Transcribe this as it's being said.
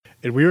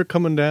And we are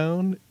coming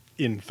down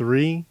in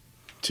 3,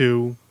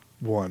 2,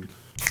 1.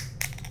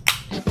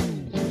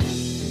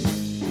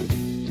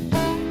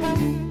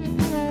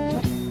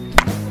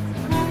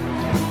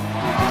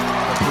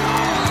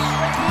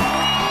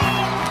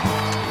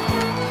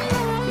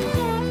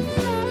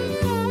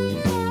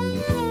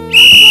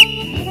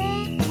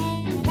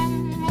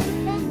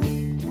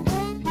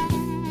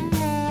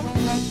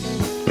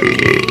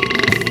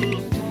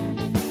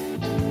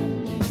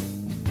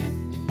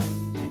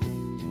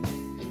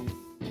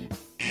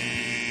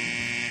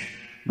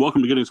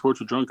 Welcome to Getting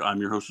Sports with Drunk.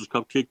 I'm your hostess,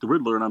 Cupcake the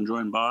Riddler, and I'm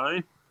joined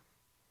by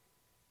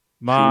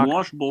Mark.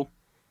 Washable.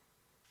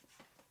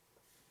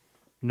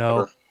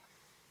 No.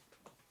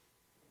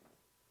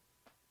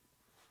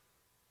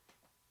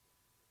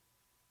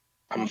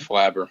 I'm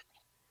Flabber.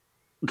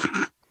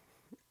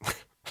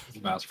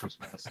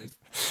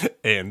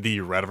 And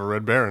the Rat of a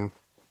Red Baron.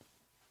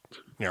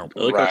 You know,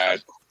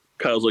 Rad.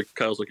 Kyle's like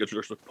it's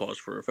just a pause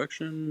for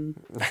affection.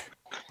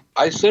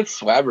 I said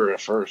Flabber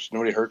at first.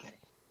 Nobody heard me.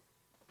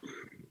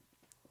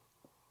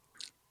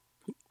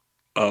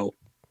 Oh.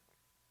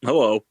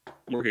 Hello.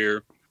 We're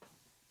here.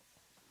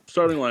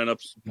 Starting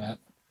lineups.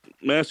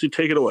 Massey,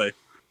 take it away.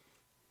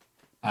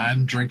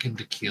 I'm drinking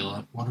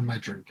tequila. What am I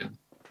drinking?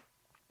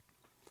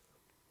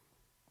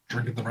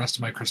 Drinking the rest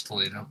of my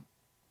Cristalino.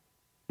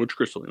 Which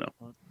Cristalino?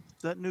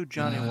 Is that new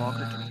Johnny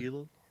Walker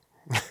tequila?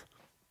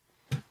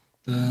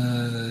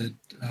 The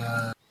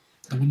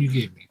one you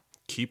gave me.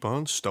 keep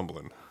on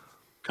stumbling.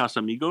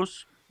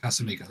 Casamigos?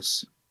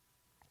 Casamigos.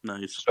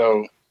 Nice.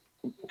 So,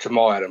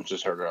 Jamal Adams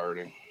just heard it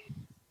already.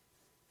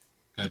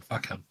 Good.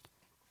 Fuck him.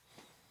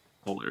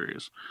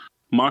 Hilarious.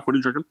 Mark, what are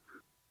you drinking?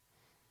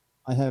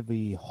 I have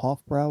the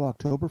Hofbrau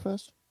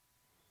Oktoberfest.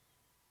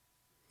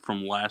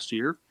 From last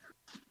year?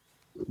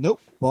 Nope,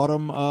 bought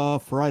them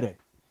Friday.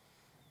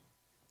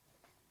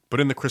 But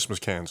in the Christmas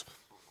cans.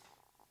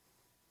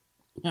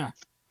 Yeah.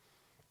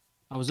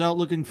 I was out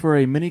looking for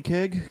a mini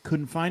keg,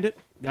 couldn't find it,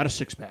 got a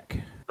 6-pack.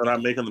 They're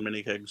not making the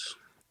mini kegs.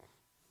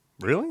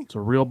 Really? It's a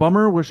real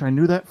bummer, wish I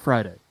knew that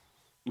Friday.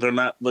 They're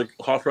not, like,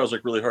 Hofbrau's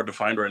like really hard to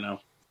find right now.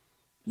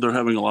 They're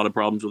having a lot of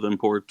problems with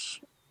imports.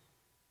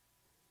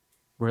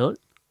 Really?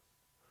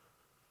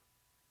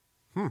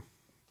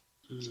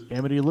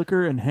 Amity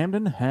Liquor in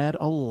Hamden had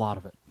a lot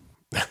of it.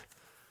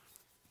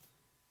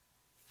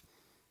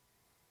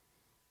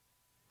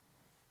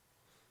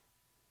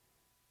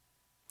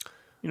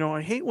 You know,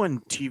 I hate when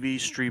TV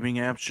streaming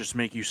apps just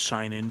make you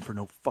sign in for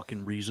no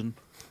fucking reason.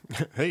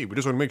 Hey, we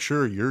just want to make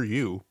sure you're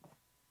you.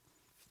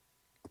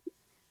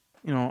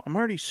 You know, I'm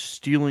already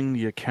stealing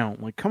the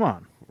account. Like, come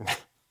on. Is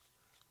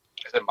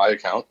it my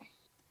account?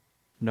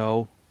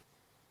 No.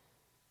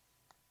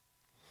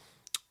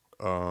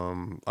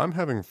 I'm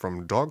having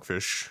from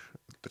Dogfish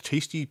the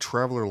Tasty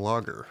Traveler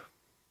Lager.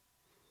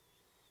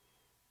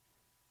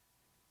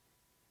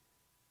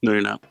 No,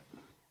 you're not.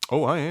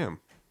 Oh, I am.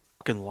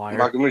 Fucking liar.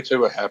 Mark, let me tell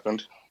you what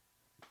happened.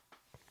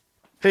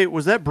 Hey,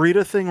 was that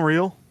Brita thing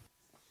real?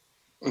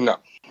 No.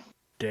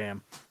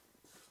 Damn.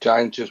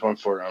 Giants just went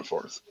for it on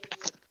fourth.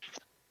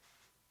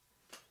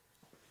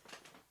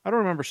 I don't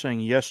remember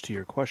saying yes to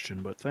your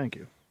question, but thank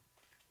you.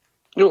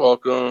 You're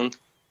welcome.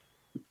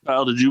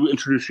 Kyle, did you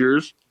introduce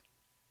yours?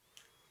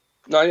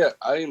 Not yet.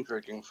 I am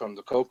drinking from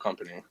the Coke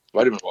Company.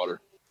 Vitamin water.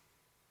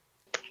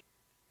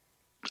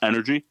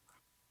 Energy?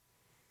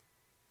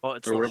 Oh,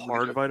 it's Or the whatever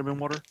hard we vitamin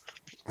water?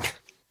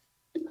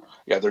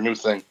 Yeah, their new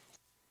thing.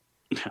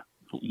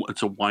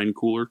 It's a wine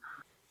cooler.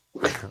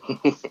 That's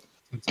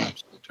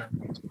absolutely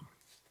terrible.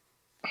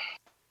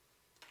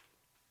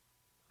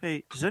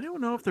 Hey, does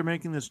anyone know if they're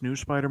making this new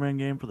Spider-Man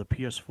game for the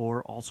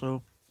PS4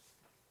 also?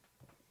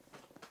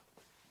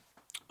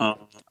 I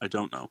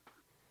don't know.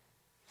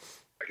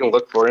 I can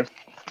look for you.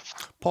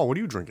 Paul, what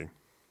are you drinking?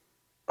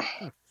 I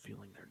have a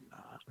feeling they're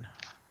not.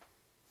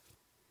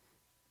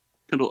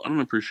 Kendall, I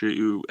don't appreciate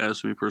you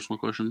asking me personal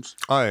questions.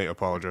 I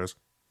apologize.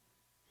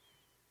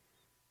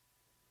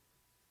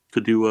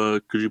 Could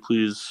you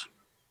please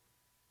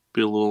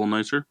be a little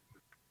nicer?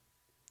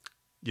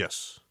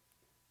 Yes.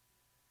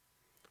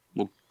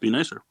 Well, be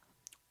nicer.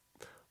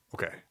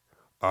 Okay.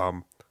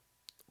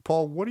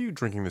 Paul, what are you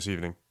drinking this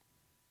evening?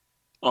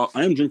 I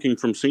am drinking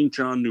from St.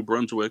 John, New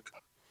Brunswick,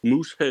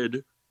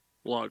 Moosehead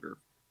Lager.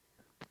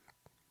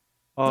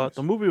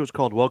 The movie was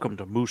called Welcome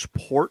to Moose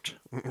Port,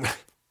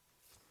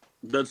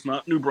 That's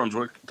not New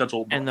Brunswick. That's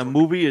Old and the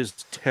Brunswick. movie is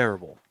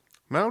terrible.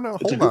 No,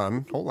 It's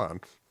hold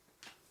on.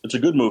 It's a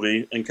good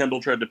movie, and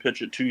Kendall tried to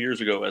pitch it 2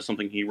 years ago as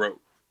something he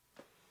wrote.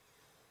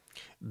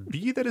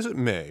 Be that as it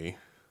may,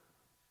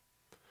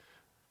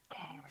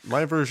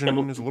 my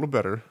version is a little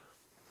better.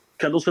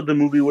 Kendall said the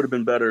movie would have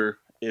been better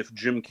if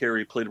Jim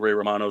Carrey played Ray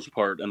Romano's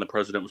part and the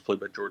president was played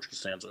by George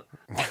Costanza.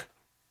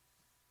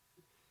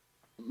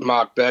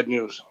 Mark, bad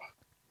news.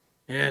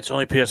 Yeah, it's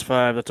only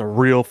PS5. That's a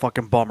real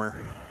fucking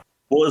bummer.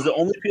 Well, is it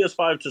only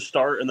PS5 to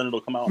start, and then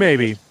it'll come out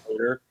Maybe.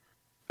 later?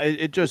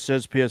 It just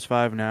says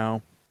PS5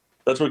 now.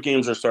 That's what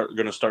games are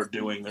going to start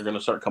doing. They're going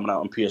to start coming out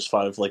on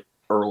PS5 like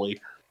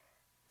early.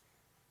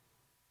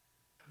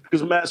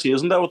 Because Massey,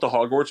 isn't that what the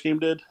Hogwarts game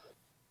did?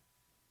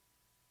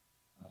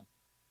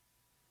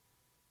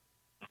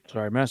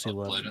 Sorry, Massey I've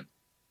left. played it.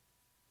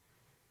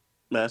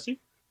 Massey?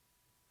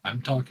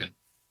 I'm talking.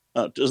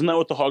 Isn't that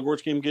what the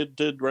Hogwarts game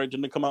did, right?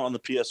 Didn't it come out on the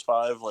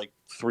PS5 like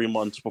 3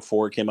 months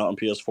before it came out on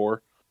PS4?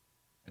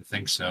 I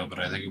think so, but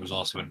I think it was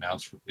also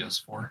announced for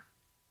PS4.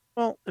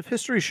 Well, if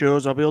history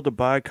shows, I'll be able to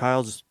buy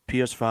Kyle's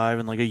PS5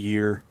 in like a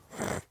year.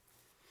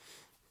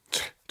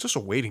 Just a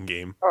waiting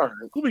game. All right.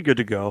 We'll be good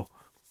to go.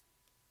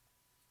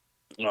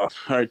 All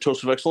right,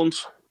 Toast of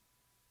Excellence.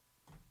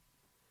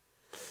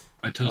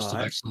 My toast of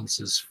I- excellence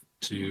is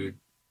to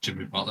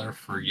Jimmy Butler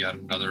for yet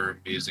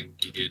another amazing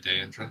media day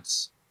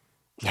entrance.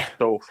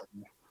 So,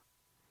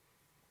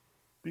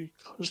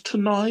 because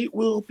tonight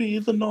will be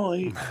the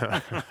night.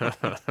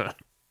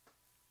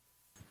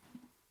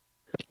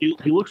 He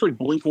looks like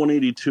Blink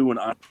 182 and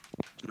I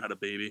had a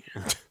baby.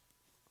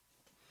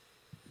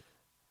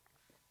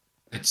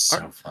 It's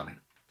so funny.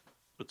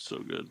 It's so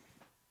good.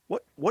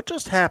 What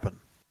just happened?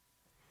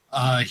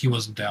 He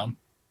wasn't down.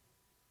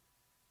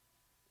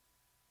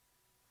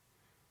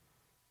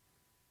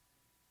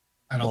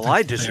 Well,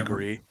 I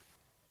disagree.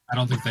 I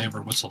don't think they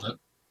ever whistled it.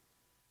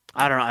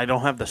 I don't know. I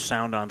don't have the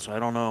sound on, so I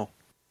don't know.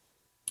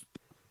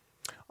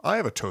 I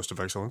have a toast of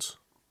excellence.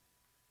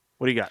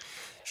 What do you got?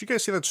 Did you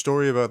guys see that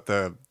story about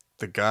the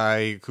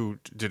guy who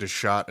did a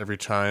shot every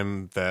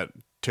time that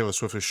Taylor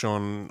Swift was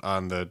shown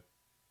on the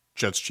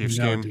Jets Chiefs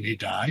No, game? did he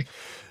die?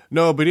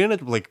 No, but he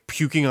ended up like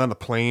puking on the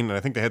plane, and I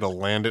think they had to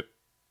land it.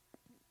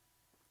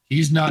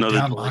 He's not No, they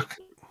down, didn't. Buck.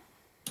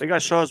 I think I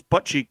saw his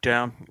butt cheek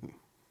down.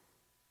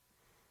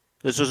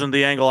 This isn't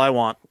the angle I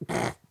want.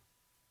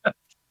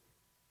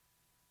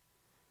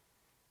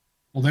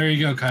 Well, there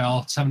you go,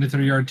 Kyle.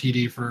 73-yard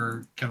TD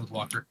for Kenneth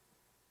Walker.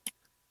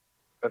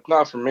 That's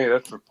not for me.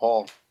 That's for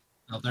Paul.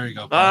 Oh, there you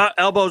go. Paul.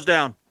 Elbows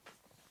down.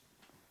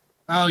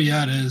 Oh,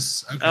 yeah, it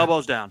is. Okay.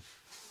 Elbows down.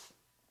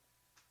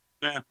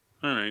 All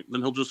right,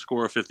 then he'll just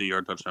score a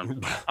 50-yard touchdown.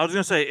 I was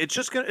gonna say it's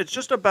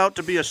just about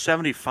to be a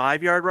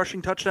 75-yard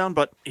rushing touchdown,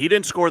 but he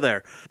didn't score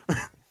there.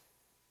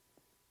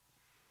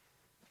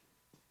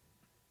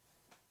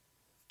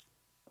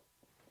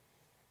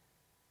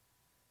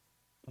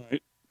 All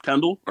right,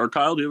 Kendall or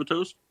Kyle, do you have a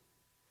toast?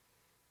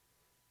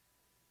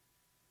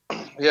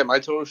 Yeah, my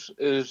toast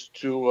is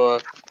to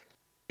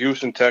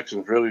Houston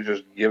Texans really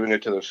just giving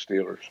it to the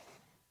Steelers.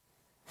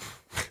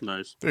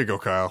 Nice, There you go,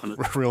 Kyle.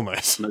 Real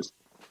nice. a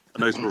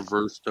nice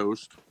reverse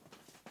toast.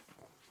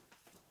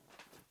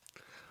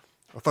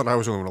 I thought I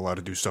was the only one allowed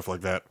to do stuff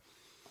like that.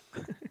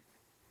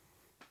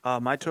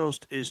 My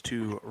toast is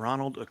to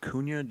Ronald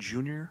Acuna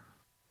Jr.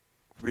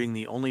 being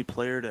the only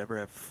player to ever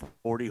have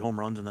 40 home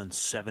runs and then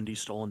 70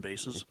 stolen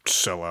bases.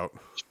 Sell out.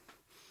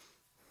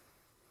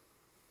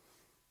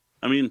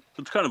 I mean,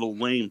 it's kind of a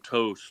lame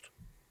toast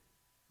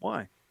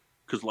Why?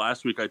 because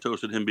last week I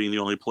toasted him being the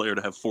only player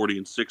to have 40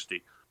 and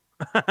 60.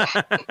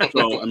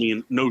 So I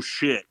mean, no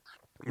shit.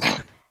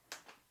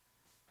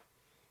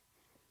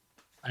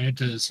 I had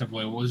to step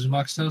away. What was your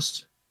Mox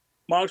toast?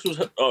 Mox was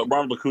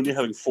Ronald Acuna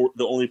having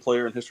the only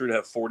player in history to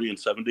have 40 and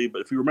 70.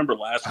 But if you remember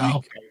last Oh,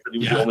 week, he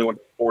was yeah. the only one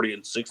to have 40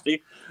 and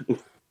 60.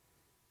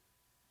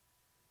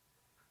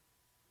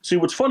 See,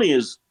 what was funny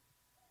is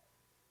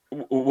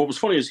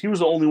he was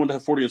the only one to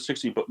have 40 and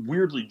 60. But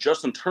weirdly,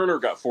 Justin Turner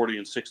got 40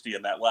 and 60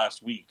 in that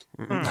last week.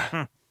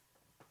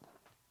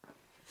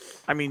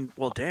 I mean,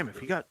 well, damn, if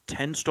he got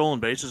 10 stolen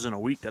bases in a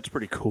week, that's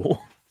pretty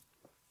cool.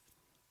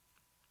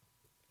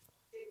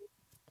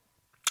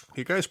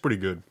 The guy's pretty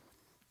good.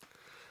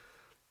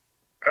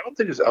 I don't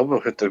think his elbow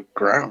hit the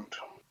ground.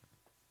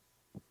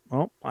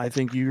 Well, I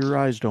think your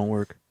eyes don't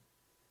work.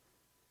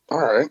 All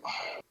right.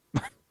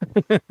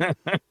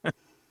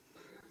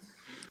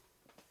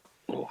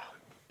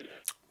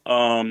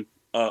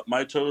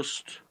 My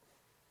toast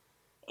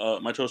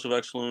of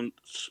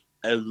excellence.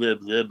 Blah,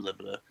 blah, blah,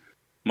 blah.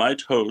 My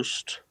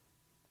toast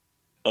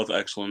of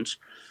excellence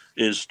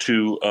is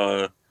to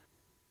the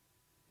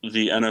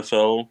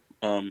NFL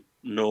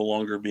no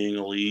longer being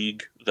a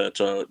league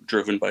that's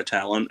driven by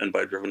talent and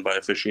driven by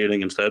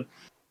officiating instead.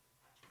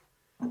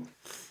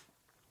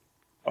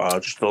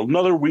 Just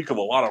another week of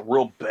a lot of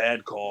real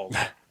bad calls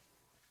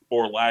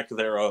or lack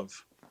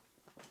thereof.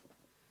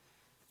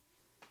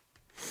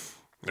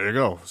 There you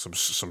go. Some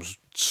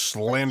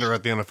slander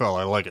at the NFL.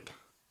 I like it.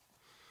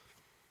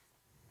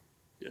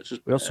 Yeah, it's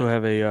just We also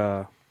have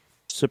a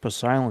sip of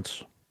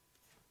silence.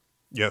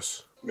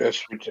 Yes.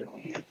 Yes, we do.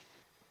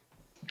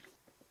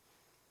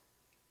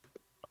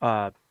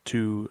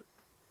 To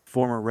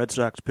former Red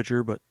Sox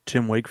pitcher, but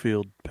Tim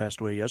Wakefield passed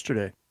away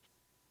yesterday.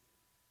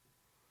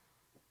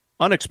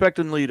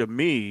 Unexpectedly to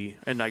me,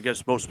 and I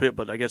guess most people,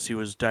 but I guess he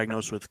was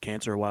diagnosed with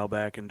cancer a while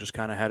back and just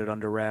kind of had it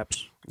under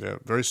wraps. Yeah.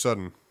 Very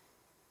sudden.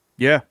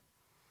 Yeah.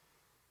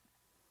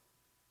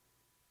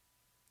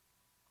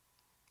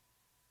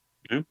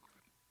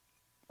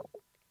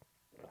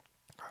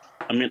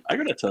 I mean, I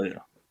gotta tell you,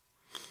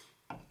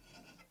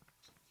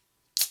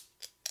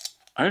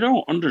 I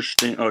don't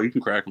understand. Oh, you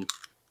can crack them.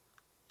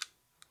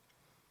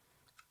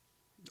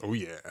 Oh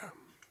yeah.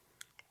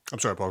 I'm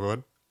sorry, Paul. Go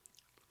ahead.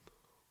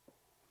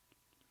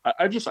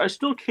 I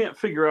still can't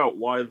figure out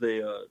why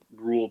they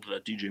ruled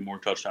that DJ Moore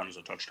touchdown is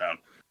a touchdown.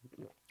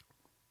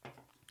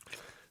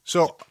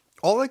 So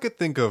all I could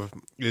think of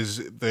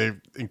is they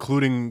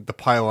including the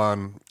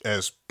pylon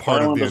as part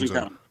Pylon of the end doesn't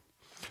zone. count.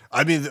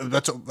 I mean,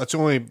 that's the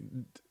only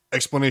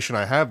explanation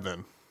I have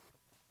then.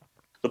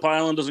 The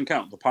pylon doesn't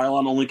count. The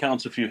pylon only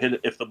counts if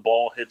the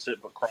ball hits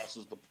it but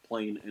crosses the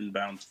plane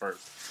inbounds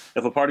first.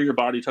 If a part of your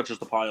body touches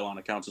the pylon,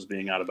 it counts as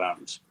being out of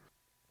bounds.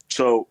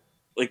 So,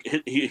 like,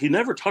 he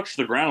never touched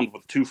the ground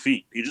with 2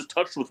 feet. He just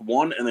touched with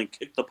one and then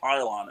kicked the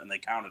pylon, and they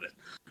counted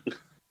it.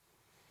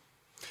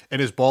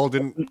 And the ball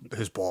didn't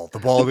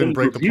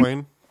break the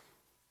plane?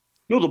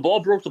 No, the ball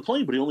broke the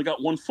plane, but he only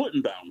got 1 foot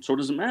in bounds, so it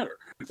doesn't matter.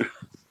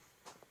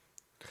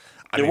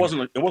 It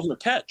wasn't a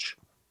catch.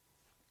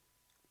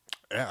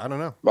 Yeah, I don't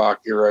know. Bach,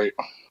 you're right.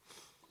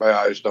 My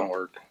eyes don't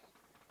work.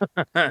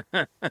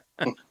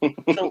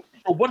 So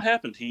what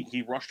happened?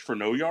 He rushed for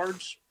no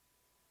yards?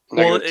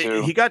 Well,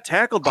 -2. he got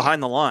tackled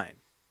behind the line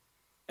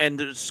and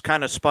just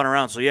kind of spun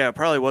around. So, yeah, it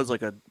probably was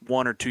like a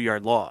 1 or 2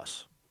 yard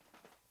loss.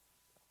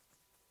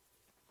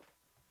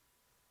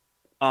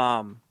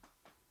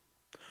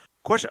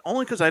 Question,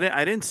 only because I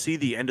didn't see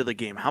the end of the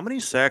game. How many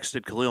sacks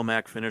did Khalil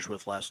Mack finish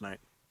with last night?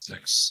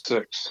 6.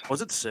 6.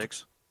 Was it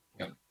 6?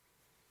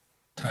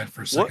 Tied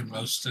for second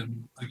most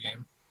in the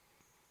game.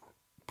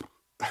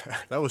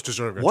 That was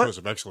deserving What? choice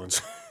of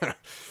excellence.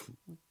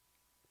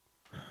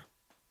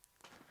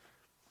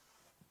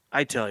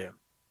 I tell you.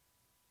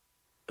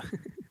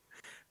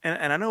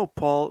 and I know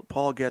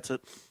Paul gets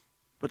it,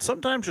 but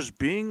sometimes just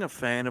being a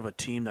fan of a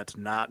team that's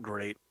not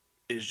great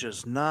is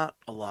just not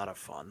a lot of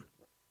fun.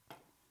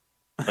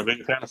 I'm a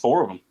big fan of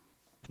 4 of them.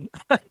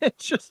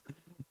 It's just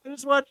I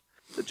just watch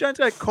the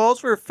Giants guy calls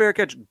for a fair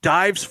catch,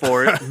 dives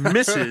for it,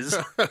 misses.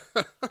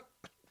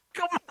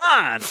 Come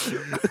on!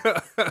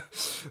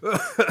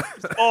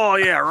 Oh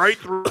yeah, right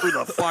through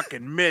the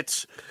fucking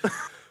mitts.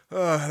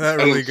 That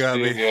really got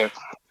me. Yeah.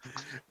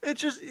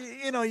 It's just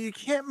you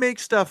can't make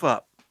stuff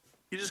up.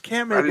 You just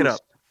can't make it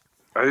up.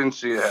 I didn't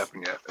see it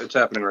happen yet. It's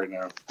happening right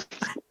now.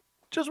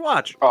 Just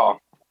watch. Oh,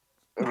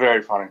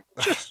 very funny.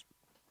 Just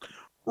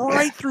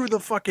right through the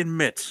fucking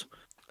mitts.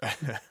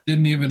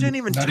 Didn't even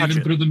touch not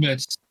even it. through the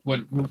midst.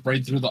 Went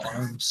right through the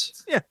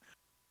arms.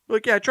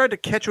 Look, yeah, I tried to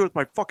catch it with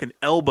my fucking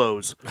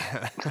elbows.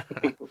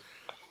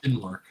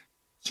 Didn't work.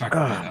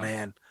 Oh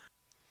man,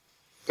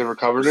 They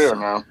recovered it or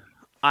no?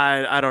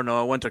 I don't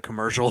know. I went to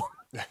commercial.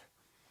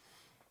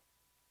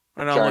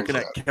 And I'm looking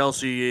at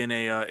Kelsey in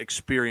a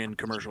Experian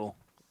commercial.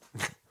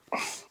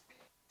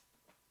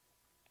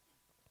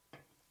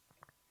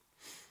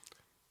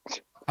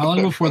 How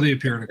long before they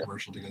appear in a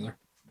commercial together?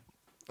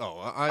 Oh,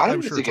 I I'm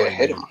don't sure think I Tony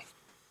hit did. him.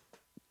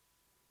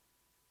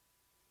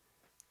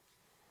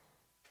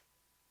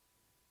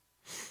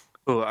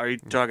 Oh, are you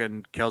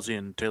talking Kelsey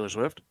and Taylor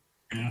Swift?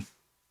 Yeah.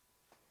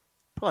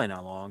 Probably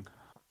not long.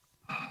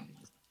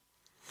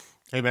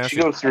 Hey, She Master,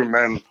 goes through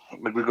men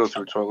like we go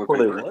through toilet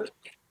paper.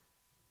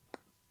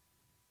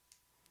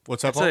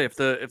 what's that, I'd Paul? say if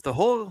the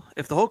whole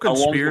long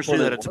conspiracy before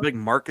they that it's a what? big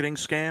marketing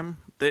scam,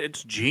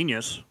 it's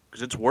genius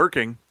because it's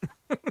working.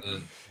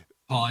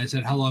 Paul, I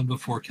said, how long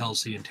before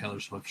Kelsey and Taylor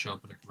Swift show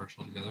up in a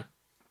commercial together?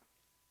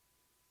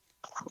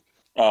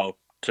 Oh,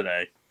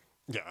 today.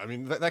 Yeah, I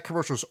mean, that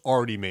commercial's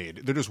already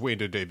made. They're just waiting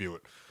to debut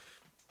it.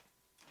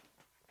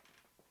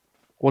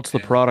 What's the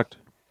Yeah. product?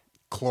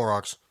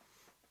 Clorox.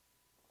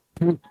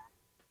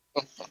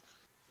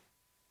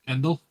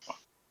 Kendall,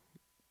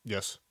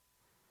 Yes.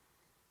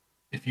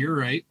 if you're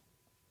right,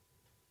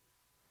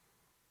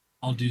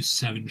 I'll do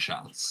 7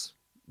 shots.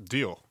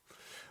 Deal.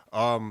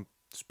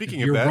 Speaking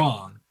If of you're that,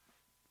 wrong,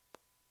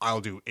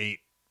 I'll do 8.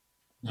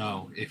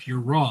 no. If you're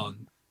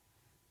wrong,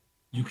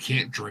 you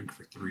can't drink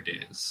for 3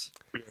 days.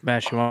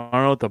 Mash, you want to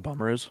know what the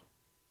bummer is?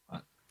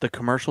 What? The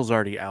commercial's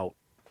already out.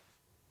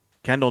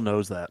 Kendall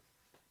knows that.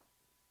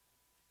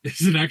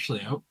 Is it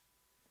actually out?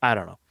 I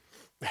don't know.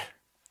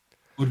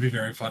 Would be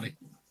very funny.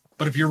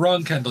 But if you're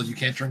wrong, Kendall, you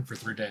can't drink for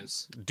 3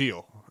 days.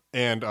 Deal.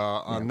 And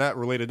on that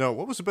related note,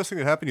 what was the best thing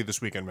that happened to you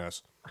this weekend,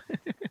 Mass?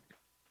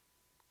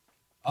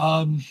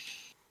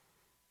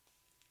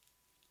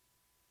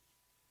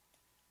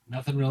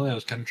 Nothing really. I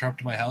was kind of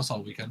trapped in my house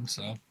all weekend,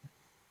 so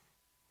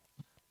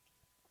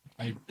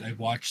I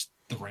watched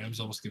the Rams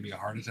almost give me a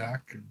heart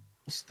attack and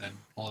then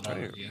pull it out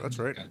Hey, at the end. that's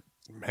right.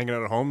 Hanging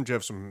out at home, did you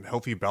have some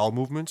healthy bowel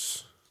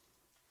movements?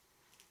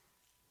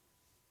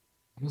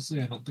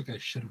 Honestly, I don't think I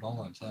shit at all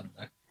on Saturday.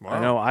 Wow. I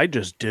know, I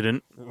just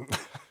didn't.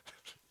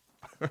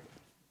 Could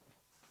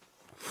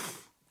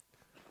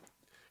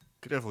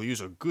definitely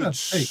use a good Hey,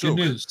 soak.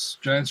 good news.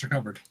 Giants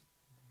recovered.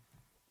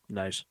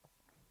 Nice.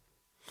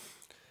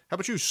 How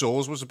about you,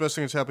 Souls? What's the best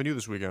thing that's happened to you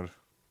this weekend?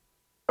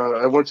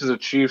 I went to the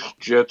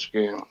Chiefs-Jets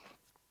game.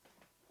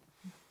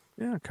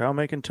 Yeah, Kyle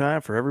making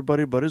time for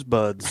everybody but his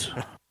buds.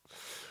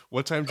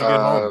 What time did you get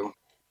home?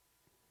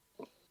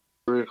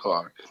 3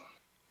 o'clock.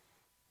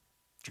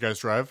 Did you guys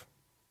drive?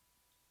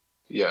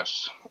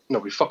 Yes. No,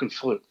 we fucking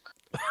flew.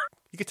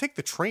 You could take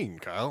the train,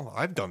 Kyle.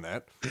 I've done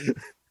that.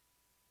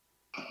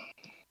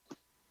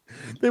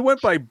 They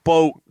went by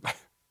boat.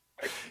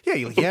 Yeah,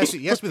 he asked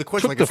me the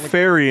question Took like, the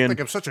ferry in. like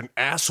I'm such an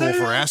asshole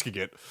for asking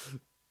it.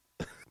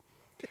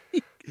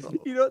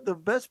 You know, the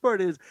best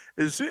part is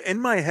in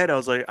my head, I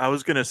was like, I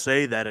was gonna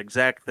say that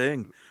exact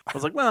thing. I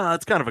was like, well,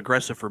 that's kind of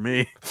aggressive for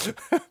me.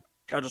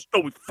 I just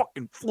know we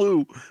fucking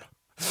flew.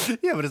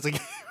 Yeah, but it's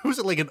like, was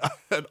it like an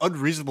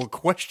unreasonable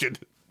question?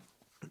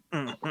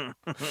 Well,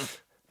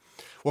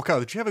 Kyle,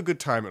 did you have a good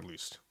time at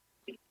least?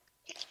 I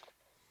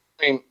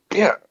mean,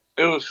 yeah,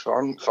 it was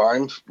fun.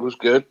 Fine. It was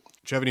good.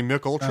 Did you have any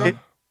Mick Ultra?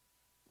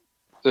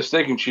 The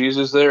steak and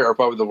cheeses there are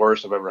probably the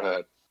worst I've ever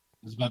had.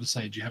 I was about to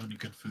say, do you have any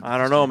good food? I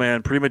don't know,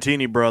 man.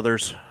 Primatini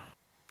Brothers.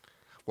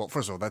 Well,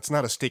 first of all, that's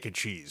not a steak and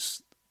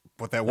cheese.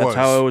 What that That's was.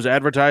 how it was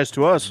advertised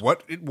to us.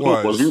 What it No,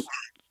 it was. wasn't.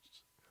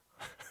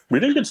 We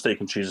didn't get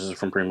steak and cheeses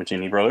from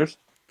Primatini Brothers.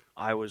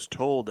 I was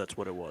told that's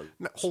what it was.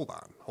 No, hold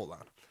on.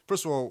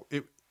 First of all,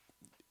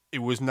 it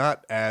was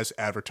not as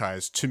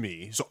advertised to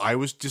me, so I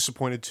was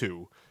disappointed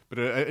too. But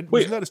it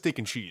was not a steak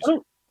and cheese.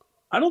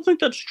 I don't think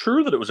that's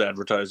true that it was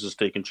advertised as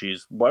steak and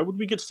cheese. Why would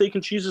we get steak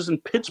and cheeses in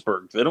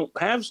Pittsburgh? They don't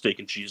have steak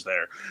and cheese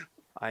there.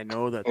 I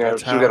know that. Yeah,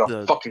 That's so we how got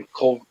a fucking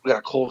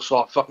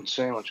coleslaw fucking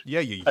sandwich. Yeah,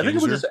 you I think it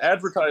was user. just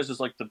advertised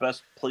as like the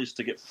best place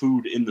to get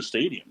food in the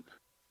stadium.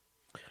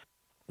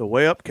 The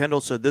way up,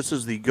 Kendall said this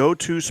is the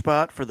go-to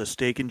spot for the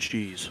steak and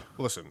cheese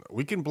Listen,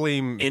 we can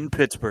blame in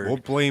Pittsburgh. We'll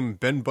blame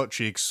Ben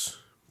Buttcheeks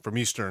from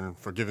Eastern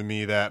for giving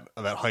me that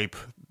hype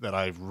that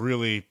I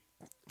really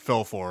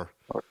fell for.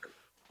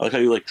 I like how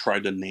you like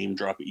tried to name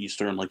drop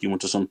Eastern like you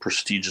went to some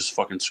prestigious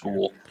fucking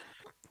school.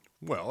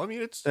 Well, I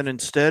mean, it's And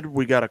instead,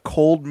 we got a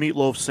cold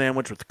meatloaf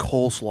sandwich with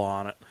coleslaw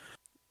on it.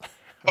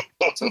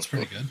 Sounds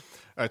pretty good.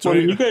 all right, so Well,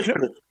 you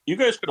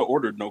guys could have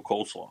ordered no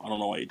coleslaw. I don't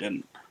know why you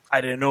didn't.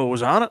 I didn't know it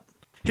was on it.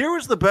 Here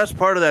was the best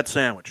part of that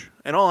sandwich,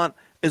 and all on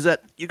is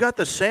that you got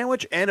the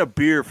sandwich and a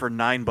beer for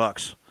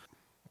 $9.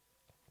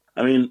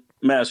 I mean,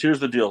 Mass, here's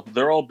the deal.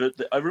 They're all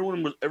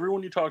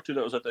everyone you talked to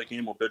that was at that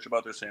game will bitch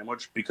about their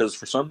sandwich because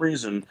for some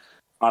reason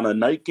on a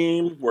night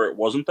game where it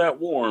wasn't that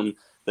warm,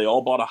 they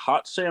all bought a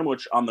hot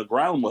sandwich on the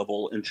ground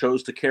level and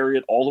chose to carry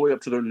it all the way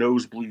up to their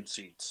nosebleed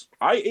seats.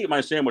 I ate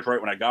my sandwich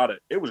right when I got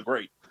it. It was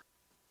great.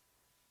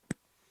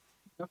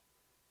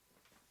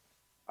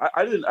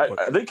 I didn't.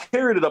 They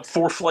carried it up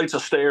 4 flights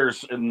of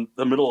stairs in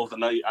the middle of the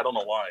night. I don't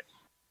know why. It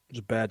was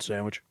a bad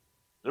sandwich.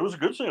 It was a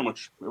good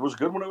sandwich. It was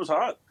good when it was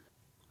hot.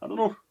 I don't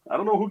know. I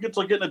don't know who gets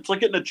getting a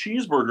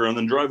cheeseburger and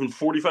then driving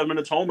 45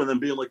 minutes home and then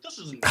being like, "This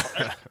isn't."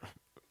 I've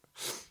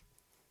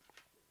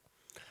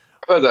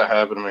had that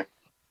happen to me.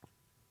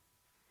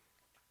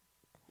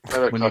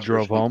 When you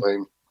drove home?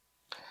 Complain.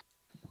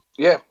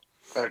 Yeah,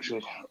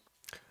 actually.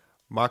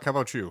 Mark, how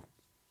about you?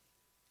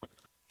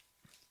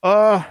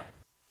 What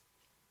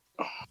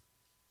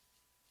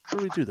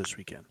did we do this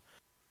weekend?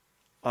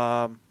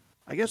 I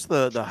guess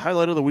the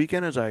highlight of the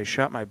weekend is I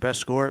shot my best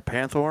score at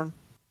Panthorn.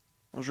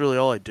 That was really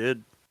all I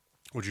did.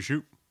 What'd you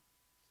shoot?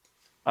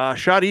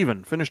 Shot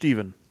even, finished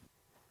even.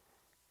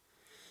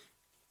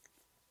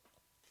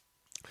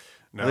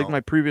 No, I think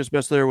my previous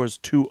best there was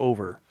 2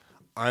 over.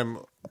 I'm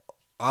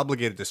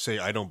obligated to say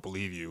I don't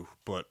believe you,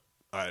 but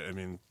I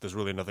mean, there's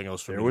really nothing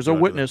else for me. There to was do a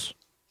after witness.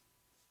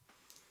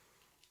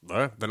 that. All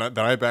right, then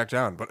I back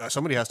down, but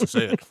somebody has to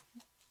say it.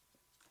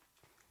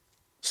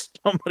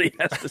 Somebody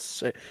has to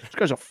say, this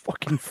guy's a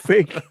fucking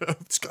fake.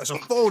 This guy's a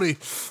phony.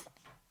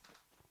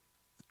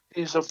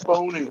 He's a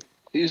phony.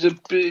 He's a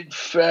big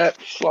fat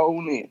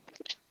phony.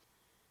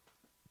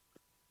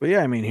 But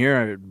yeah, I mean,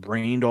 here it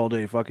rained all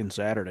day fucking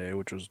Saturday,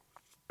 which was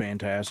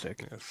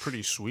fantastic. Yeah, it's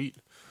pretty sweet.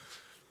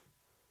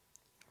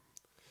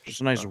 Just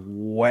a nice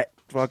wet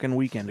fucking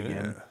weekend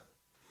again.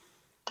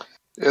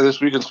 Yeah, this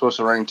weekend's supposed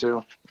to rain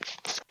too.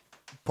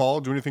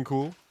 Paul, do anything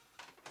cool?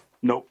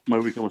 Nope, my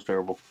weekend was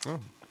terrible. Oh,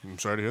 I'm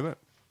sorry to hear that.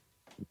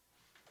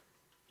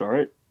 All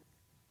right.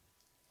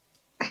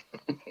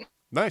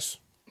 Nice.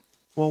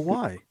 Well,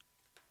 why?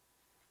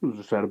 It was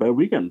just had a bad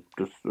weekend.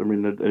 I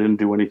didn't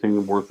do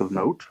anything worth of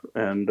note,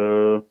 and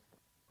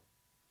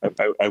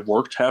I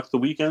worked half the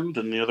weekend,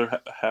 and the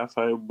other half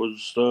I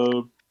was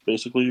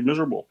basically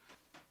miserable.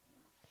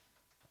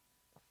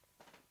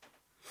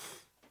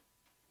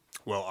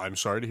 Well, I'm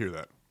sorry to hear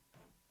that.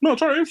 No,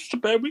 it's all right. It's just a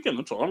bad weekend.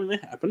 That's all. I mean, they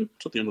happen.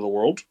 It's not the end of the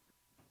world.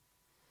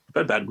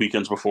 I've had bad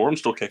weekends before. I'm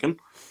still kicking.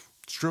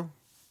 It's true.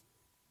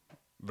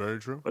 Very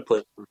true.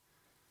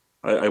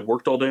 I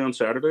worked all day on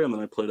Saturday, and then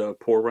I played a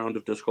poor round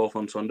of disc golf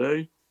on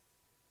Sunday,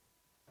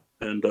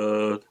 and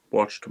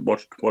watched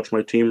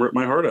my team rip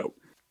my heart out.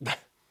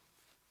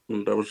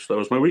 And that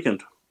was my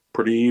weekend.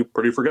 Pretty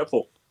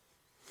forgetful.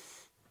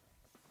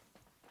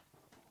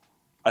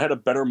 I had a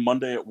better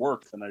Monday at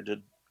work than I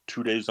did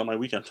 2 days on my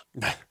weekend.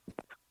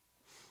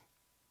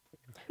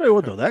 Hey,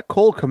 what though? That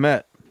Cole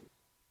Kmet,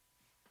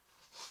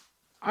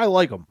 I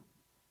like him.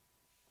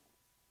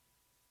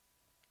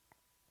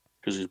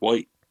 Because he's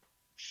white.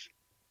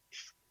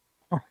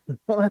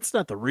 Well, that's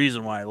not the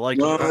reason why I like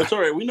No, him. it's all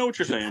right. We know what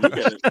you're saying. We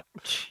get it.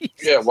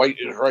 Yeah, white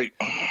is right.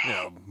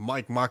 Yeah,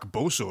 Mike Mock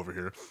Bosa over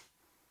here.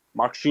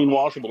 Machine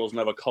Washable doesn't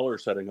have a color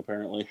setting,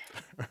 apparently.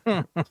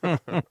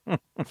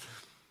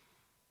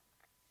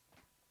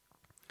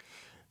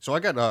 So I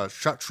got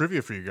shot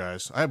trivia for you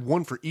guys. I have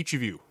one for each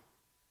of you.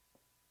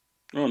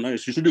 Oh,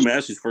 nice. You should do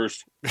Massey's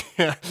first.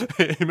 Yeah.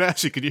 Hey,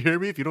 Massey, could you hear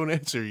me? If you don't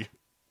answer,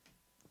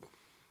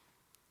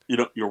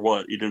 You're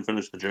what? You didn't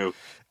finish the joke.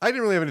 I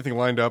didn't really have anything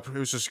lined up. It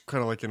was just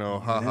kind of like, ha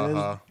ha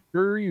ha.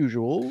 Per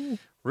usual.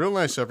 Real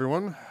nice,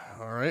 everyone.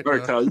 All right. All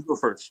right, Kyle, you go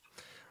first.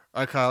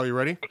 All right, Kyle, you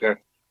ready? Okay.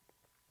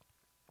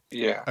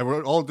 Yeah. I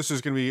wrote all this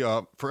is going to be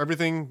for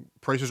everything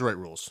Price is Right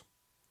rules.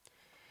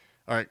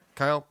 All right,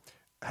 Kyle,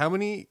 how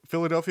many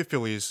Philadelphia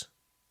Phillies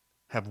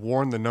have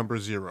worn the number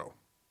 0?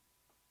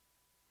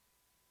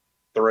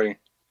 3.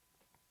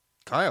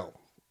 Kyle,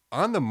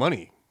 on the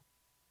money.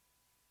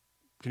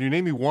 Can you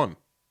name me one?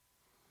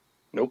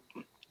 Nope.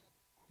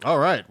 All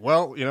right.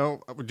 Well,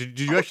 did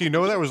you actually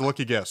know that, or was it a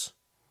lucky guess?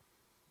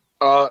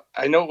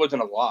 I know it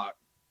wasn't a lot.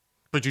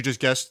 But you just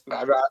guessed?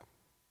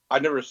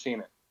 I've never seen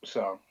it,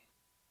 so.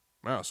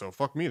 Wow, so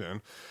fuck me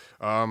then.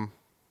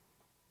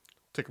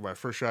 Take my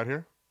first shot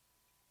here.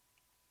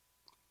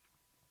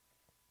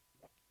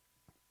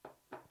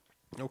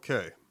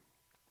 Okay.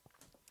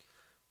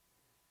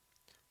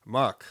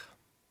 Mock.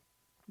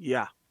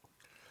 Yeah.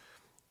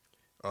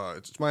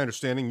 It's my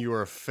understanding you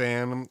are a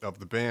fan of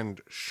the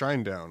band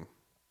Shinedown.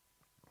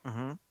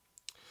 Mm-hmm.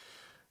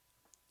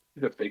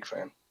 He's a big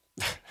fan.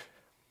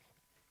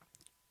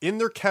 In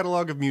their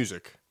catalog of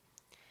music,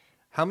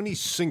 how many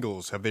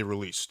singles have they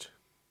released?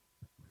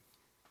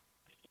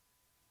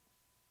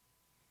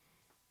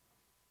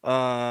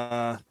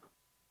 If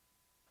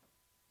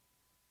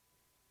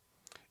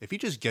he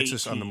just gets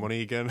us on the 18.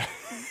 money again.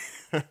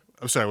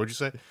 I'm sorry, what'd you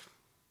say?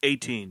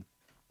 18.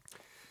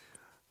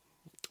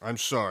 I'm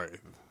sorry.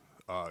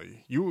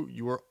 You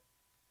were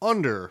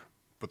under,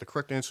 but the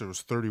correct answer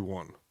was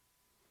 31.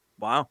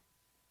 Wow.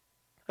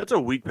 That's a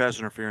weak pass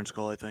interference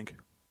call, I think.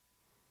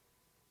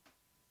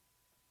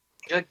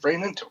 He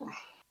ran into him.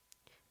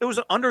 It was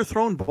an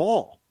underthrown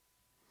ball.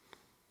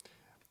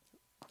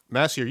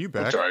 Massey, are you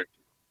back? That's all right.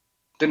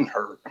 Didn't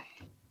hurt.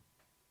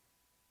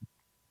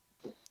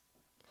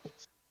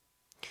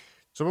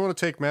 Someone want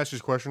to take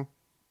Massey's question?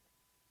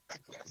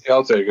 Yeah,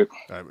 I'll take it.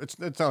 It's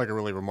not like a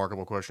really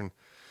remarkable question.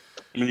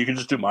 I mean, you can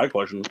just do my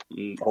question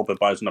and hope it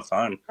buys enough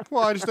time.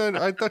 Well, I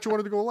thought you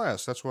wanted to go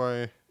last. That's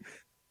why.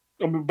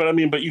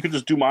 But you could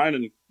just do mine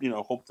and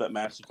hope that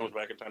Massey comes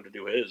back in time to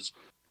do his.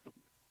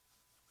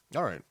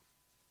 All right.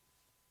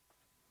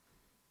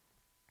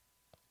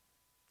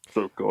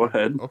 So go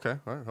ahead. Okay.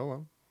 All right. Hold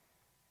on.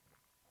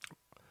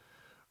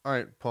 All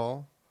right,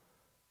 Paul.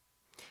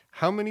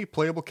 How many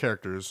playable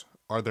characters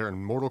are there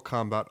in Mortal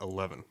Kombat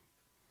 11?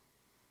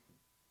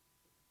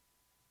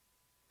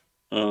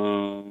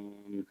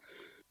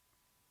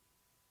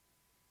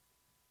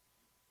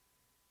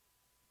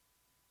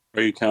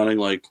 Are you counting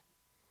like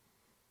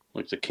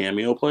the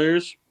cameo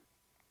players?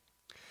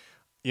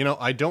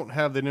 I don't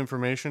have that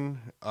information.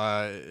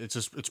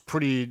 It's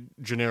pretty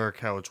generic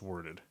how it's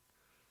worded.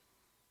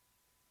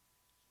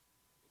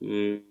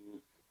 There's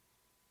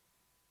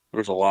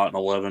a lot in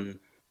 11,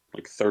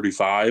 like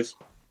 35.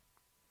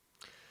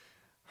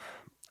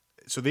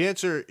 So the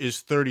answer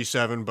is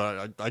 37,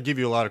 but I give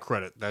you a lot of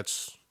credit.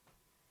 That's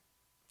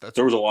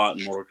There was a lot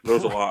more. There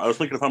was a lot. I was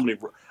thinking of how many.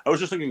 I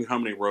was just thinking how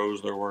many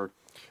rows there were.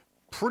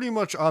 pretty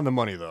much on the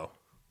money, though.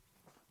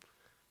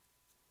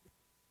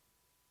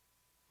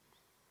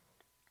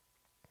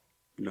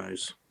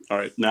 Nice. All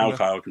right, now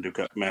Kyle can do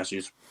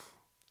Massey's.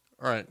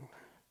 All right.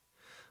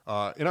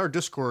 In our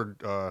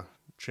Discord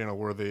channel,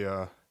 where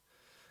the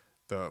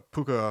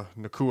Puka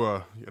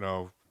Nakua,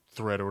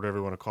 thread or whatever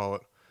you want to call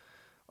it,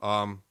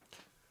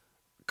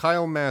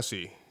 Kyle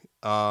Massey,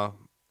 at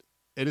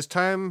his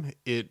time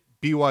at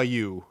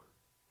BYU,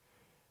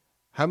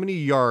 how many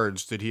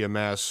yards did he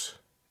amass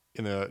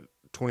in the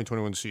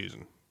 2021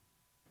 season?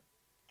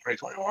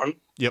 2021?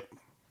 Yep.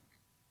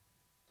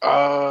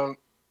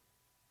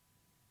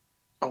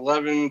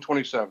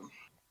 1127.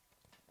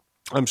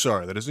 I'm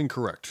sorry, that is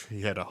incorrect.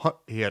 He had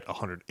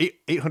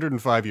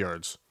 805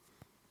 yards.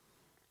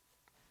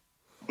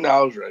 No,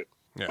 I was right.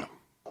 Yeah.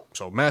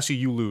 So Massey,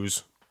 you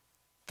lose,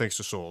 thanks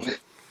to Souls.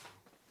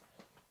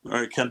 All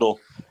right, Kendall.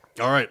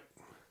 All right.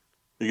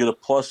 You get a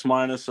plus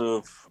minus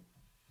of.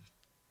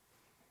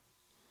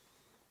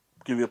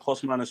 Give you a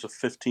plus minus of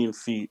 15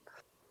 feet.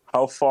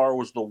 How far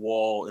was the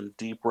wall in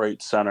deep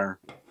right center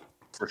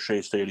for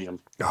Shea Stadium?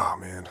 Oh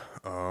man.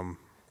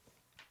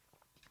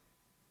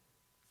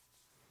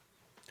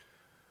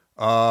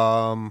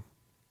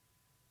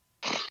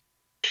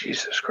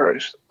 Jesus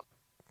Christ.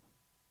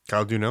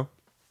 Kyle, do you know?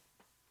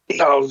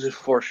 No, it was just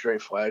 4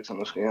 straight flags in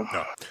this game.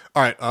 No.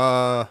 All right.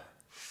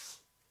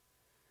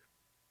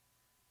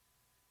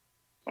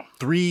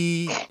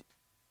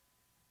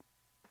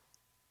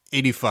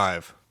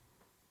 385.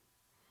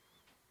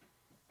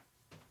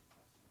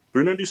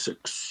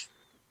 396.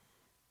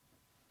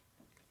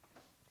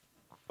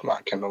 Come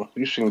on, Kendall.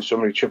 You've seen so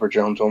many Chipper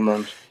Jones home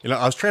runs.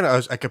 I was trying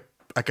to.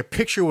 I could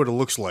picture what it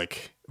looks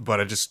like, but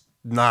I just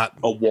not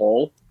A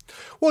wall?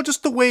 Well,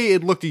 just the way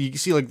it looked. You can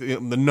see like the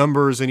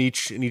numbers in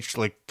each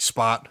like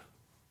spot.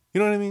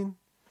 You know what I mean?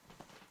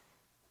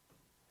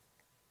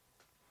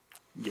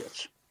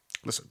 Yes.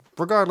 Listen.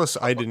 Regardless,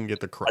 I didn't get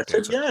the I correct said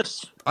answer.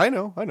 yes. I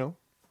know.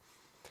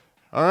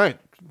 All right.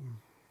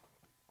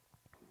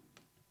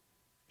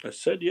 I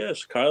said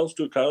yes. Kyle's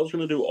going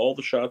to do all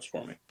the shots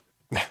for me.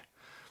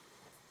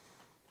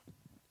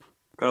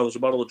 Kyle, there's a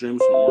bottle of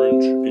Jameson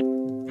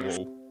Orange.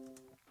 Whoa.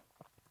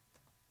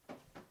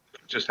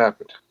 Just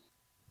happened.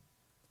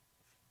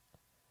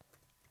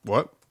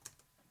 What?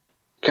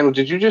 Kendall,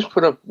 did you just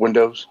put up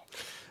Windows?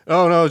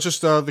 Oh no, it's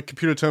just the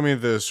computer telling me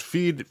this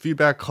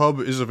feedback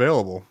hub is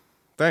available.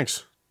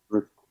 Thanks.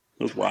 It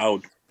was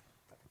loud.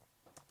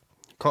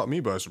 Caught me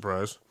by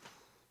surprise.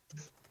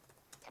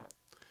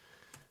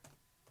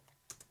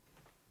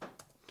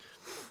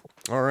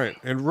 All right,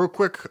 and real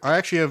quick, I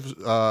actually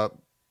have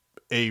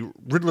a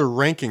Riddler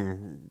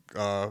ranking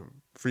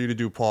for you to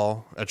do,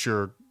 Paul, at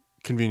your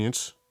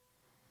convenience.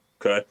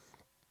 Okay.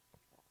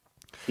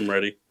 I'm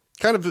ready.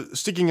 Kind of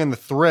sticking in the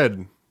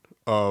thread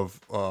of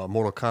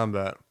Mortal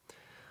Kombat.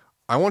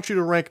 I want you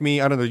to rank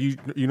me. I don't know.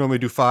 You normally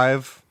do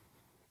 5,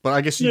 but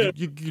I guess you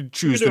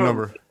choose the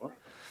number.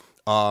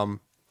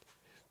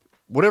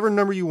 Whatever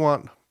number you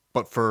want,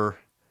 but for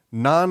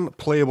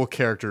non-playable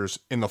characters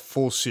in the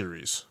full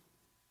series.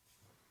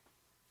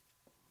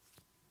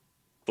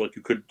 Like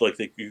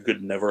you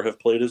could never have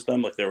played as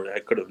them. Like they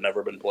could have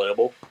never been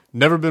playable.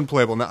 Never been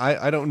playable. Now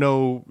I don't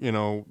know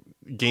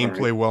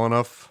gameplay well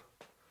enough.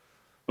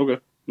 Okay.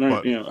 All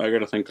right. But, Yeah, I got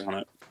to think on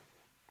it.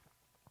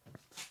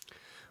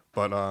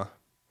 But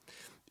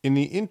in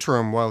the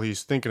interim, while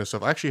he's thinking of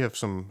stuff, I actually have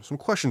some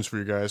questions for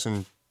you guys.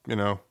 And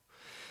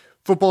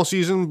football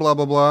season, blah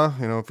blah blah.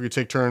 If we could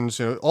take turns,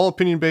 all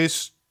opinion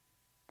based.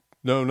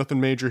 No,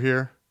 nothing major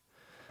here.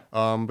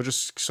 But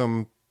just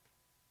some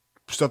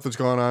stuff that's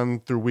gone on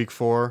through week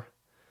 4.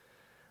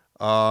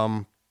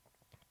 First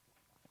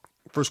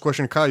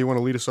question, Kyle, you want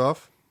to lead us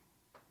off?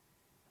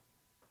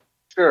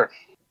 Sure.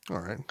 All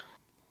right.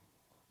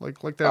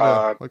 Like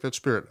that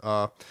spirit.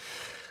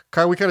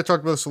 Kyle, we kind of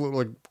talked about this a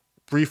little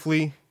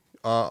briefly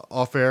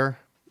off air.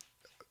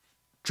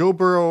 Joe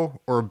Burrow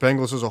or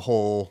Bengals as a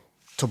whole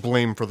to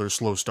blame for their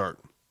slow start?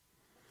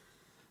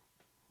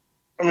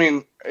 I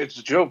mean, it's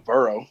Joe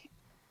Burrow.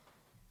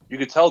 You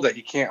could tell that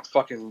he can't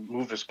fucking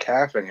move his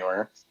calf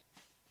anywhere.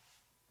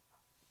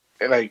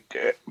 And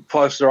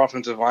plus their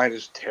offensive line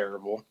is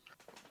terrible.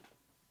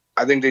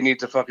 I think they need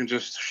to fucking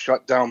just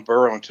shut down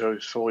Burrow until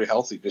he's fully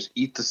healthy. Just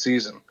eat the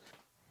season.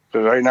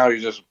 Because right now you're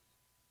just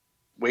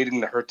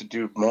waiting to hurt the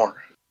dude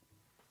more.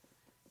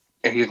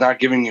 And he's not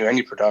giving you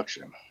any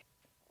production.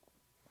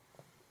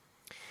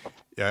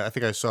 Yeah, I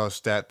think I saw a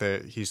stat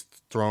that he's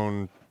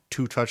thrown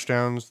 2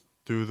 touchdowns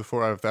through the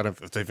 4. I don't know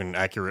if it's even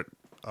accurate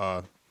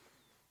through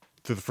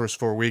the first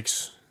 4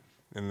 weeks.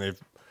 And they've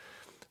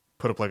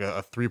put up like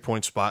a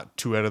 3-point spot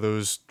 2 out of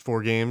those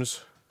 4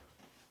 games.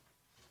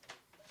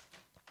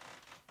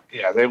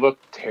 Yeah, they look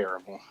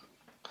terrible.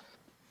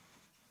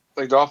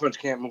 The offense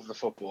can't move the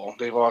football.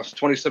 They lost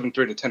 27-3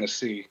 to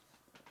Tennessee,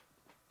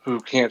 who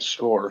can't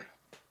score.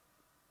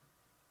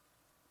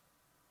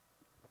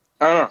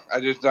 I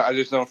don't know. I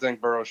just don't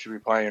think Burrow should be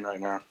playing right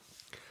now.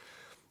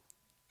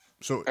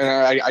 So,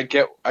 and I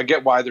get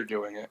why they're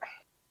doing it.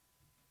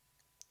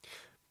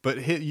 But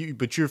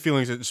your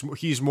feelings that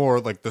he's more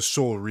like the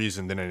sole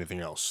reason than anything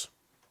else.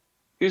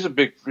 He's the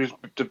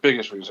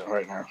biggest reason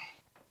right now.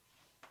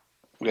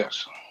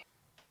 Yes.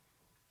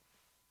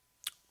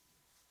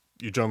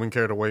 You gentlemen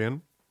care to weigh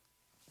in?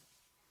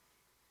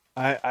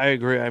 I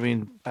agree. I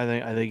mean, I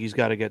think he's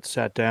got to get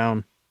sat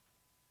down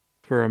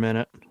for a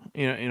minute.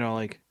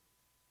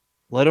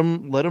 Let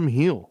him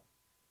heal.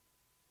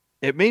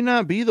 It may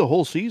not be the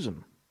whole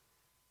season.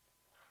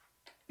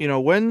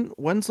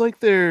 When's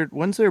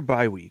their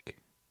bye week?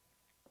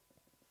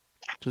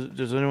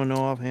 Does anyone know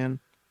offhand?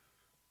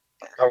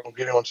 I'll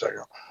give you 1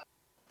 second.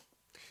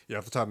 Yeah,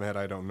 off the top of my head,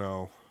 I don't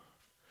know.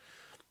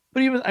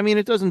 But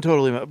it doesn't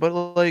totally matter. But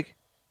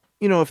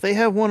if they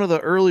have one of the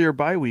earlier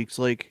bye weeks,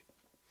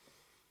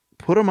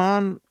 put them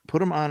on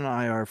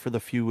IR for the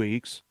few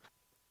weeks,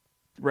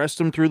 rest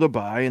them through the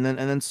bye, and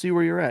then see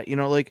where you're at.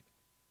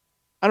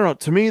 I don't know.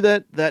 To me,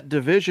 that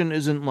division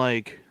isn't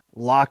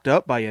locked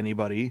up by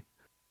anybody,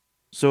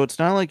 so it's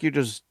not like you're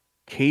just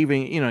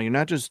caving. You're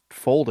not just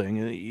folding.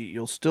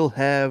 You'll still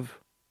have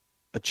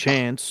a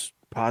chance.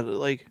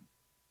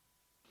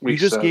 You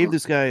just 7. gave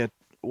this guy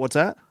what's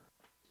that?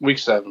 Week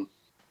 7.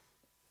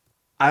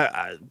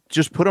 I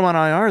just put him on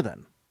IR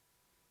then.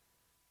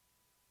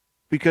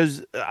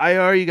 Because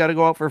IR, you got to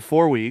go out for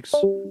 4 weeks.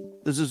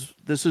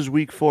 This is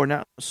week 4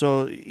 now,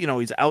 so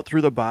he's out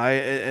through the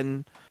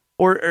bye,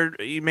 or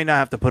you may not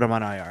have to put him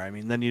on IR. I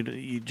mean, then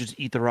you just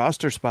eat the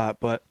roster spot,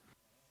 but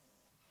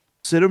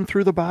sit him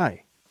through the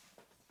bye,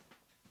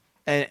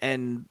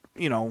 and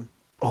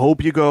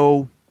hope you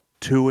go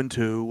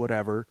 2-2,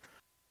 whatever.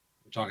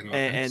 We're talking about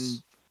and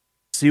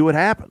see what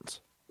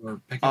happens. Or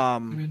pick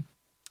up,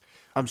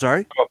 I'm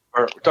sorry?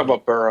 We're talking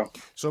about Burrow.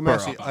 So,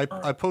 Massey,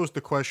 I posed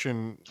the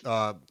question,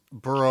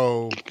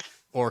 Burrow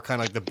or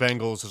kind of like the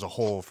Bengals as a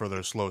whole for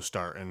their slow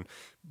start. And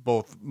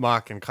both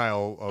Mock and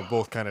Kyle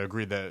both kind of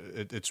agreed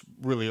that it's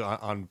really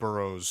on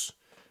Burrow's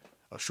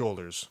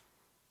shoulders.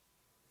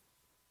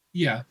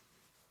 Yeah.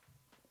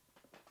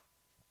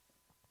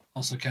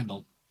 Also,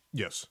 Kendall,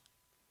 Yes.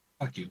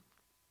 Fuck you.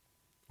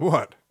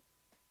 What?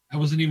 I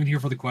wasn't even here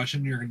for the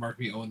question. You're gonna mark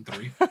me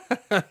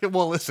 0-3.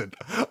 Well, listen.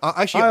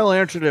 Actually, I'll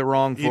answer it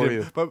wrong you for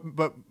did- you.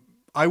 But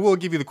I will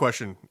give you the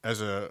question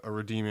as a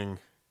redeeming.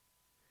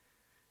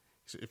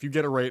 If you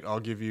get it right, I'll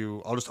give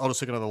you. I'll just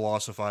take another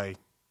loss if you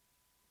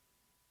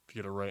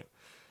get it right.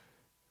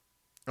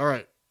 All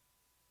right.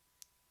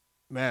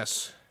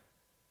 Mass.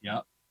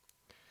 Yep.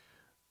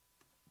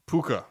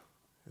 Puka.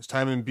 His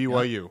time in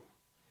BYU.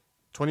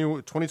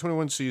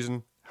 2021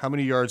 season. How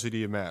many yards did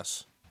he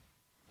amass?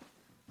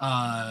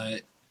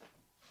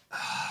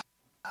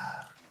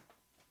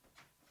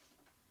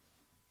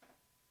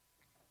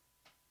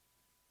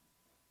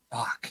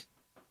 Fuck.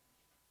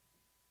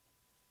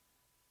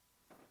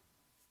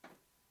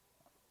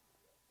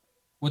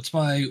 What's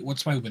my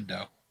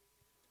window?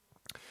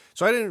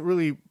 So I didn't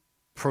really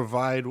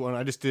provide one.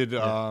 I just did.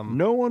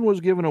 No one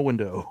was given a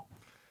window.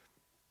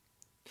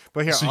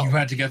 But here, So you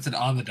had to get it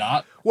on the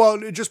dot?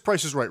 well, it just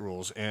Price is Right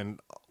rules. And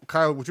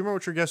Kyle, would you remember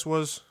what your guess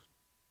was?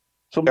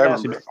 So, I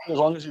Massey, remember. as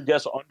long as you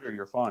guess under,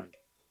 you're fine.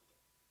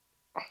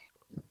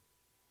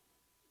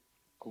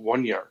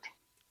 1 yard.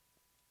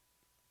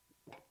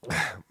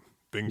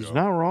 Bingo. He's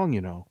not wrong,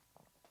 you know.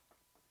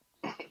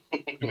 I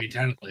mean,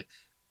 technically.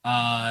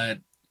 I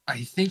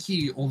think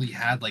he only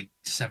had like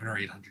 700 or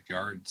 800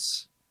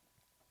 yards.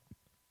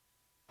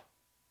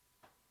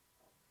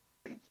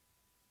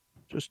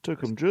 Just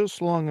took him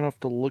just long enough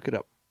to look it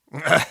up.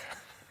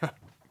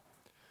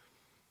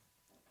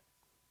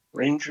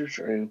 Rangers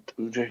or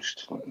Blue Jays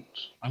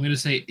Twins. I'm gonna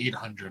say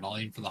 800. I'll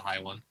aim for the high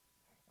one.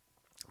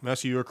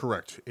 Massey, you are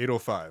correct.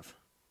 805.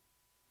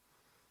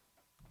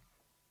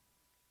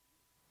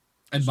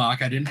 And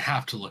Mock, I didn't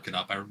have to look it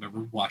up. I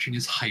remember watching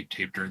his hype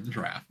tape during the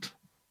draft.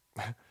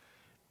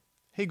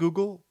 Hey,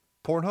 Google,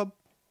 Pornhub?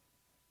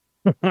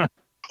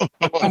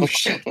 Oh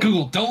shit!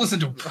 Google, don't listen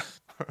to him.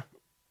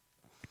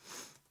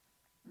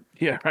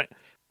 Yeah, right.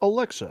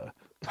 Alexa,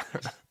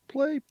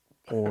 play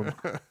porn.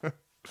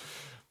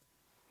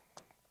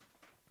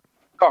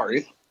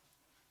 Sorry.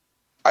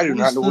 I do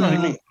not know what you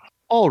mean.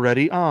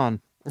 Already on.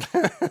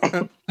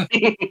 What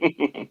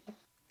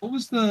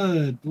was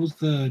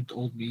the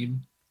old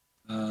meme?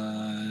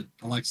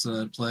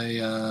 Alexa, play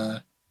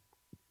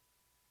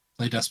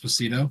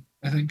Despacito,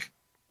 I think.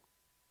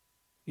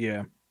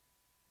 Yeah.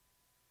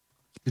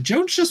 Did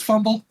Jones just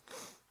fumble?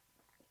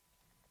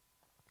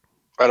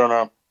 I don't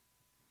know.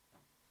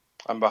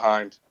 I'm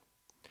behind.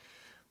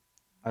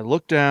 I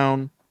looked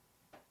down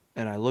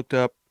and I looked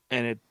up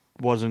and it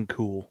wasn't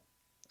cool.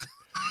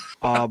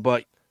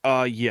 But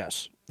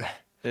yes.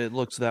 It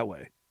looks that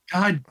way.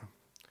 God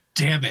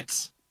damn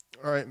it.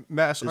 All right,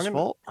 Mass, His I'm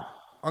fault?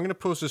 going to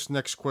pose this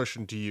next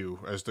question to you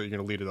as you're going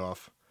to lead it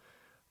off.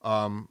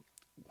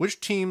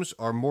 Which teams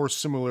are more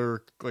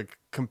similar, like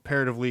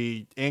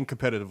comparatively and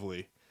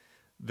competitively?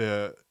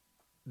 The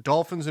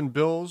Dolphins and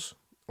Bills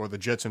or the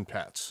Jets and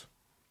Pats?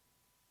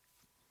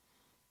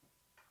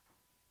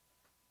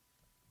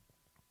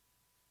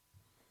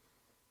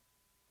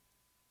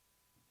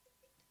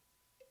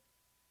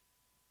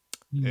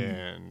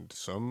 And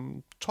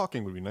some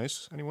talking would be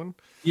nice. Anyone?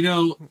 You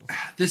know,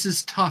 this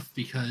is tough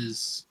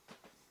because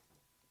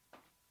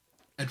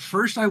at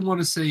first I want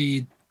to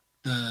say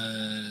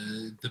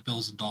the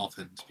Bills and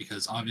Dolphins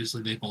because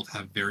obviously they both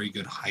have very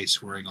good high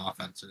scoring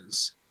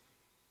offenses.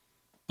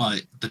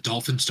 But the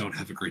Dolphins don't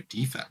have a great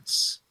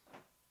defense.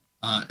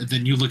 And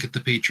then you look at the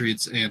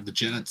Patriots and the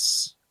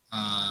Jets.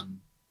 They're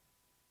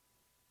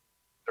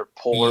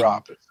polar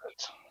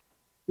opposites.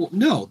 Well,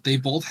 no, they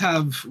both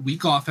have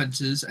weak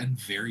offenses and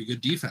very good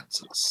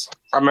defenses.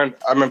 I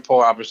meant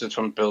polar opposites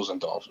from Bills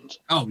and Dolphins.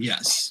 Oh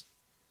yes.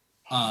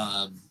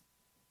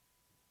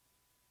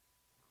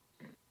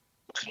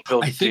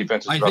 Bills I think-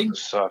 defense is I about think- to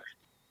suck.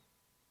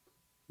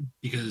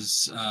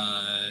 Because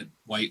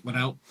White went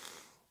out.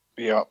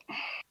 Yeah.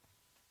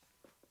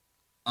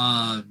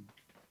 I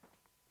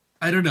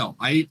don't know.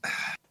 I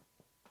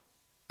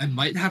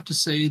might have to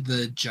say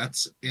the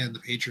Jets and the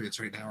Patriots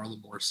right now are the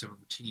more similar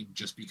team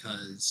just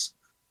because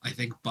I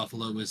think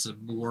Buffalo is a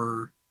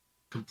more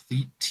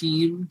complete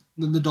team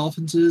than the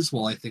Dolphins is,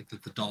 while I think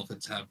that the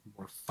Dolphins have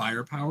more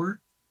firepower.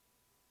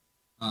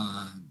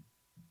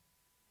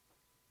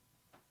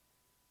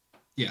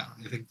 Yeah,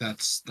 I think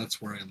that's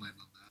where I land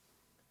on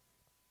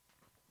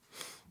that.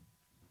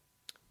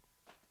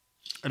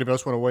 Anybody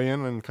else want to weigh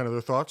in on kind of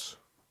their thoughts?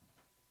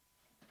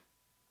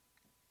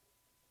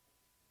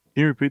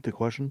 Can you repeat the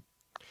question?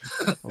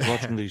 I was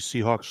watching the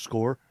Seahawks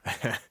score.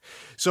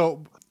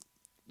 So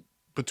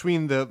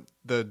between the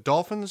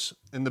Dolphins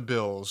and the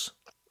Bills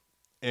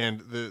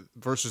and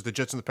versus the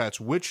Jets and the Pats,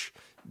 which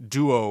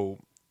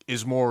duo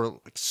is more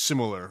like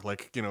similar,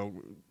 like, you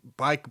know,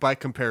 by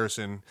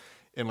comparison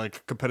and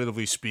like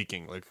competitively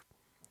speaking? Like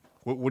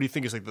what do you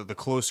think is like the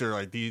closer,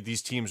 like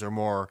these teams are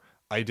more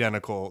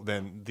identical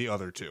than the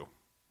other two?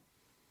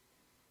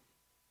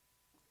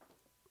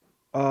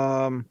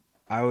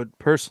 I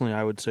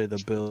would say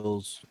the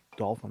Bills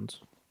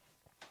Dolphins.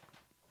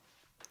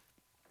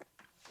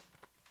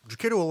 Would you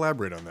care to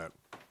elaborate on that?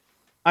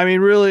 I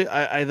mean, really,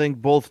 I think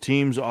both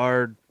teams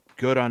are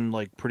good on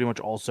like pretty much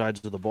all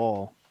sides of the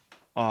ball.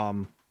 I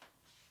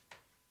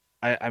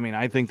mean,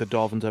 I think the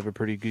Dolphins have a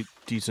pretty good,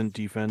 decent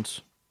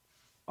defense.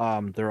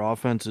 Their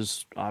offense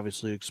is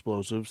obviously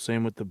explosive.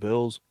 Same with the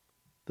Bills.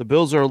 The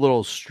Bills are a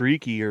little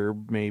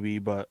streakier, maybe,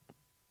 but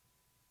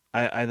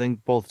I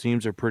think both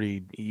teams are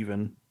pretty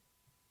even.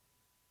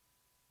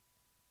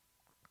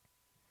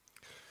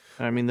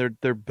 I mean,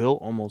 they're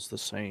built almost the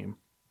same.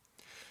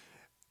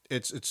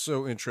 It's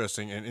so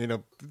interesting,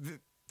 and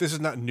this is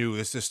not new.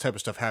 This type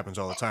of stuff happens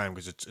all the time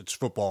because it's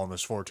football and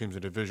there's 4 teams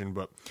in division.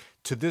 But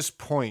to this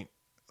point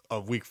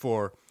of week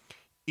 4,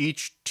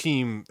 each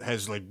team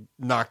has like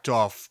knocked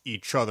off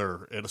each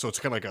other, and so it's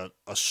kind of like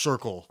a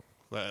circle,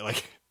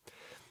 like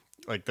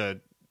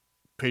the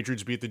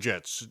Patriots beat the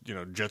Jets,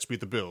 Jets beat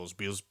the Bills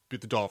beat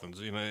the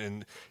Dolphins,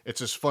 and it's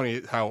just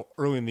funny how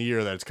early in the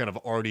year that it's kind of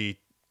already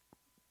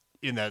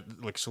in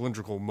that like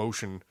cylindrical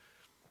motion.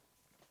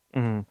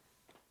 Mm-hmm.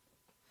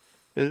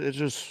 It's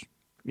just,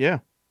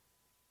 yeah.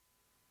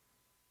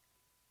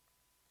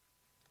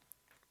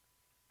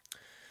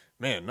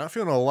 Man, not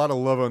feeling a lot of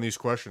love on these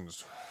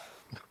questions.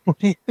 All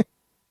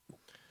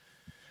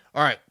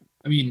right.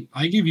 I mean,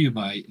 I give you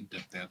my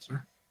in-depth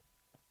answer.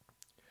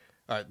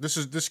 All right.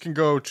 This can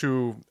go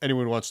to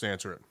anyone who wants to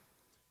answer it.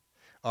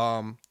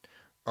 Are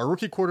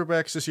rookie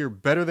quarterbacks this year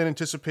better than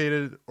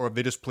anticipated, or have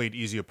they just played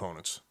easy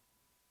opponents?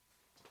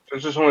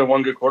 There's just only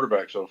one good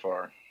quarterback so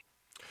far.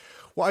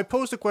 Well, I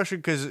posed the question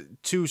because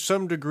to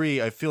some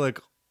degree, I feel like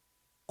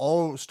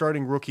all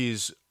starting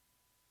rookies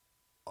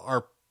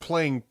are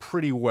playing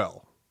pretty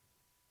well.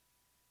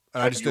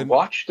 And Have you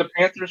watched the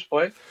Panthers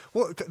play?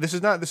 Well, this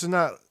is not.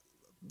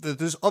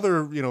 There's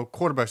other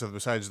quarterbacks other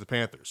besides the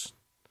Panthers.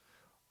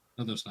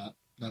 No, there's not.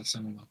 Not a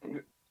single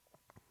one.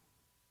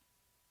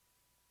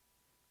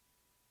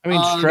 I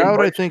mean,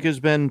 Stroud, I think, has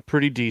been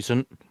pretty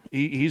decent.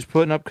 He's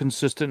putting up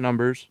consistent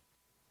numbers.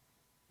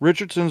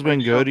 Richardson's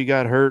been good. He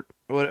got hurt,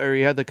 or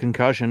he had the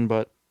concussion,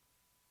 but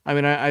I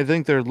mean, I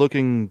think they're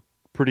looking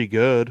pretty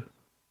good.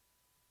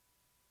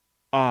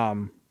 I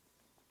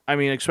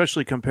mean,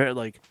 especially compared,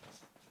 like,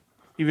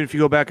 even if you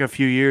go back a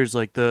few years,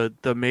 like the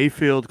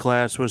Mayfield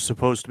class was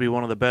supposed to be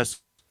one of the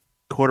best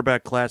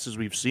quarterback classes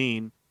we've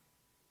seen,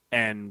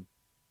 and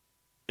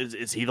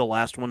is he the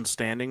last one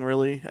standing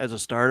really as a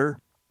starter?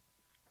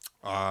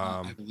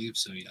 I believe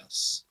so.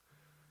 Yes.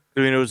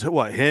 I mean, it was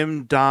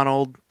him,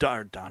 Darnold,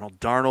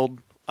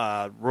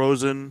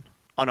 Rosen.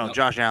 Oh no,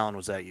 Josh Allen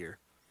was that year.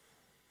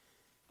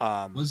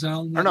 Was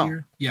Allen that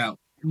year? Yeah.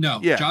 No.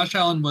 Yeah. Josh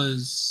Allen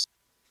was.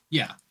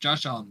 Yeah,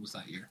 Josh Allen was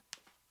that year.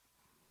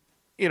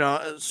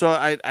 So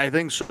I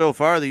think so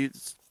far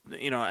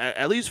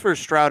at least for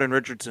Stroud and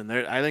Richardson,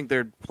 I think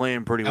they're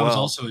playing pretty well. That was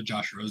also a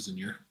Josh Rosen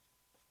year.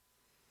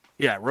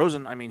 Yeah,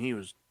 Rosen. I mean, he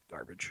was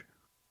garbage.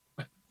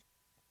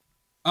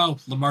 Oh,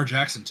 Lamar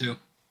Jackson too.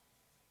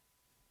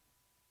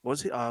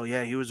 Was he? Oh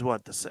yeah, he was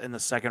in the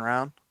second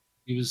round.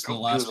 He was the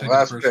last pick of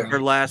the first round.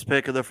 Or last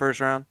pick of the first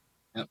round.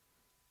 Yep.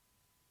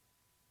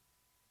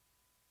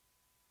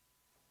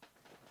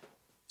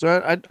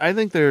 So I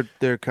think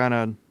they're kind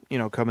of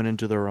coming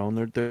into their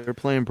own. They're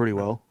playing pretty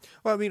well.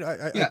 Well, I mean,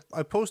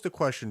 I posed the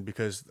question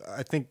because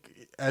I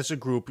think as a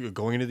group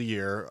going into the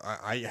year,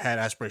 I had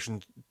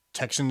aspirations.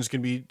 Texans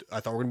I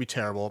thought were gonna be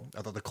terrible.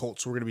 I thought the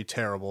Colts were gonna be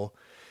terrible,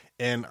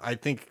 and I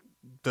think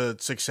the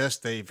success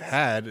they've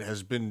had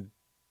has been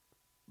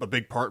a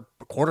big part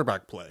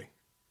quarterback play.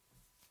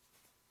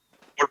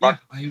 Yeah,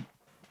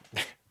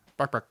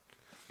 Bark, bark.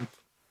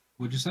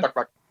 What'd you say? Bark,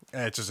 bark.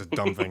 It's just a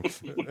dumb thing.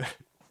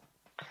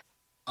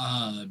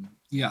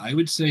 Yeah, I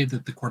would say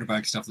that the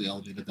quarterbacks definitely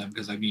elevated them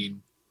because, I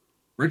mean,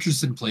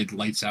 Richardson played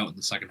lights out in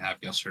the second half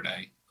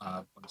yesterday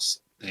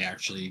once they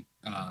actually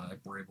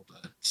were able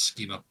to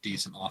scheme up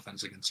decent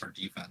offense against our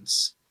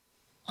defense.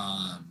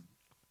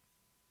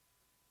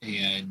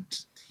 And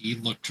he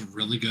looked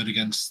really good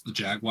against the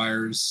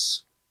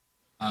Jaguars.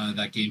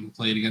 That game he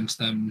played against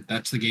them,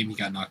 that's the game he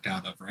got knocked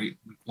out of, right?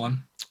 Week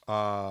 1?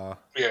 Yeah.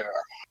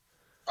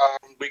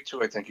 Week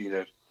 2, I think he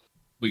did.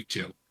 Week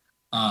 2.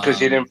 Because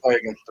he didn't play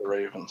against the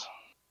Ravens.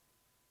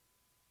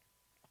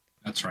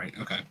 That's right.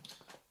 Okay.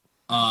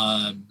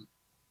 I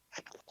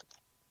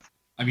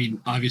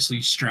mean,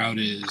 obviously Stroud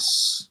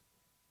is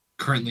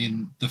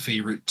currently the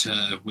favorite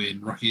to win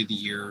Rookie of the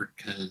Year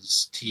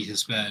because he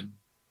has been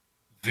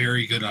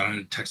very good on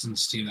a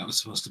Texans team that was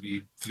supposed to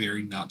be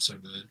very not so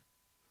good.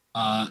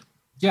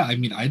 Yeah, I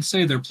mean, I'd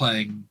say they're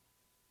playing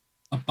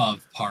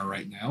above par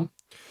right now.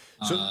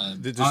 So,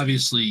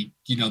 obviously,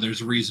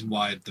 there's a reason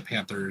why the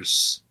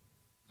Panthers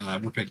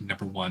were picking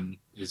number 1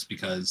 is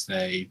because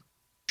they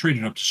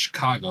traded up to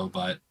Chicago,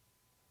 but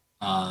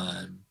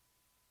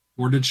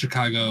where did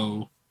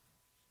Chicago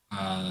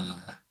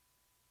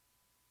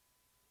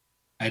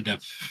end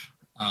up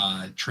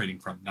trading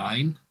from?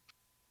 9?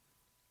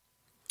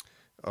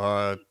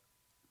 For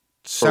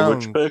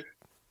which pick?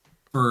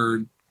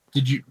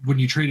 When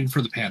you traded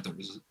for the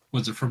Panthers,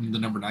 was it from the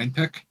number 9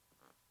 pick?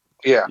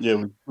 Yeah.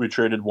 Yeah, we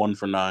traded 1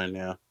 for 9,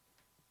 yeah.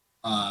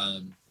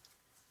 I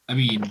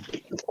mean,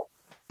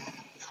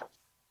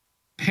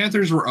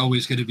 Panthers were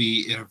always going to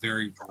be in a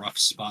very rough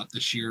spot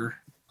this year.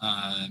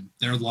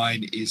 Their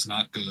line is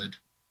not good.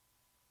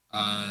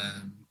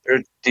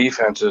 Their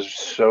defense is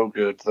so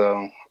good,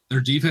 though.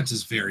 Their defense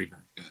is very,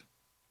 very good.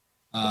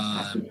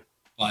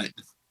 But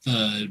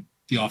the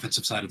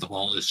offensive side of the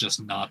ball is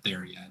just not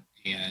there yet.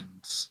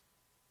 And,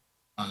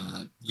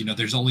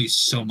 there's only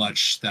so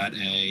much that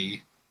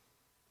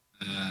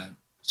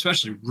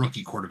especially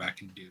rookie quarterback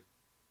can do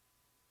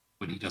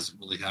when he doesn't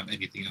really have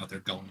anything out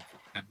there going for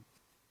him.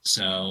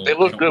 So They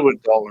look good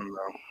with Dalton,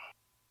 though.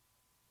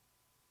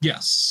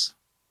 Yes.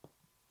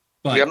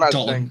 But Yeah, I'm not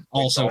Dalton saying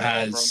also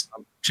Dalton has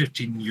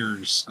 15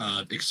 years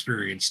of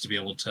experience to be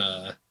able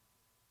to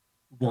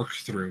work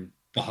through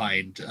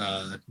behind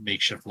a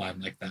makeshift line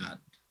like that.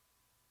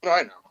 No,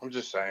 I know. I'm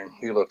just saying.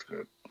 He looked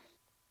good.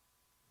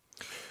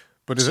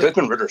 But is it?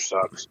 Desmond Ritter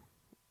sucks.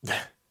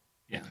 Yeah.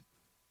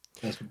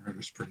 Desmond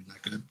Ritter's pretty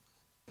that good.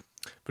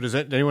 But does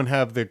anyone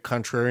have the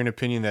contrarian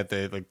opinion that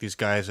these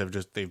guys have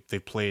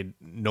they've played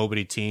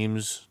nobody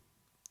teams,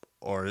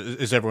 or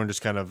is everyone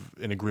just kind of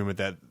in agreement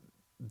that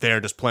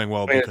they're just playing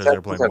well because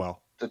they're playing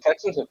well? The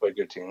Texans have played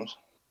good teams.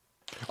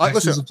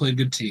 Texans have played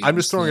good teams. I'm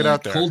just throwing it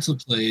out there. Colts have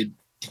played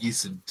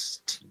decent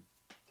teams.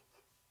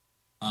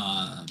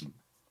 I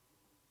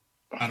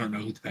don't know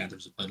who the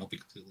Panthers have played. I'll be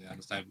completely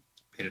honest. I haven't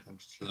paid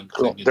attention to them.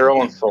 Cool. They're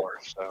 0-4,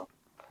 so.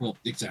 Well,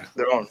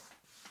 exactly. They're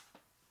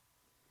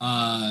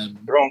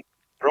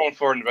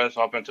 0-4 in the best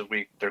offensive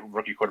week. Their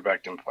rookie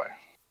quarterback didn't play.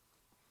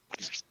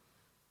 So,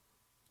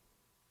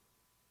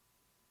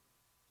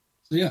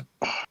 yeah.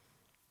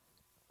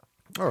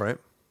 All right.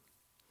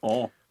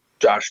 Oh.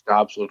 Josh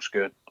Dobbs looks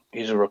good.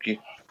 He's a rookie.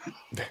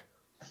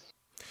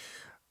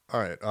 All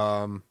right.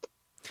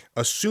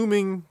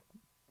 Assuming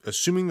the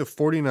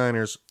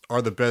 49ers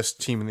are the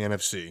best team in the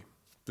NFC.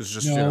 This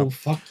is just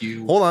fuck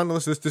you. Hold on,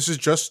 this is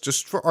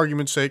just for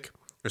argument's sake.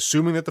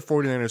 Assuming that the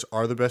 49ers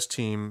are the best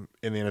team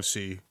in the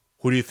NFC,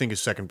 who do you think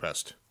is second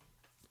best?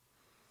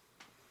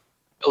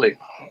 Philly.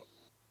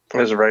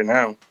 As of right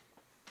now.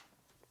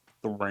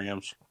 The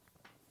Rams.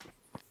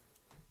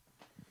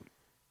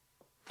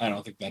 I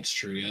don't think that's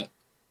true yet.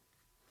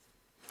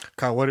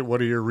 Kyle,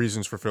 what are your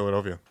reasons for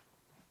Philadelphia?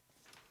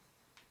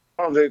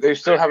 Oh, they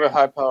still have a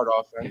high-powered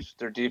offense.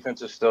 Their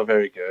defense is still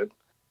very good.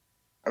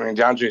 I mean,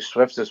 DeAndre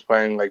Swift is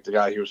playing like the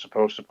guy he was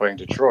supposed to play in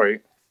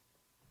Detroit.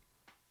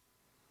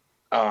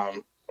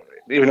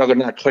 Even though they're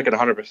not clicking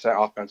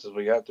 100%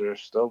 offensively yet, they're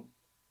still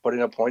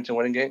putting up points and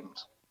winning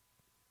games.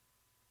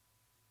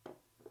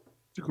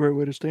 It's a great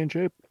way to stay in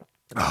shape.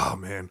 Oh,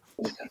 man.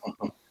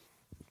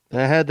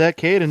 I had that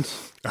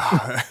cadence.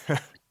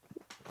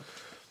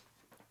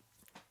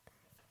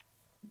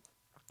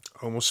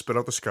 Almost spit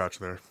out the scotch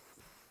there.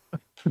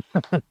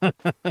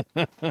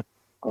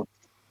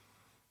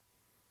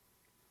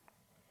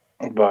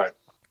 But,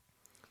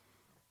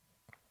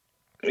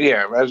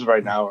 yeah, as of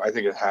right now, I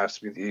think it has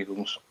to be the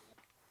Eagles.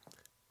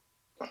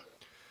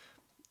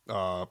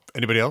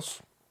 Anybody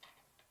else?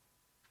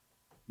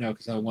 No,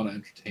 because I want to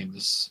entertain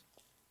this.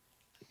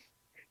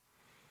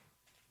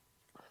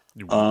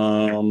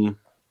 I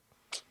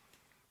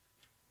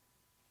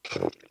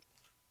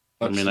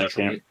mean, I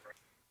can't.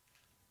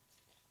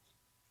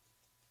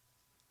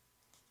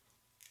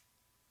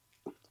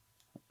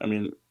 I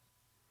mean,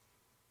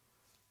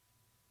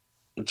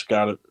 it's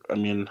got to. I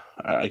mean,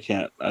 I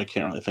can't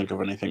really think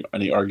of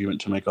any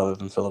argument to make other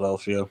than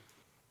Philadelphia.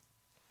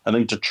 I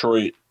think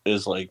Detroit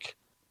is like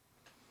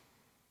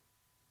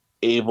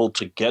able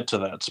to get to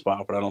that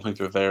spot, but I don't think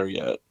they're there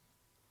yet.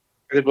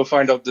 I think we'll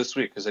find out this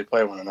week because they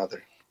play one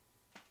another.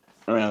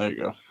 Oh, yeah, there you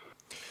go.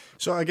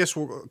 So I guess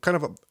we're kind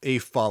of a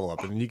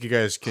follow-up, and you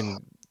guys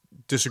can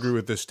disagree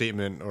with this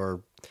statement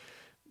or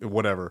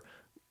whatever.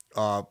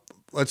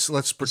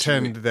 Let's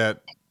pretend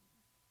that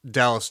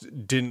Dallas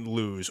didn't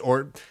lose,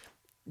 or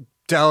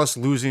Dallas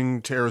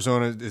losing to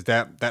Arizona, is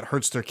that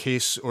hurts their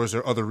case, or is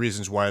there other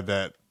reasons why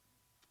that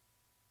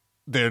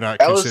they're not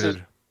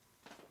considered?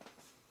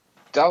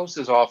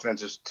 Dallas's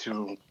offense is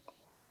too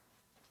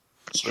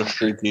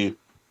shaky.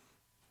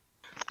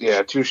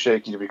 Yeah, too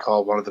shaky to be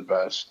called one of the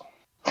best.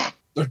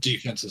 Their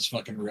defense is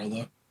fucking real,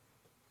 though.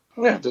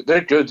 Yeah, they're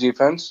good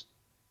defense.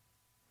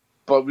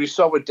 But we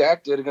saw what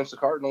Dak did against the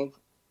Cardinals.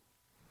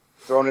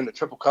 Throwing in the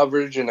triple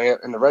coverage in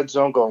the red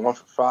zone, going 1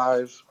 for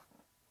 5.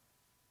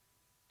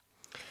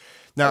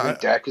 Now, I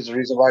think Dak is the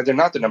reason why they're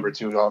not the number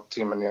 2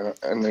 team in the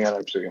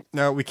NFC.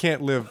 Now, we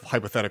can't live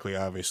hypothetically,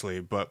 obviously,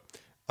 but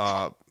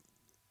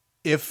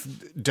if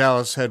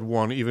Dallas had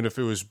won, even if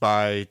it was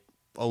by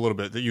a little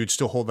bit, that you'd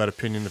still hold that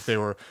opinion if they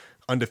were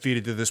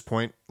undefeated to this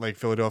point, like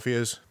Philadelphia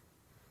is?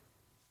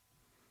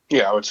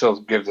 Yeah, I would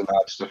still give the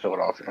nods to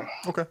Philadelphia.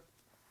 Okay.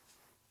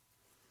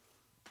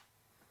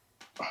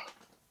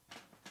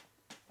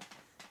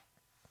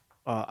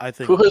 I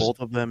think both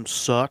of them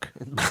suck.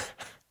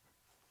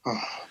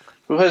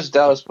 Who has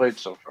Dallas played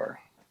so far?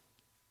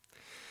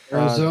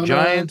 Arizona,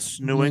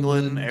 Giants, New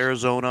England,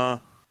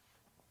 Arizona.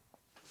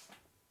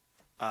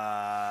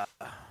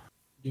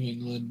 New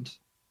England.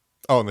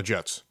 Oh, and the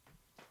Jets.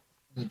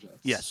 The Jets.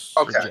 Yes.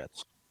 Okay. The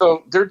Jets.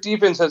 So their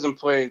defense hasn't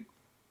played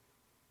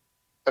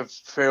a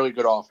fairly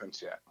good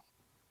offense yet.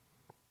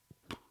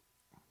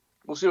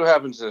 We'll see what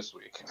happens this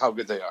week, how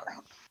good they are.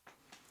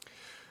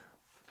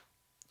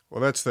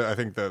 Well, that's I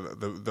think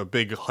the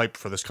big hype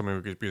for this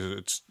coming week because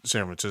it's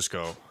San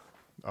Francisco.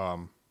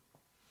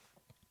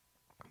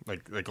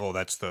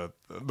 That's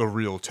the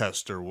real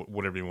test or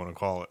whatever you want to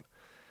call it.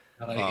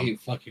 And I hate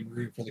fucking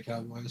rooting for the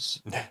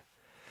Cowboys.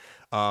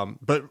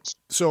 But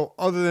so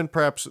other than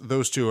perhaps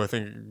those two, I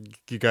think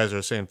you guys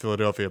are saying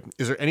Philadelphia.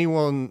 Is there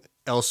anyone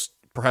else,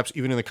 perhaps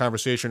even in the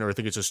conversation, or I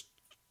think it's just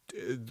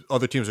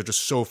other teams are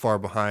just so far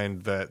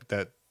behind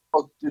that.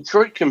 Well,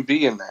 Detroit can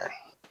be in there.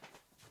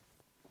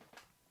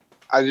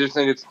 I just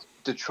think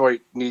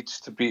Detroit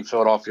needs to beat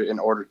Philadelphia in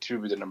order to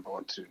be the number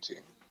 1-2 team.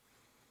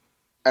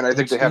 And I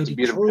think they have to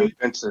beat them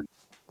convincingly.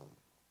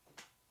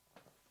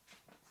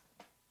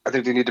 I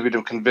think they need to beat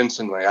them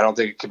convincingly. I don't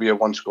think it could be a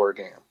one-score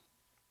game.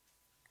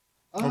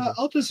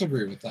 I'll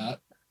disagree with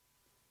that.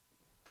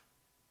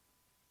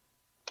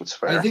 That's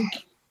fair. I think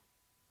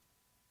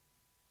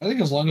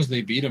as long as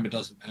they beat them, it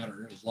doesn't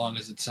matter. As long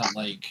as it's not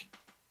like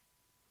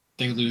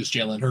they lose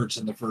Jalen Hurts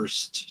in the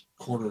first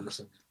quarter or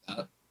something like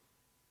that.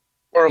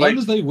 Or as long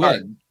as they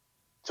win.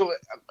 Right.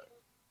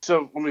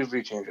 So let me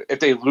rechange it. If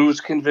they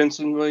lose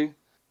convincingly,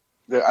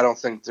 I don't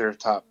think they're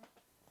top.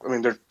 I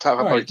mean, they're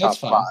probably top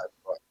 5.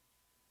 But.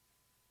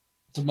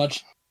 It's a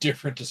much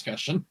different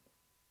discussion.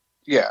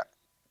 Yeah.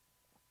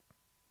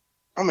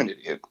 I'm an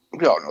idiot.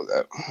 We all know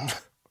that.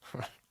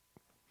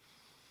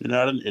 You're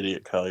not an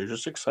idiot, Kyle. You're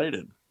just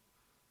excited.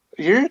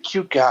 You're a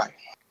cute guy.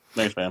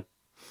 Thanks, man.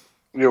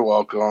 You're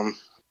welcome.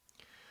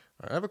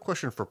 I have a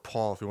question for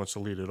Paul if he wants to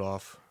lead it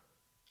off.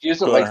 He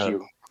doesn't Go like ahead.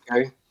 you,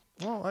 okay?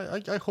 Well,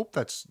 I hope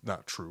that's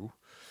not true.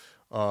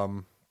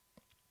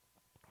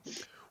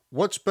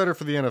 What's better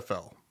for the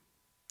NFL?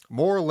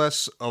 More or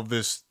less of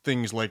this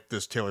things like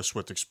this Taylor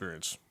Swift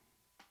experience,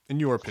 in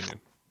your opinion?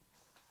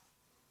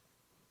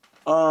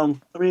 I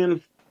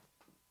mean,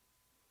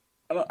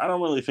 I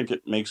don't really think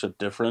it makes a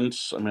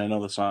difference. I mean, I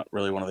know that's not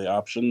really one of the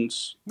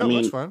options. No, I mean,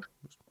 that's fine.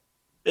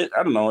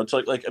 I don't know. It's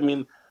like I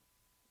mean,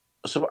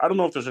 so I don't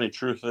know if there's any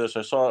truth to this.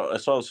 I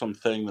saw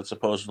something that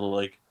supposedly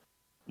like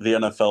the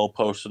NFL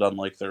posted on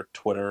like their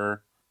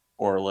Twitter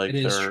or like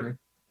their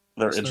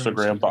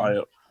Instagram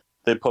bio.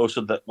 They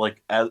posted that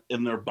like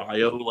in their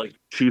bio, like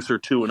Chiefs are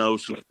 2-0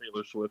 since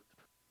Taylor Swift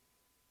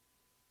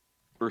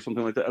or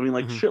something like that. I mean,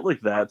 like shit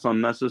like that's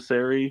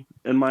unnecessary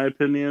in my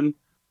opinion.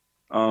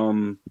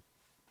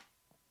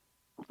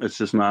 It's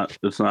just not.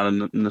 It's not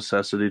a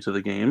necessity to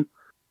the game.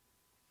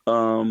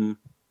 But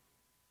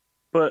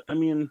I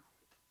mean,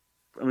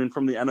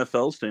 from the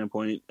NFL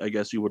standpoint, I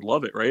guess you would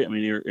love it, right? I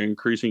mean, you're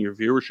increasing your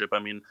viewership. I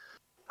mean,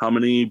 how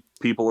many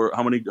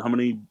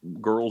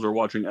girls are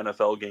watching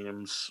NFL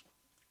games?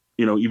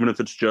 You know, even if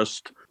it's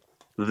just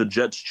the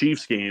Jets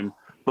Chiefs game,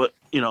 but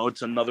you know,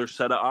 it's another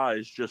set of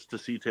eyes just to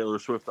see Taylor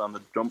Swift on the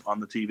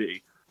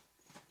TV.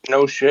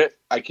 No shit.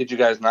 I kid you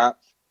guys not.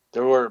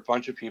 There were a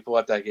bunch of people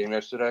at that game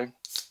yesterday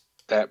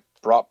that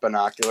brought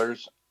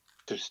binoculars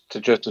to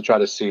try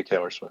to see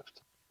Taylor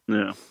Swift.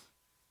 Yeah.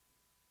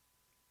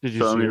 Did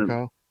you see her,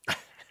 Kyle?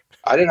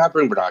 I did not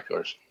bring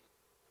binoculars.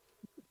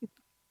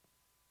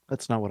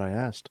 That's not what I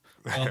asked.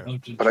 But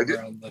I did.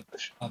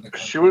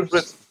 She was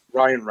with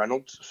Ryan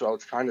Reynolds, so I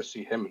was trying to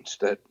see him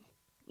instead.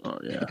 Oh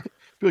yeah.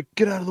 Be like,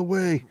 get out of the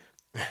way.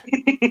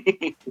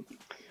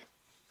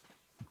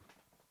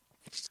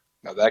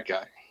 Now that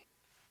guy's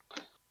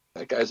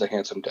a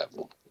handsome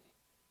devil.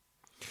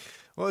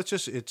 Well,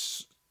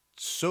 it's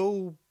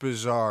so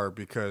bizarre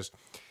because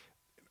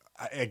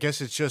I guess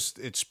it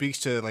speaks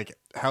to like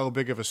how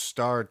big of a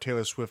star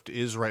Taylor Swift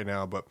is right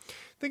now. But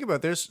think about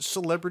it, there's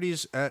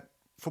celebrities at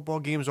football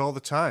games all the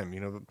time. You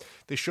know,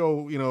 they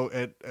show, you know,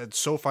 at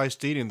SoFi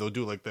Stadium, they'll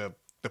do like the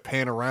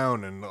pan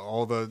around and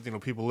all the, you know,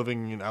 people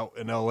living out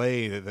in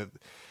LA that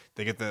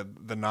they get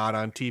the nod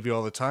on TV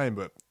all the time.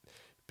 But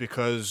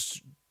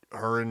because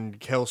her and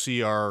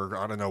Kelsey are,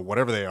 I don't know,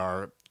 whatever they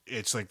are,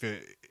 it's like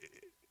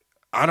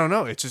I don't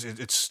know. It's just,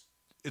 it's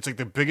like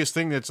the biggest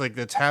thing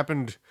that's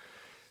happened.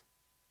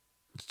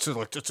 So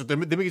like, they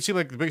make it seem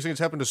like the biggest thing that's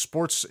happened to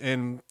sports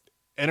and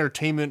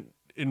entertainment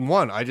in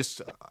one. I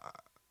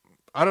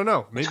don't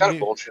know. Maybe it's kind of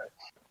bullshit.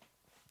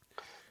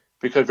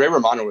 Because Ray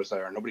Romano was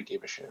there and nobody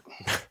gave a shit.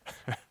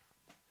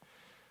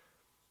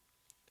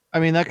 I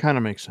mean, that kind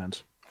of makes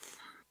sense.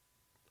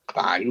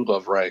 You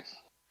love Ray.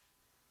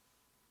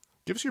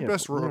 Give us your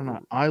best whether or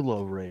not I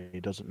love Ray,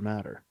 it doesn't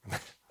matter.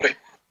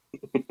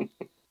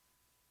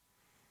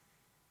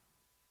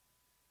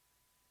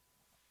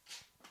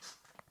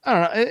 I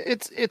don't know.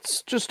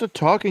 It's just a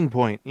talking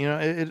point. You know,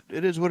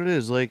 it is what it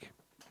is. Like,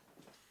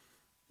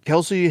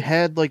 Kelsey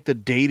had like the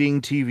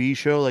dating TV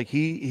show. Like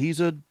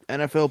he's a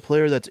NFL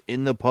player that's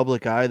in the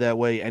public eye that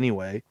way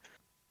anyway.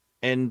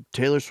 And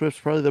Taylor Swift's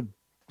probably the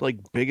like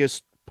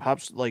biggest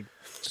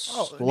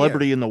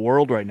celebrity in the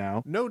world right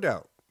now. No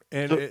doubt.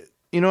 And so,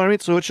 you know what I mean?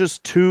 So it's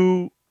just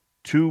two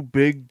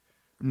big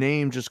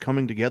names just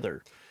coming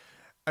together.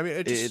 I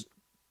mean,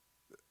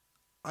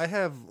 I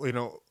have, you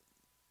know,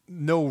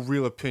 no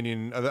real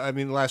opinion. I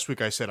mean, last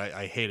week I said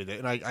I hated it,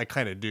 and I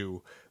kind of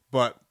do,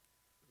 but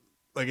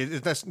like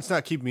it's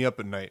not keeping me up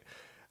at night.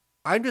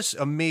 I'm just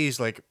amazed.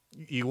 Like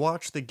you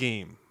watch the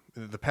game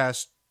the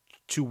past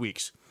 2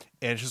 weeks,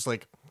 and it's just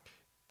like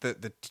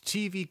the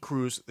TV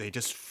crews, they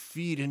just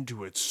feed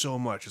into it so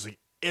much. It's like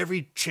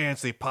every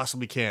chance they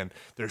possibly can,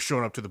 they're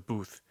showing up to the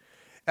booth.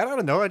 And I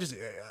don't know. I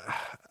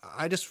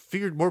just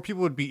figured more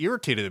people would be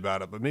irritated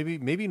about it, but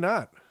maybe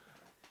not.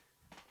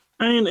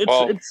 I mean,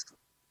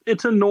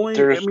 it's annoying.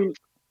 I mean,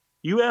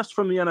 you asked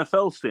from the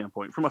NFL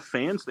standpoint. From a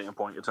fan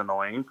standpoint, it's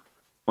annoying.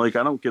 Like,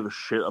 I don't give a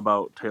shit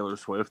about Taylor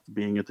Swift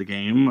being at the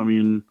game. I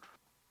mean,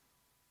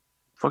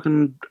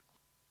 fucking,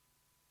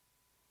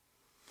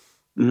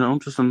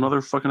 just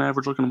another fucking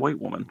average-looking white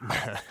woman.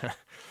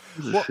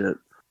 Shit.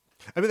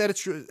 I mean, that is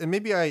true. And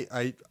maybe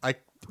I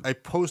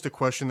posed a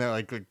question that,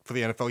 like for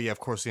the NFL, yeah, of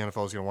course the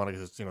NFL is going to want it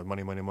because it's,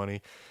 money, money,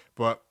 money.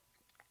 But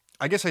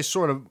I guess I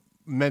sort of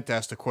meant to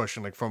ask the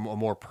question, like, from a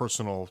more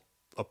personal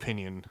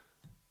opinion.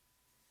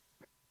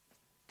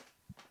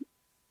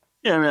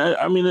 Yeah,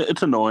 I mean,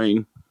 it's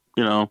annoying.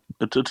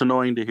 It's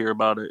annoying to hear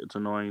about it. It's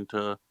annoying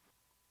to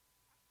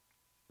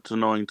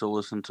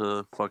listen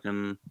to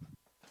fucking,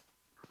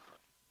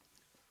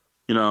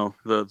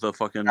 the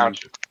fucking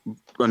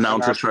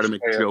announcers try to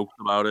make jokes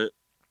about it.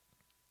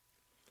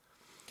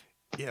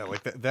 Yeah,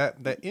 like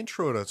that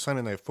intro to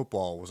Sunday Night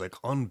Football was like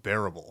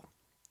unbearable.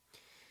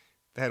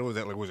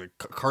 Was it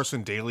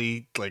Carson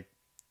Daly like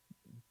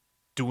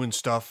doing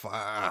stuff?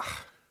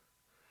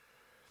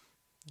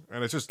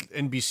 And it's just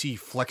NBC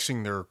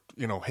flexing their,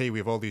 hey, we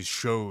have all these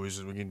shows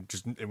and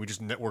we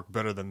just network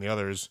better than the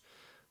others.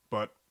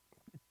 But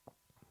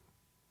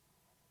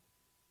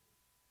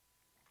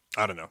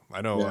I don't know.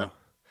 I know. Yeah.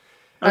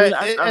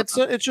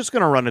 It's just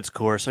going to run its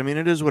course. I mean,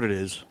 it is what it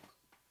is.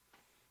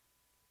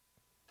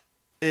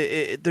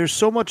 There's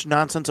so much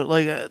nonsense.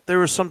 Like there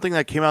was something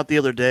that came out the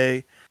other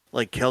day,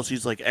 like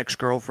Kelsey's like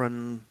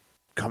ex-girlfriend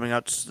coming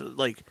out.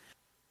 Like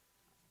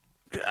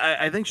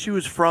I think she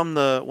was from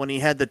when he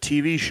had the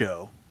TV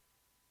show,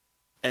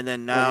 and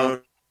then now,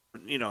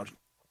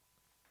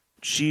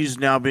 she's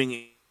now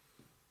being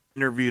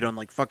interviewed on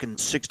like fucking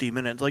 60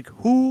 Minutes. Like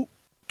who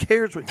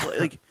cares?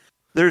 Like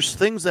there's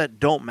things that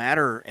don't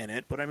matter in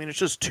it, but I mean it's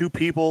just two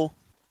people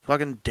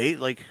fucking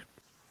date like.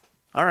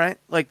 All right.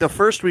 Like the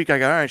first week I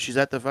got, all right, she's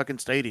at the fucking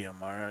stadium.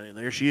 All right,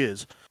 there she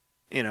is.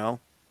 Who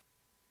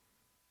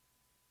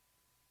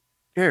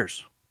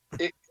cares?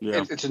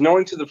 It's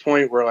annoying to the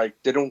point where like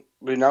the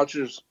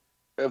announcers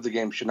of the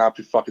game should not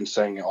be fucking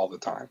saying it all the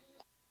time.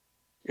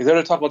 You're there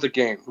to talk about the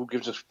game. Who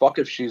gives a fuck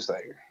if she's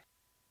there?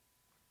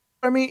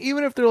 I mean,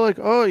 even if they're like,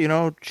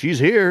 oh, she's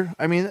here.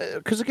 I mean,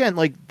 because again,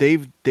 like they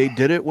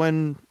did it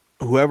when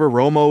whoever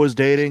Romo was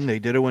dating. They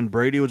did it when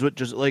Brady was with.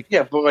 Just like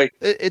but like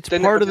it's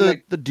part of the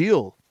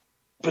deal.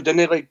 But then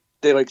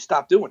they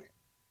stop doing it.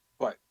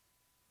 But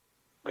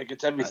like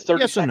it's every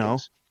 30 yes seconds. And no.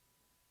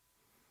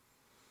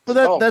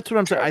 But that's what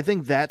I'm saying. I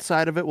think that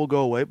side of it will go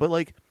away. But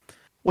like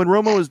when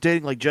Romo was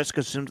dating like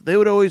Jessica Simpson, they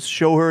would always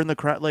show her in the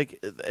crowd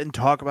and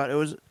talk about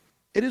it.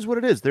 It is what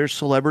it is. They're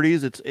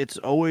celebrities. It's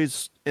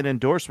always an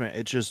endorsement.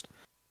 It's just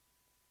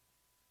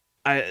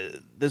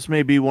this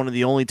may be one of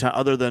the only time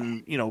other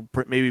than,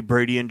 maybe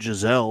Brady and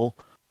Giselle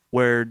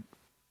where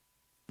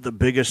the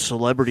biggest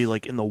celebrity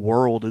like in the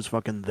world is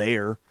fucking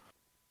there.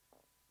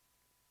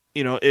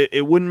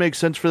 It wouldn't make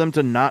sense for them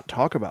to not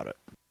talk about it.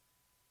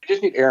 You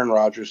just need Aaron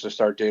Rodgers to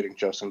start dating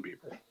Justin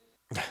Bieber.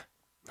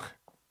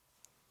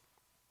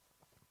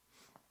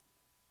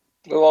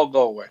 It'll all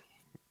go away.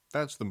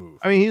 That's the move.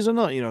 I mean, he's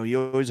another. He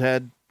always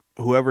had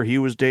whoever he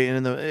was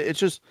dating.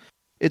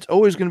 It's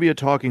always going to be a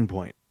talking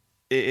point.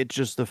 It's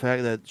just the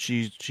fact that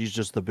she's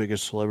just the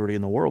biggest celebrity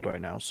in the world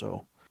right now.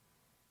 So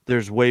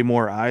there's way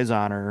more eyes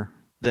on her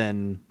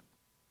than,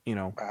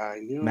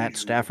 Matt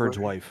Stafford's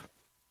wife.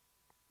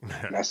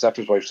 Matt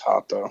Stafford's wife's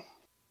hot, though.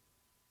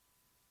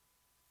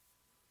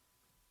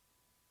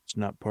 It's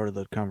not part of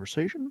the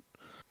conversation.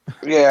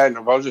 Yeah, I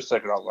know, but I was just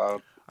saying it out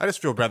loud. I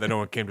just feel bad that no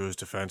one came to his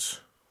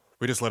defense.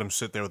 We just let him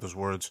sit there with his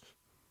words.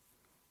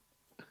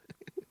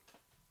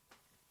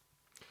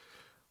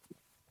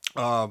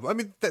 I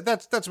mean,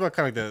 that's about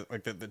kind of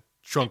the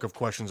chunk of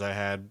questions I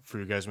had for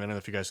you guys, man. I don't know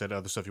if you guys had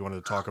other stuff you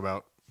wanted to talk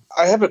about.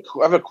 I have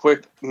a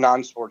quick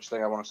non-sports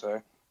thing I want to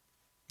say.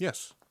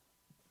 Yes.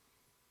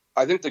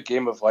 I think the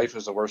Game of Life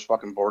is the worst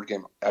fucking board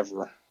game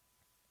ever.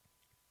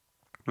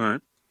 All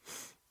right.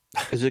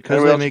 Is it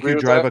because they make you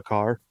drive a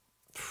car?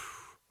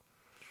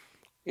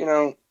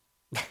 That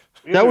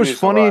was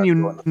funny and you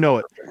know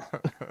it.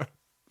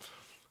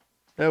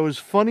 That was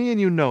funny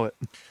and you know it.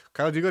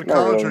 Kyle, do you go to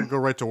college or go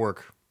right to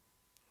work?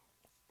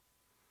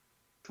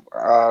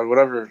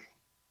 Whatever.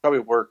 Probably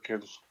work,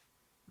 because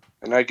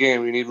in that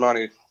game you need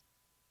money.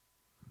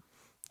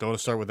 Don't want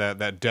to start with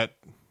that debt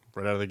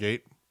right out of the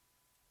gate?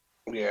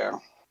 Yeah.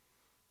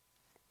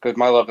 Because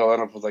my luck, I'll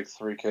end up with like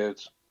 3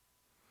 kids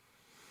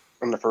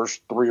in the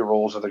first 3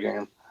 rolls of the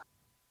game.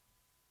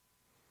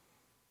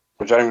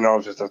 Which I don't even know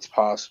if that's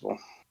possible.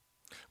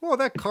 Well,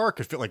 that car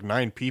could fit like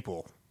 9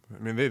 people. I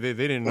mean, they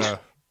didn't.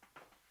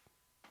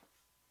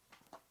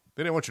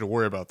 They didn't want you to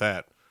worry about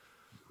that.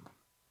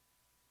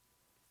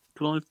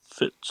 Could only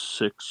fit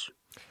 6.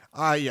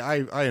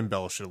 I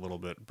embellished it a little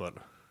bit, but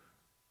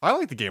I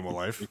like the game of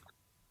life.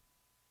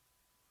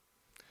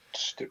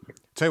 Stupid.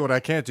 Tell you what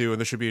I can't do,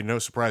 and this should be no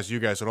surprise to you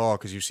guys at all,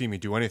 because you've seen me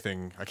do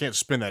anything. I can't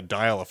spin that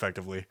dial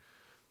effectively.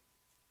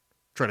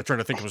 Trying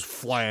to think it was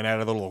flying out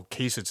of the little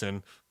case it's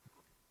in.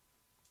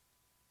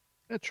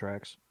 That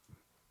tracks.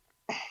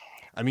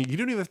 I mean, you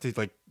don't even have to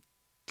like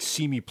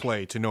see me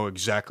play to know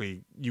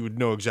exactly. You would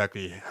know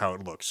exactly how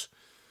it looks.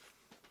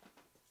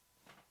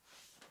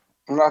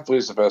 Monopoly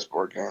is the best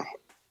board game.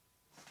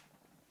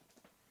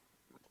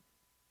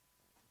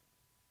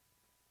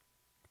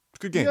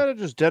 Good You game. gotta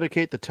just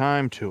dedicate the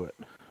time to it.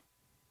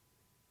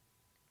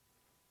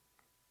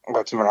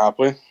 That's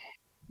Monopoly.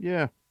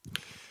 Yeah.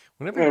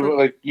 Whenever Yeah, you but bring,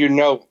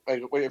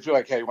 like if you're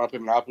like, hey, you want to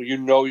play Monopoly? You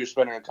know, you're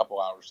spending a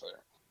couple hours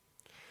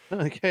there.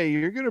 Like, hey,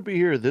 you're gonna be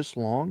here this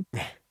long.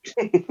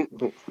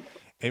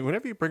 and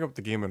whenever you bring up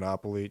the game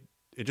Monopoly,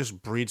 it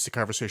just breeds the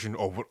conversation.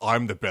 Oh, but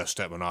I'm the best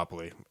at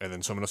Monopoly, and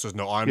then someone else says,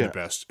 "No, I'm Yeah. the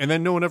best," and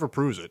then no one ever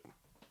proves it.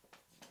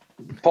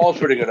 Paul's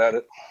pretty good at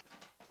it.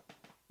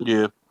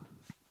 Yeah.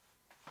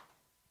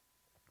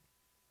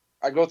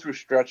 I go through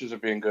stretches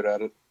of being good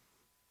at it.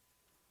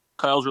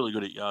 Kyle's really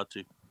good at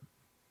Yahtzee.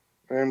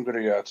 I'm good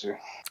at Yahtzee.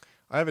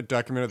 I have it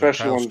documented that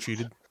Especially Kyle's when-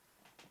 cheated.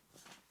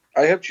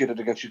 I have cheated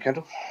against you,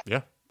 Kendall.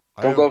 Yeah.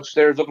 Don't go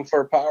upstairs looking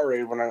for a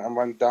Powerade when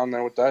I'm down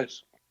there with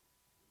dice.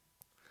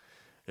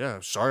 Yeah,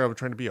 sorry, I'm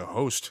trying to be a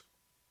host.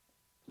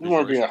 You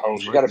want to be a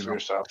host. You got it for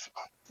yourself.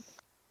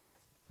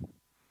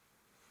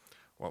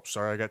 Well,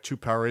 sorry, I got 2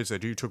 Powerades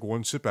that you took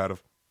 1 sip out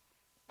of.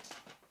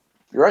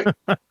 You're right.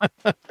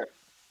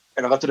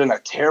 And I left it in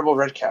that terrible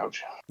red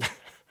couch.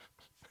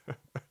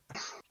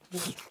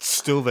 It's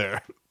still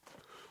there.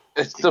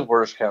 It's the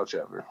worst couch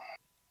ever.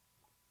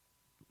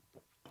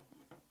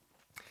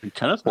 Did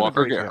Kenneth Not a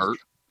Walker great get couch. hurt?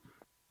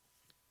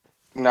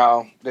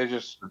 No,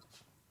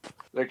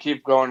 they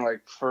keep going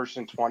like 1st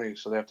and 20,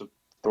 so they have to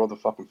throw the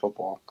fucking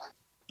football.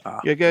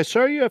 Yeah, guys,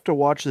 sorry you have to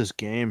watch this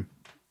game.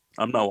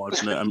 I'm not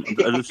watching it.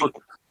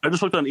 I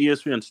just looked on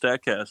ESPN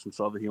Statcast and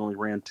saw that he only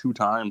ran 2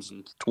 times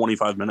in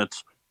 25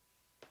 minutes.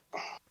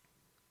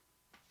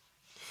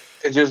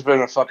 It's just been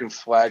a fucking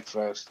flag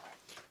fest.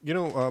 You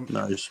know,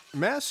 Nice.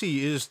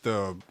 Massey is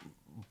the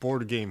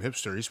board game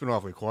hipster. He's been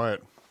awfully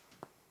quiet.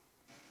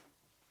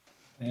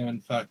 I am, in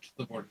fact,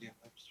 the board game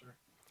hipster.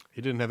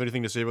 He didn't have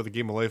anything to say about the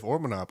game of life or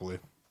Monopoly.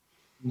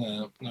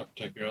 No, not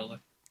particularly.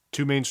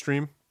 Too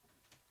mainstream.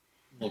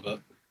 A little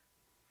bit.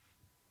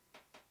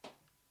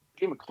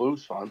 Game of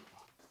Clue's fun.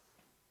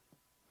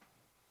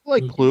 I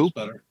like Movie's Clue.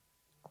 better.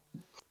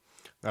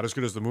 Not as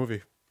good as the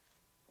movie.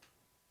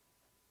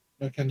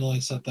 No, Kendall, I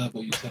said that,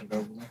 but you said it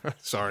over me.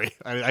 Sorry,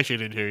 I actually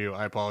didn't hear you.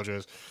 I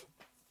apologize.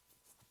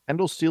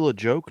 Kendall steal a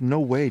joke? No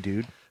way,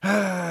 dude.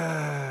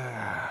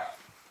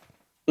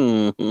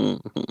 Mm-hmm.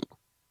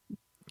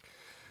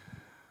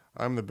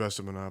 I'm the best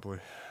at Monopoly.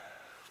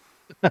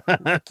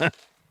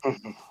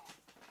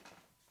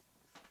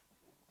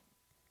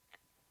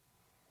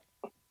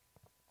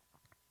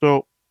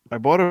 So I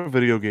bought a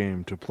video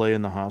game to play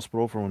in the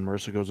hospital for when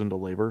Marissa goes into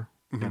labor,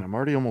 Mhm. and I'm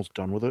already almost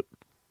done with it.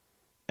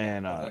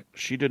 And Okay.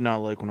 she did not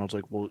like when I was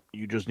like, "Well,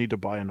 you just need to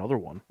buy another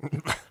one."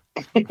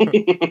 She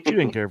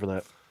didn't care for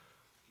that.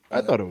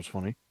 I thought it was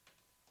funny.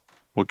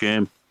 What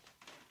game?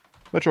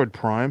 Metroid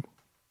Prime.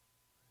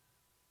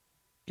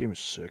 Game is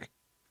sick.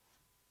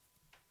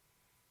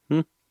 Hmm.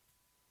 It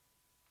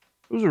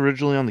was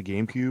originally on the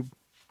GameCube.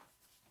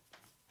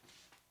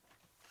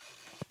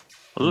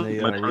 Was They,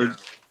 it uh,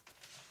 Metroid?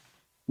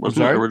 Wasn't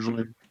sorry? it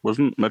originally?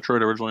 Wasn't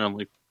Metroid originally on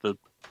like the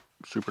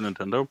Super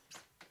Nintendo?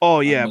 Oh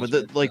yeah, but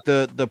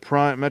Metroid, the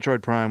Prime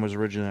Metroid Prime was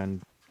originally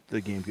on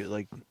the GameCube.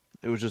 Like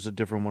it was just a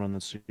different one in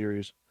the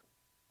series.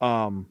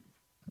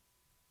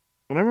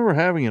 But I remember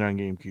having it on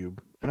GameCube,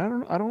 and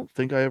I don't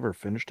think I ever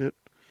finished it.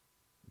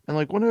 And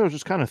like one day I was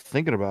just kind of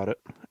thinking about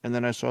it, and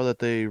then I saw that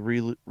they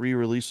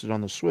re-released it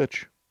on the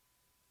Switch.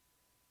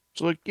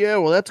 So like, yeah,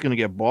 well that's gonna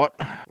get bought.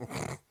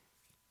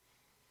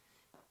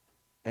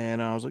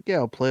 And I was like, yeah,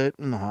 I'll play it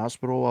in the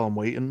hospital while I'm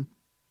waiting.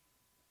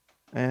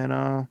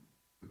 And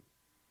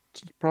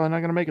it's probably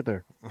not gonna make it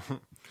there.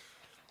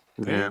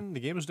 Yeah. And the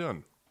game is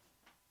done.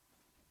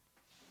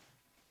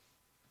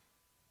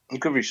 You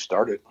could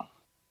restart it.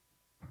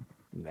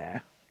 Nah.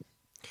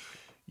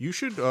 You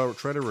should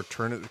try to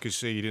return it because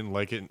say you didn't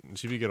like it and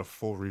see if you get a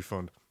full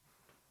refund.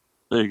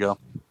 There you go.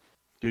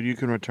 Dude, you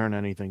can return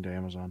anything to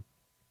Amazon.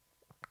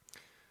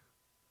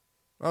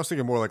 I was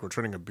thinking more like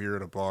returning a beer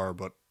at a bar,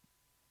 but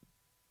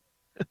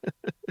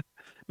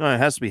No, it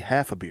has to be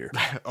half a beer.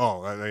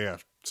 oh yeah.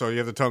 So you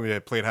have to tell me I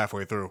played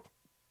halfway through.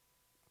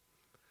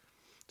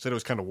 Said it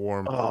was kind of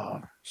warm.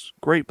 Oh,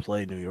 great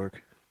play, New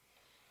York.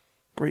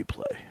 Great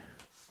play.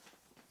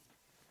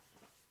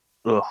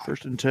 Ugh.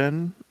 1st and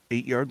 10,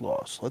 8-yard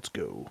loss. Let's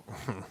go.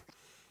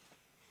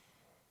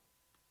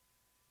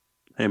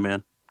 Hey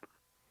man,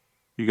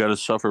 you got to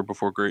suffer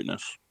before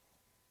greatness.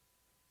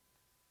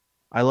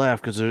 I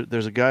laugh because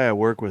there's a guy I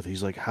work with.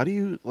 He's like, "How do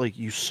you like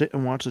you sit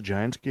and watch the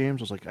Giants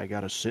games?" I was like, "I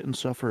gotta sit and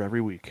suffer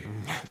every week.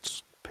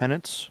 It's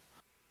penance.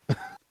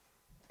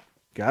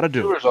 Gotta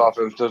do it." Steelers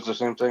offense does the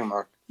same thing,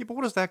 Mark. Yeah, but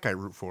what does that guy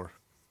root for?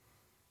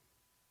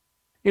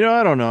 You know,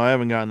 I don't know. I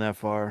haven't gotten that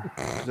far.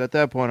 'Cause at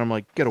that point, I'm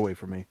like, "Get away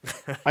from me."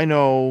 I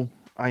know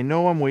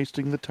I'm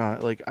wasting the time.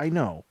 Like, I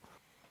know.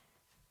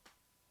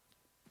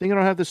 Think I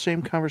don't have the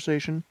same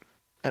conversation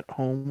at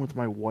home with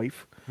my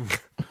wife?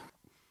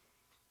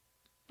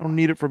 I don't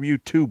need it from you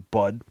too,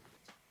 bud.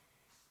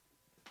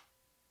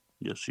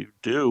 Yes, you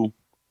do.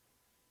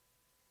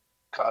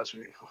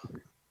 Cosby.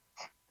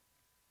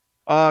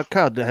 Kyle,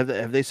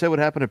 have they said what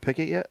happened to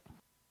Pickett yet?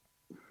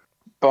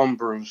 Bum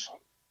bruise.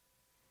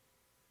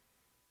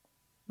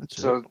 That's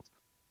it. So,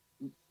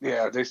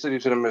 yeah, they said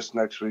he's going to miss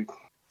next week.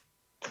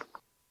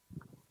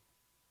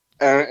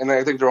 And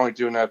I think they're only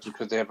doing that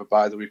because they have a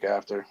bye the week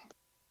after.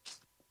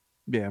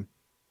 Yeah,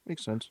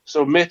 makes sense.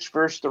 So, Mitch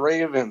versus the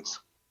Ravens.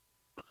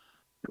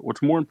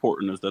 What's more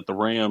important is that the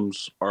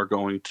Rams are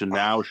going to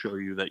now show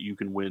you that you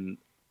can win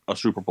a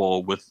Super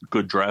Bowl with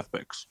good draft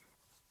picks.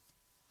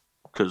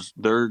 Because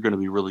they're going to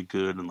be really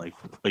good in like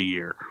a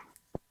year.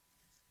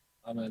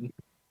 I'm in.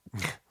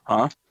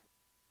 Huh?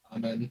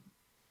 I'm in.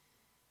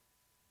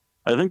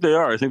 I think they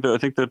are. I think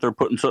that they're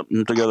putting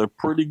something together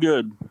pretty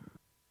good.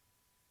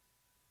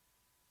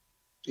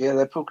 Yeah,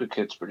 that Puka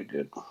kid's pretty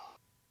good.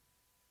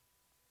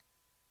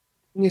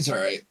 He's all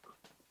right.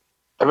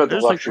 I bet the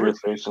Just like luxury of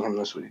facing him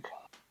this week.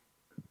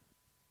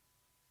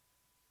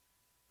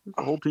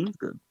 The whole team's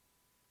good.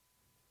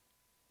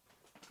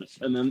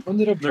 And then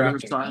Ended up they're going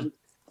to drafting him. sign.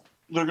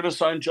 They're going to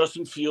sign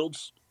Justin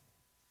Fields,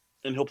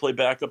 and he'll play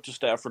backup to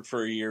Stafford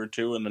for a year or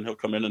two, and then he'll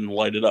come in and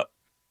light it up.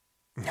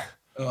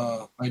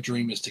 My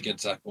dream is to get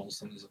Zach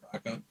Wilson as a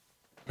backup.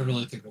 I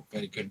really think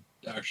they could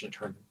actually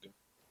turn him good.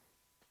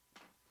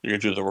 You're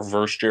going to do the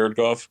reverse Jared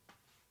Goff?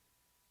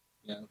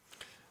 Yeah.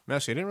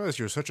 Massey, I didn't realize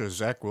you were such a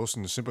Zach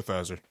Wilson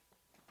sympathizer.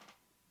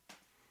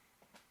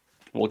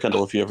 Well,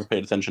 Kendall, if you ever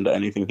paid attention to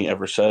anything he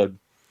ever said.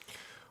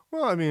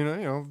 Well, I mean, you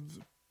know,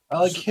 I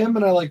like him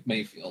and I like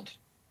Mayfield.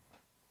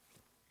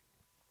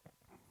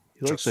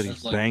 He likes that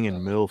he's banging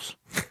MILFs.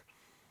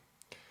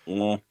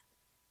 Well,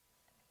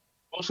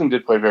 Wilson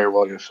did play very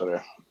well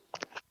yesterday.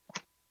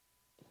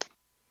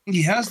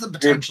 He has the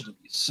potential to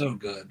be so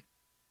good.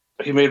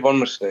 He made one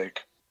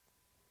mistake.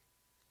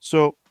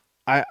 So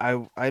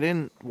I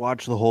didn't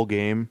watch the whole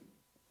game,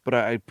 but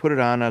I put it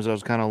on as I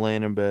was kind of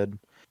laying in bed,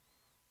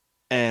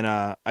 and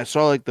I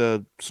saw like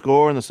the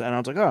score and I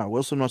was like, oh,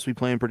 Wilson must be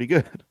playing pretty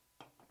good.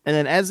 And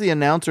then as the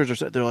announcers are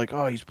said, they're like,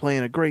 oh, he's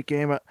playing a great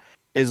game.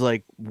 Is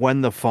like when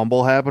the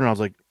fumble happened, I was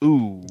like,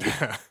 ooh.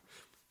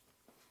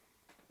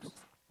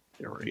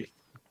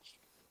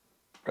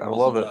 gotta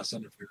love it. Last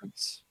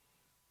interference.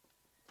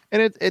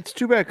 And it's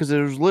too bad because it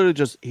was literally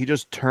he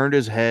just turned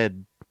his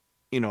head,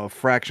 a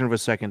fraction of a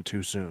second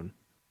too soon.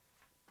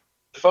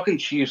 The fucking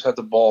Chiefs had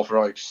the ball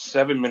for like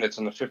 7 minutes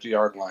on the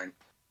 50-yard line.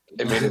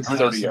 They made it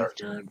 30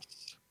 yards.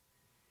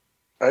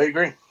 I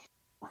agree.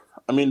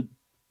 I mean,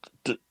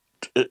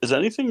 is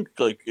anything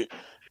like?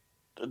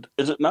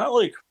 Is it not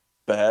like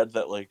bad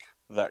that like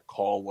that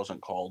call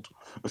wasn't called?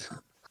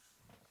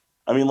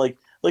 I mean, like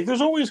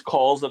there's always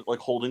calls that like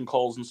holding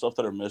calls and stuff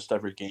that are missed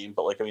every game,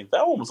 but like I mean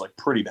that one was like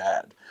pretty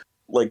bad,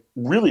 like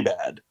really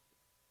bad.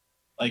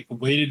 Like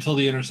waited till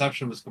the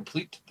interception was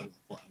complete to throw the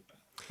flag back.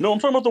 No, I'm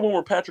talking about the one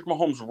where Patrick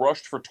Mahomes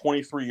rushed for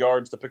 23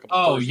 yards to pick up.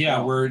 Oh first yeah,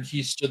 down. where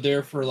he stood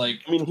there for like.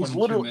 I mean, he's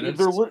literally minutes.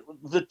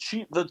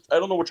 I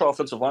don't know which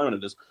offensive lineman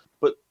it is,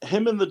 but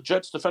him and the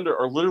Jets defender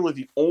are literally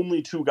the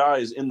only two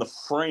guys in the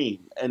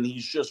frame, and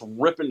he's just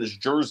ripping his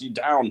jersey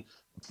down,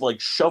 like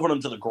shoving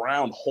him to the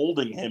ground,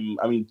 holding him.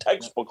 I mean,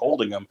 textbook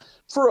holding him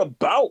for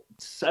about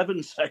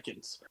 7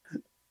 seconds.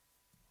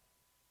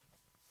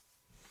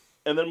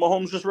 And then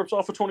Mahomes just rips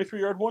off a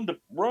 23-yard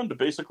run to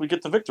basically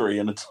get the victory,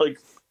 and it's like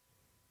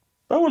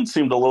that one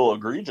seemed a little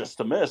egregious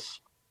to miss.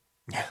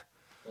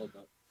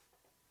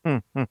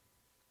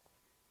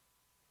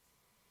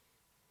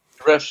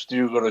 Refs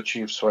do go to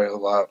Chiefs way a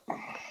lot.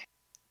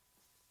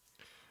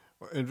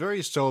 And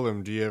very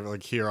seldom do you ever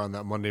like hear on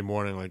that Monday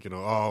morning, like,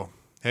 oh,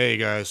 hey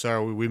guys,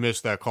 sorry, we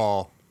missed that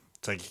call.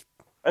 It's like,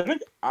 I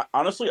think,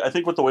 honestly, I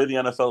think with the way the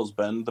NFL has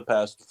been the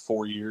past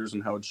 4 years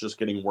and how it's just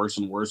getting worse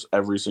and worse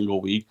every single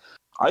week,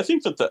 I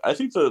think the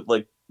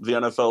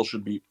NFL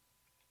should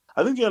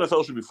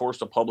be forced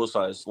to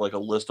publicize like a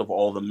list of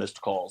all the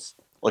missed calls,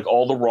 like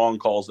all the wrong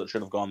calls that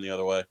should have gone the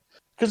other way.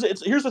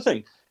 Because here's the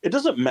thing, it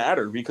doesn't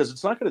matter because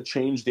it's not going to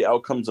change the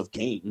outcomes of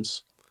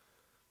games.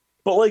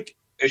 But like,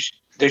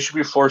 they should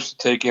be forced to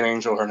take in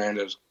Angel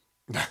Hernandez.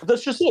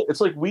 That's just it. It's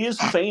like we as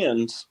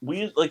fans,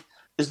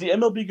 is the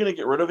MLB going to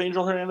get rid of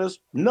Angel Hernandez?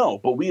 No,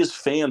 but we as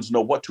fans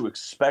know what to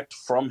expect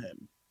from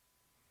him.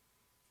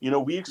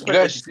 We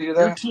expect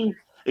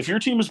if your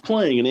team is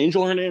playing and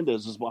Angel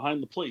Hernandez is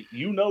behind the plate,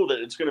 you know that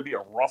it's going to be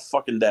a rough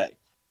fucking day.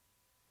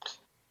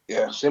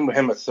 Yeah, same with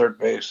him at third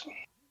base.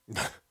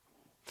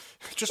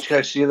 just Did you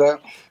guys see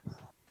that?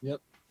 Yep.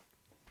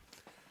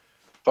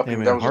 Fucking, Hey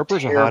man, that was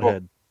Harper's a terrible,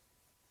 hothead.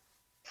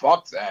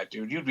 Fuck that,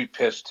 dude. You'd be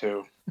pissed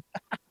too.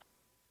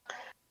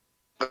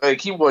 Like,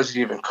 he wasn't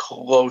even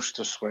close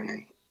to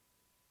swinging.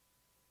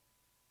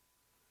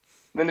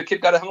 Then the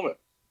kid got a helmet.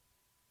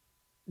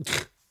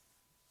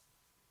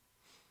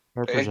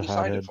 Harper's And a he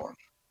signed it hothead. for him.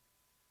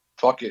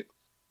 Fuck it.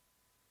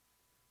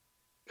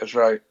 That's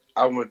right.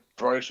 I'm with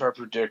Bryce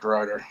Harper, Dick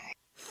Ryder.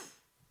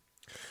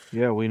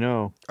 Yeah, we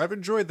know. I've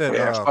enjoyed that.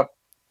 Yeah, fuck.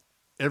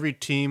 Every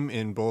team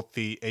in both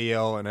the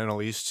AL and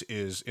NL East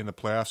is in the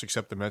playoffs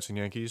except the Mets and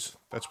Yankees.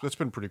 That's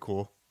been pretty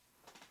cool.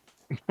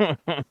 Well,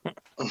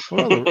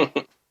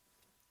 the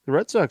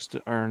Red Sox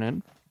aren't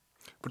in.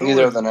 But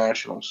Neither of the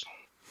Nationals.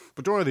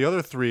 But don't worry, the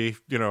other three,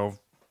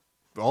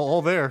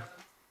 all there.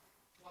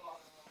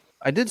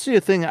 I did see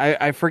a thing.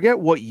 I forget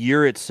what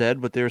year it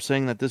said, but they were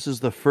saying that this is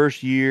the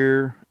first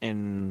year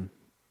in,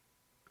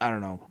 I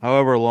don't know,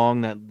 however long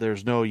that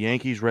there's no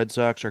Yankees, Red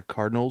Sox, or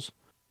Cardinals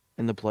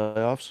in the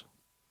playoffs.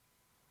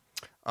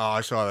 Oh,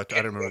 I saw that. I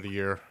don't remember the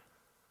year.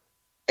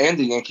 And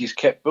the Yankees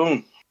kept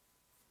Boone.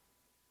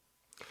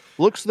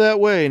 Looks that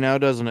way now,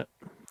 doesn't it?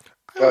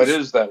 It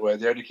is that way.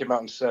 They already came out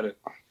and said it.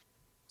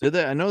 Did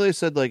they? I know they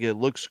said like it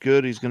looks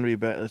good. He's going to be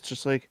back. It's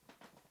just like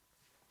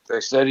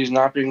They said he's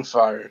not being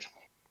fired.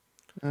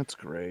 that's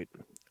great.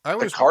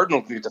 The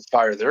Cardinals need to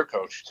fire their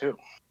coach too.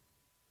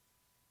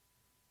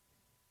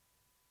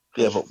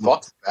 Yeah, but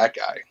fuck that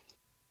guy.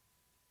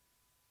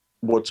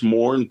 What's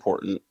more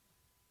important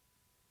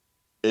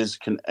is,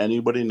 can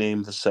anybody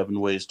name the 7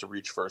 ways to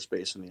reach first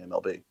base in the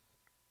MLB?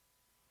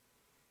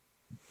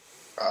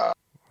 All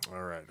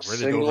right, ready to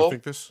Single.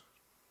 overthink this?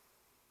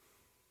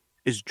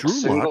 Is Drew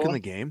Lock in the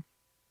game?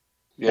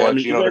 Yeah, Well, I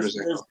mean, you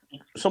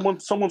know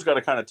someone's got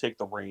to kind of take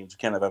the reins. You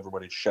can't have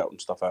everybody shouting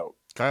stuff out.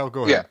 Kyle,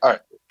 go ahead. Yeah, all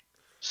right.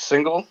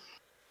 Single.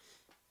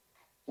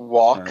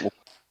 Walk. All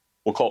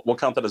right, we'll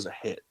count that as a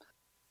hit.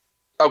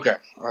 Okay,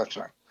 that's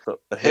fine. So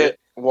a Hit,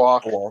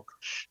 walk, walk.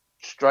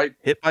 strike,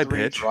 Hit by 3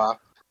 pitch.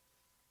 drop.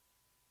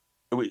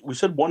 We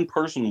said one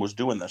person was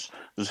doing this.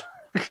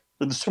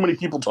 There's too many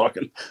people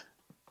talking.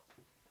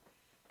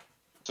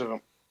 So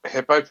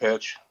hit by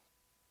pitch,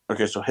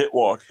 Okay, so hit,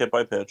 walk, hit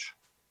by pitch.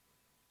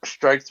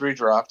 strike 3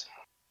 dropped.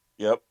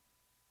 Yep.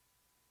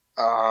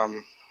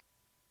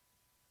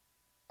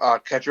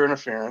 Catcher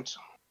interference.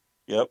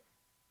 Yep.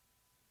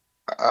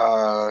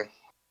 I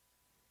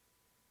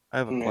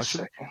have Give a me a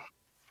question. second.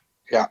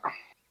 Yeah.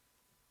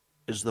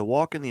 Is the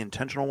walk and the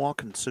intentional walk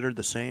considered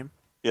the same?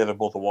 Yeah, they're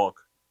both a walk.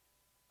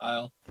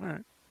 Kyle. All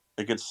right.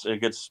 It gets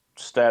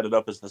statted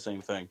up as the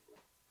same thing.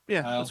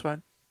 Yeah, Kyle. that's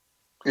fine.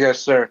 Yes,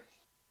 sir.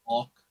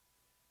 Walk.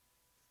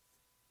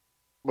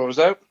 What was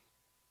that?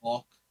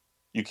 Walk.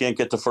 You can't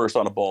get to first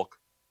on a balk.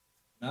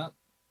 Not.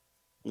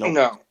 Nope.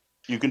 No.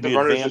 You can The be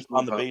runners advanced just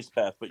on the move up. base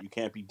path, but you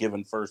can't be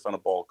given first on a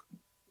balk.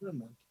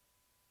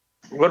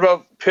 What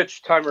about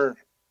pitch timer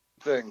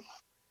thing?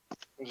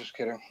 I'm just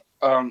kidding.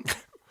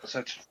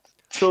 Such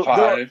So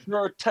 5. there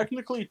are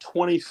technically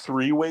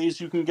 23 ways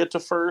you can get to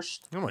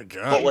first, Oh my but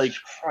god!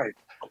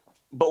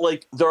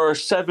 like there are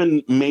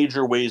 7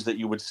 major ways that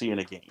you would see in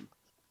a game.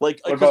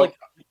 Like, What 'cause, about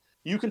like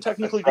you can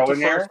technically get to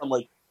throwing first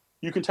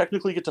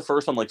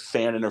error? on like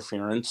fan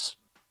interference.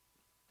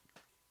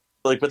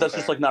 Like, but that's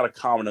just Okay. like not a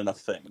common enough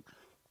thing.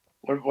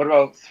 What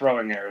about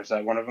throwing error? Is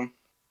that one of them?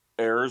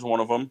 Error is one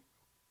of them.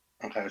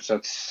 Okay, so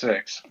that's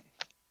 6.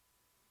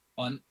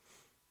 One.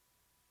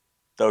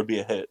 That would be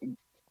a hit.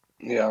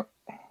 Yeah.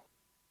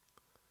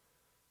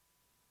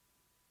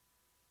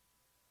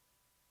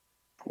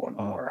 One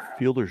more.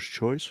 Fielder's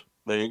choice.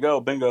 There you go,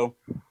 bingo.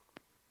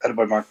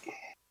 Attaboy, Mark.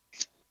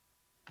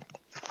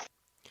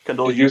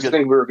 Kendall, Did you get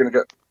think we were going to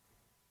get...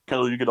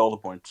 Kendall, you get all the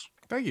points.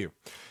 Thank you.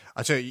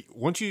 I tell you,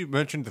 once you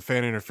mentioned the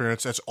fan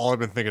interference, that's all I've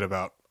been thinking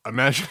about.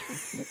 Imagine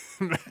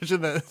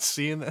that,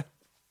 seeing that.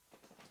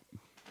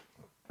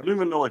 I don't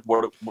even know like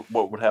what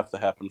would have to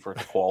happen for it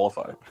to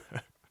qualify.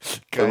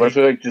 What if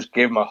you just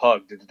gave him a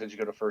hug? Did you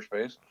go to first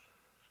base?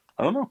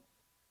 I don't know.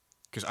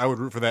 Because I would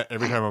root for that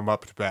every time I'm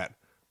up to bat.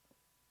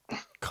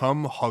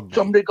 Come hug me.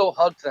 Somebody go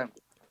hug them.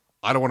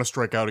 I don't want to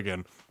strike out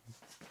again.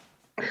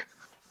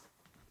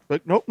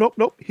 Like,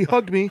 nope. He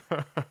hugged me.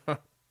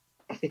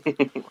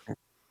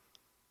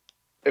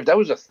 If that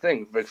was a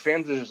thing, like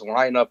fans would just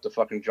line up to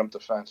fucking jump the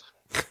fence.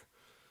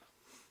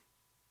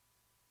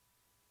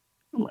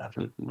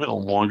 Imagine the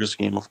longest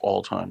game of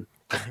all time.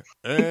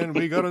 And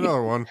we got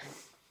another one.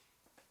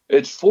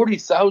 It's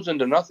 40,000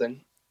 to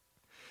nothing.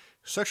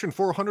 Section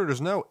 400 is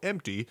now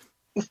empty.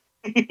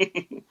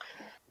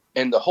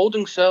 And the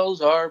holding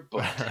cells are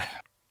booked.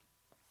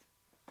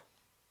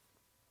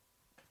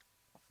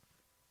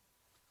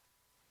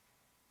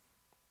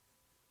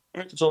 All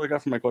right, that's all I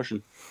got for my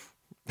question.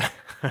 I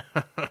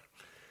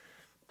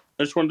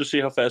just wanted to see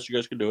how fast you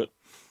guys could do it.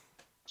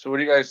 So what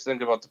do you guys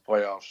think about the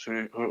playoffs?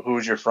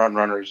 Who's your front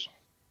runners?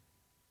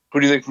 Who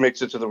do you think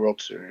makes it to the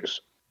World Series?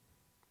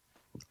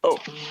 Oh,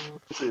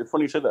 it's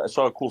funny you said that. I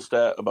saw a cool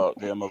stat about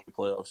the MLB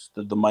playoffs.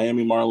 The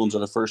Miami Marlins are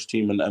the first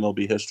team in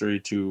MLB history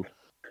to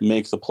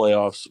make the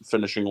playoffs,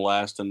 finishing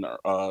last in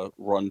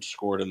runs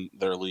scored in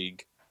their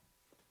league.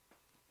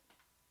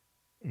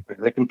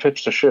 They can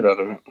pitch the shit out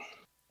of it.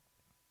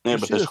 Yeah, You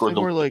but see they the scored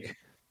thing where like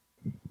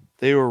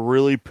they were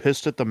really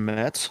pissed at the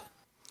Mets.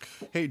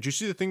 Hey, did you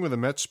see the thing where the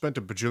Mets spent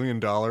 $1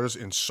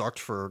 bajillion and sucked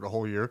for the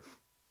whole year?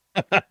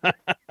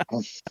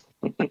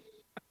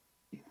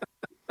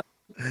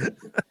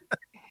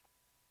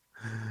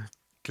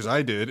 Because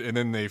I did, and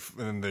then they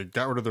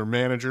got rid of their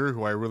manager,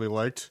 who I really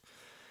liked,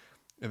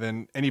 and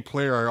then any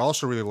player I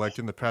also really liked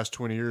in the past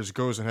 20 years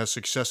goes and has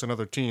success on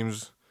other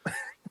teams.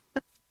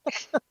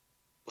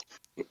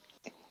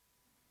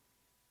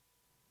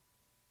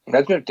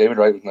 Imagine if David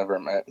Wright was never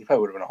a Met. He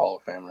probably would have been a Hall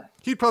of Famer.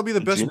 He'd probably be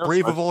the best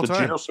Brave of all Did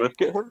time. Geno Smith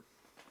get hurt?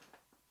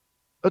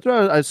 That's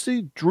right. I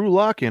see Drew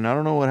Lock in. I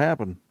don't know what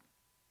happened.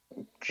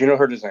 Gino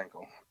hurt his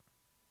ankle.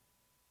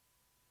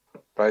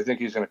 But I think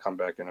he's going to come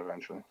back in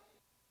eventually.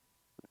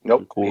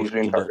 Nope, Cool. he's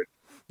being targeted.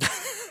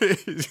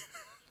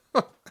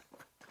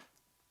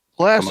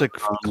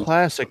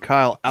 Classic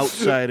Kyle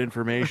outside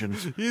information.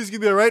 He's gonna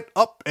be all right.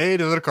 Up, hey,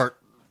 there's a cart.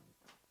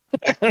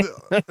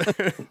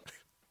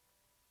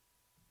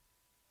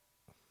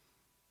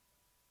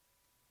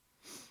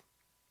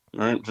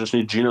 All right, just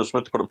need Geno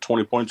Smith to put up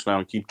 20 points now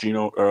and keep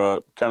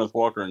Kenneth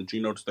Walker and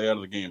Geno to stay out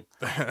of the game.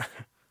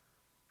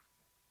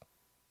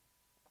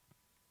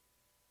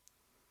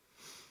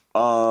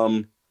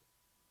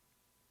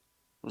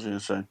 What was I gonna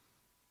say?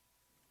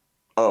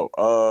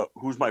 Oh,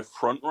 who's my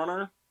front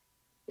runner?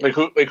 Like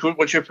who?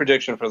 What's your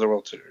prediction for the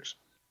World Series?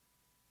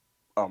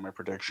 Oh, my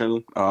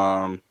prediction.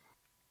 For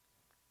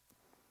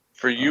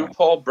you,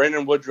 Paul,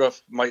 Brandon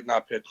Woodruff might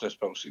not pitch this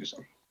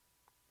postseason.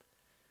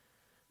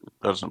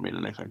 Doesn't mean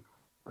anything.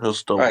 He'll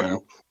still I win.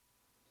 know.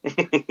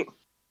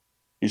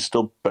 He's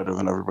still better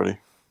than everybody.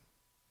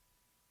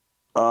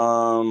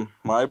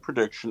 My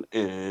prediction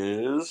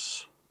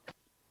is.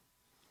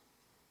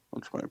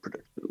 What's my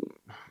prediction?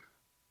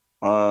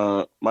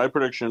 My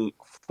prediction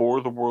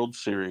for the World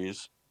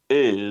Series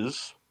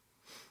is.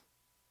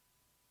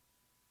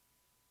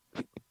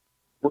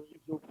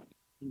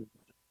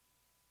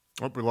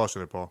 Oh, we lost you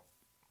there, Paul.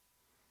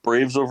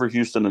 Braves over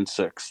Houston in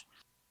 6.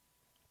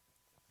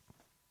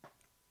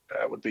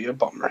 That would be a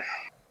bummer.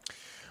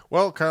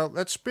 Well, Kyle,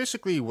 that's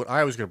basically what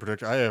I was going to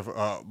predict. I have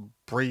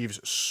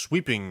Braves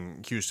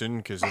sweeping Houston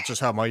because that's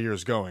just how my year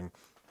is going.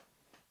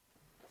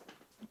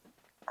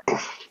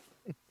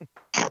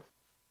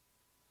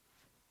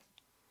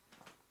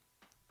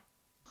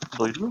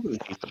 So you really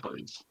hate the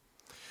Braves.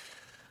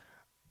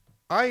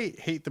 I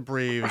hate the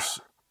Braves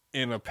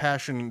in a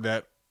passion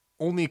that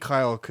only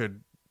Kyle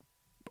could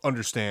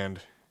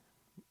understand.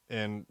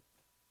 And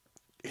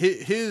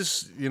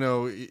his,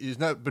 he's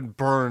not been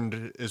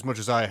burned as much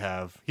as I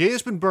have. He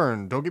has been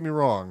burned, don't get me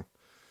wrong.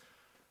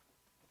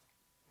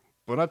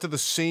 But not to the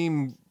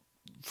same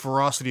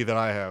ferocity that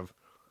I have.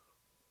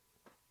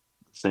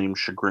 Same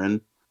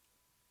chagrin.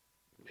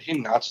 Did he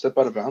not step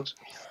out of bounds?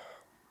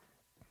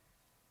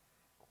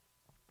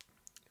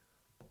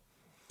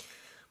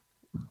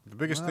 The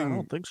biggest I thing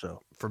don't think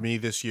so. for me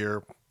this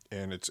year,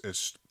 and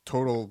it's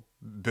total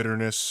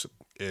bitterness,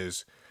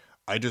 is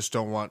I just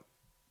don't want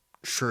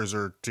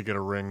Scherzer to get a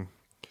ring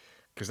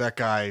because that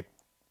guy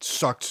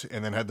sucked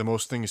and then had the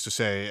most things to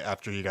say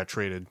after he got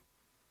traded.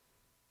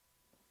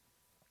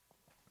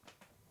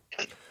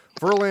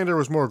 Verlander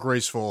was more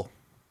graceful.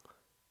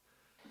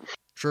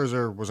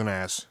 Scherzer was an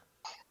ass.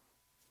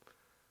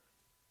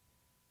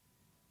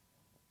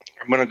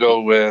 I'm gonna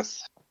go with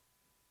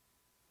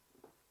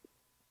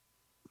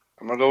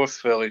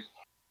Philly.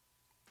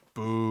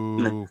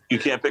 Boo. You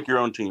can't pick your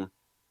own team.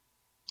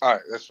 All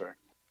right, that's fair.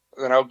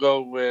 Then I'll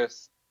go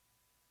with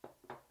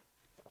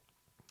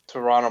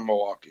Toronto,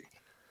 Milwaukee.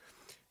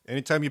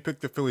 Anytime you pick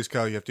the Phillies,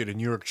 Kyle, you have to eat a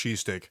New York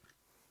cheesesteak.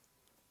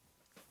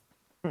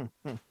 I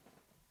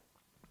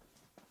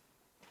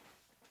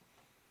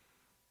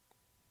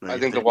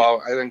think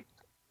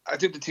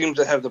the teams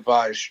that have the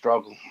bye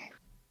struggle.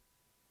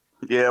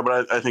 Yeah,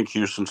 but I think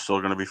Houston's still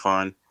going to be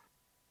fine.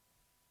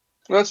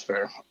 That's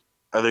fair.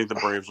 I think the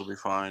Braves will be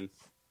fine.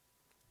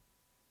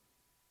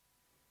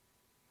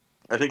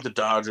 I think the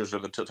Dodgers are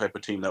the type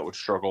of team that would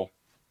struggle.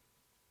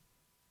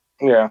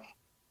 Yeah.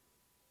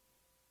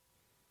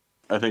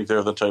 I think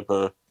they're the type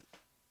of.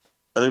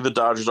 I think the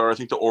Dodgers are. I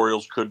think the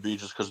Orioles could be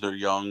just because they're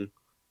young.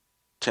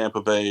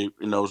 Tampa Bay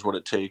knows what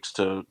it takes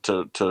to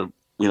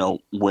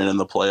win in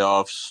the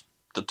playoffs.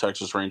 The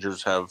Texas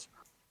Rangers have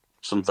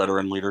some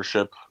veteran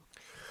leadership.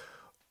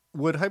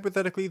 Would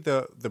hypothetically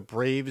the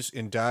Braves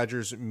and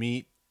Dodgers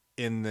meet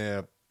in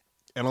the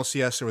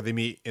NLCS or would they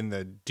meet in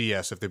the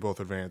DS if they both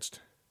advanced?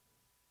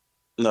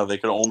 No, they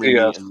could only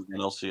meet in the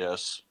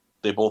NLCS.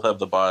 They both have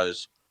the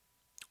byes.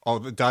 Oh,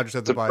 the Dodgers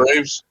have the bye.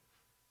 Braves.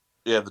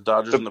 Yeah, the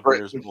Dodgers and the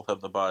Braves both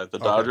have the bye. The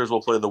Dodgers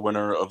will play the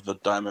winner of the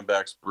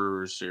Diamondbacks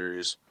Brewers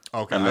series.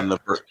 Okay. And then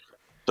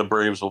the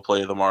Braves will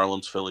play the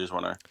Marlins Phillies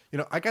winner.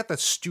 I got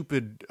that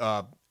stupid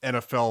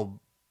NFL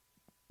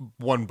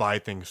one bye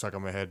thing stuck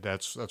on my head.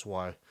 That's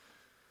why.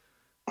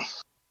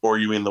 Or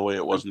you mean the way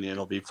it was in the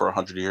MLB for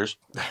 100 years?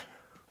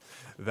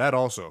 That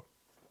also.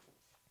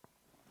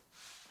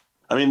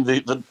 I mean,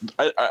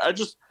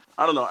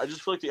 I don't know. I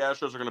just feel like the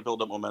Astros are going to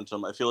build up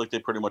momentum. I feel like they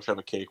pretty much have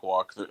a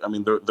cakewalk. I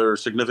mean, they're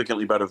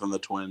significantly better than the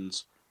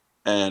Twins.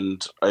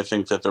 and I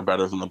think that they're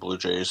better than the Blue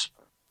Jays.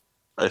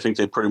 I think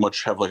they pretty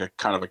much have like a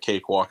kind of a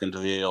cakewalk into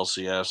the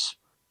ALCS,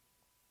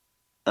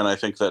 and I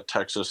think that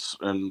Texas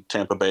and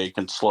Tampa Bay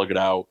can slug it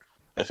out.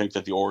 I think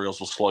that the Orioles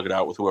will slug it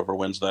out with whoever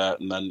wins that,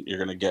 and then you're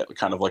going to get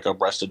kind of like a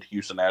rested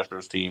Houston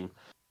Astros team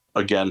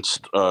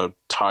against a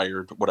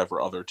tired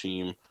whatever other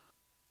team.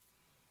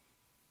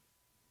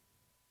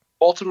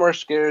 Baltimore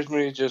scares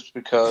me just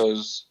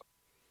because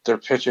their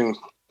pitching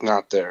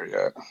not there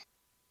yet.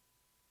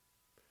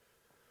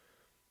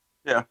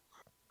 Yeah.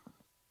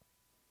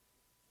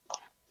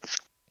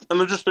 And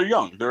they're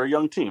young. They're a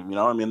young team. You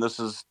know, I mean, this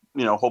is,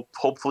 you know,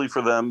 hopefully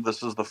for them,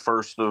 this is the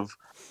first of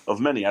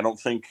many. I don't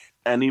think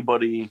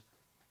anybody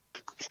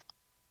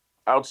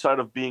outside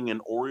of being an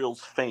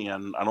Orioles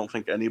fan, I don't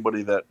think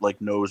anybody that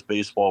like knows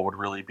baseball would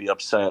really be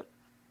upset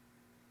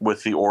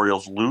with the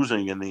Orioles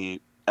losing in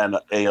the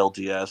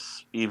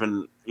ALDS,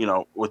 even, you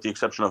know, with the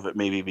exception of it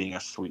maybe being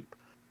a sweep.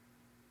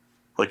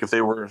 Like if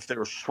they were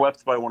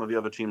swept by one of the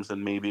other teams,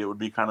 then maybe it would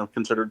be kind of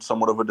considered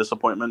somewhat of a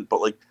disappointment.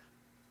 But like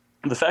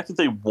the fact that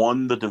they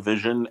won the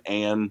division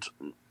and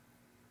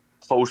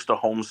host a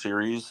home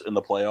series in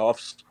the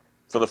playoffs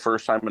for the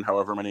first time in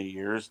however many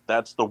years,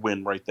 that's the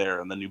win right there,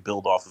 and then you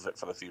build off of it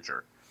for the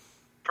future.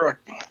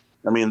 Correct.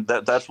 I mean,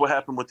 that's what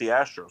happened with the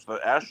Astros. The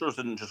Astros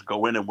didn't just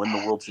go in and win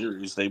the World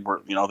Series. They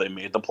were, you know, they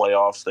made the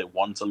playoffs. They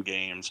won some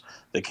games.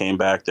 They came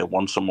back. They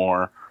won some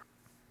more.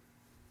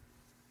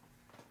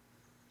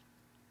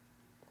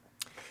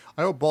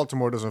 I hope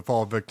Baltimore doesn't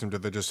fall victim to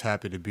they're just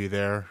happy to be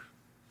there.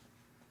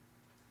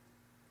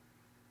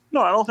 No,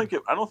 I don't think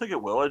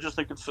it will. I just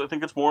think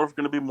it's more of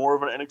going to be more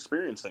of an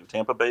inexperienced thing.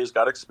 Tampa Bay's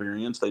got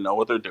experience. They know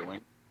what they're doing.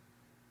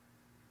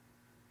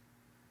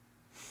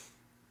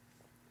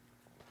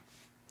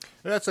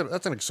 That's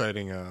an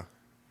exciting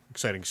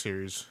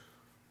series.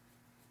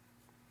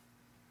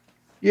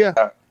 Yeah.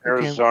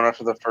 Arizona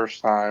for the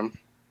first time.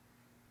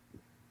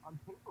 On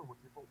paper,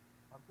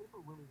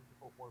 really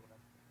more than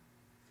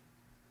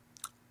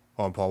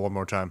Hold on, Paul, one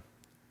more time.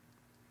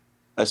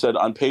 I said,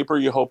 on paper,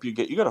 you hope you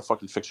got to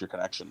fucking fix your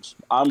connections.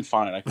 I'm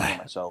fine. I can hear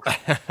myself.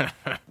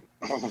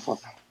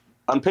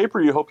 On paper,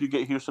 you hope you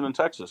get Houston and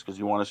Texas because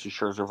you want to see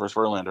Scherzer versus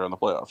Verlander in the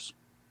playoffs.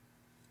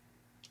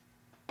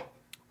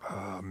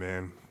 Oh,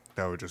 man.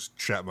 That would just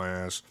chat my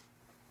ass.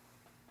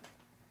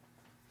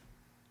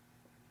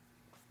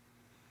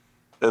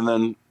 And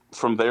then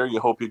from there, you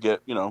hope you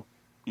get, you know,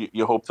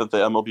 you hope that the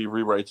MLB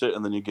rewrites it,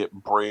 and then you get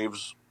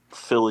Braves,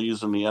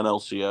 Phillies in the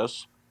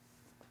NLCS.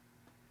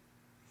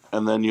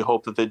 And then you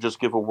hope that they just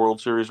give a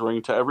World Series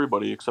ring to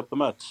everybody except the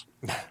Mets.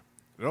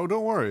 No,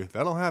 don't worry.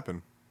 That'll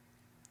happen.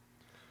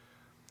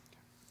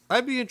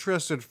 I'd be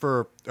interested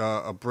for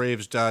a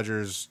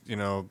Braves-Dodgers, you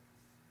know,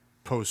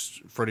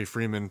 post-Freddie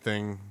Freeman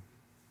thing.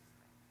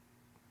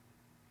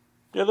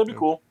 Yeah, that'd be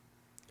cool.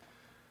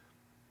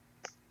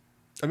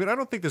 I mean, I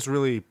don't think there's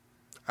really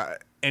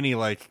any,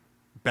 like,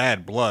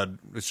 bad blood.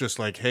 It's just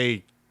like,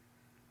 hey,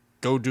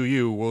 go do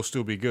you. We'll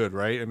still be good,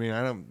 right? I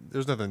mean,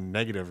 there's nothing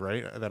negative,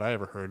 right, that I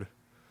ever heard.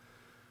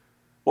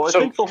 Well, I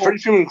So think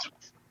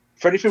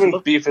Freddie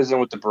Freeman's beef isn't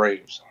with the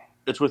Braves.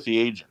 it's with the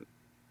agent.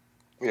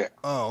 Yeah.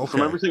 Oh, okay.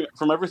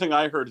 From everything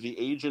I heard, the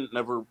agent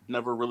never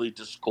really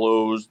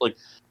disclosed. Like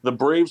the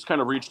Braves kind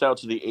of reached out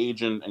to the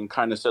agent and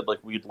kind of said like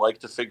we'd like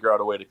to figure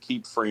out a way to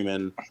keep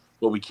Freeman,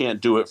 but we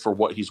can't do it for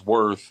what he's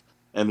worth.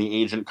 And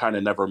the agent kind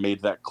of never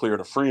made that clear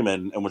to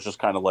Freeman and was just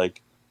kind of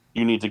like,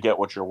 you need to get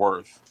what you're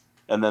worth.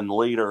 And then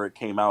later it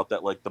came out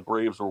that like the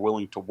Braves were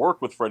willing to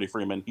work with Freddie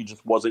Freeman. He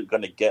just wasn't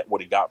going to get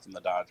what he got from the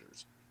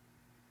Dodgers.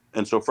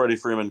 And so Freddie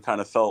Freeman kind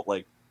of felt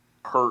like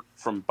hurt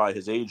by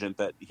his agent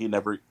that he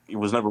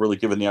was never really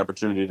given the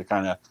opportunity to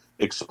kind of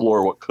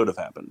explore what could have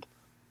happened.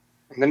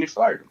 And then he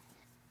fired him.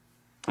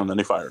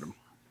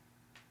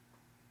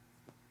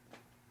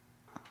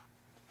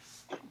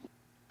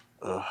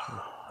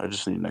 I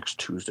just need next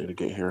Tuesday to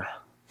get here.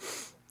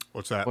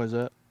 What's that? What is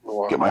that?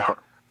 Get my heart,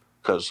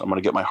 because I'm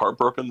going to get my heart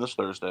broken this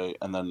Thursday,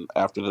 and then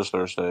after this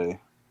Thursday,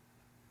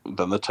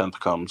 then the 10th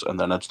comes, and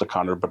then it's the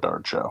Connor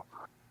Bedard show.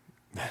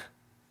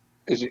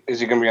 Is he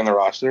going to be on the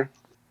roster?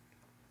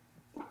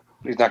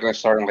 He's not going to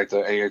start in like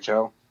the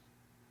AHL?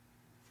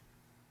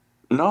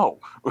 No.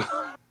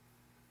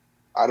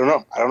 I don't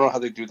know. I don't know how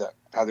they do that.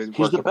 How they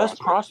He's the best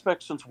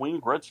prospect since Wayne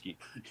Gretzky.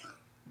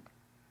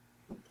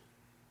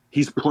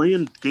 He's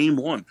playing game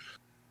one.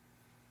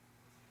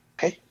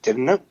 Hey,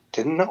 didn't know.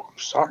 I'm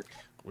sorry.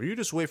 Well, you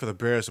just wait for the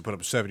Bears to put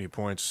up 70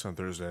 points on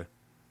Thursday.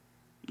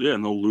 Yeah,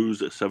 and they'll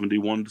lose at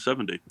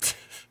 71-70.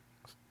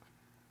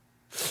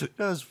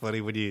 That was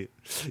funny when you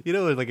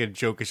know, like a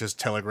joke is just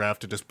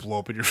telegraphed to just blow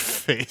up in your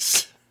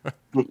face.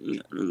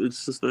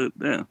 It's just that,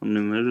 yeah. I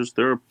mean,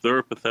 they're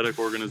a pathetic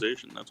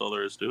organization. That's all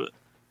there is to it.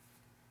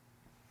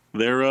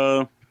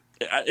 They're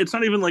it's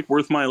not even like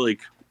worth my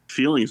like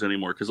feelings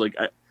anymore because like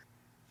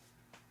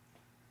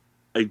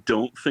I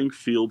don't think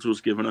Fields was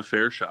given a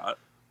fair shot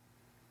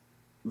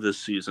this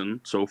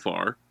season so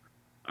far.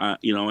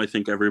 You know, I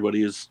think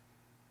everybody is,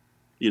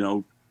 you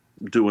know,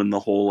 doing the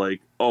whole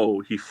like, oh,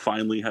 he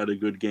finally had a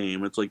good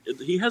game. It's like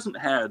he hasn't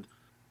had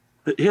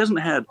He hasn't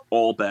had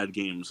all bad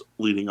games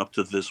leading up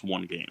to this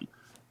one game.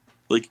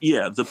 Like,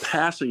 yeah, the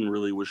passing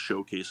really was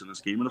showcased in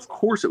this game, and of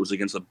course it was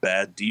against a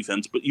bad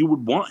defense, but you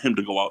would want him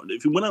to go out.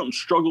 If he went out and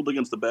struggled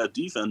against the bad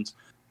defense,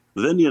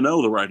 then you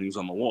know the writing's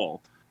on the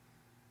wall.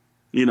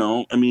 You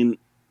know, I mean,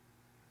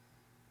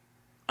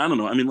 I don't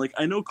know. I mean, like,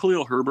 I know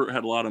Khalil Herbert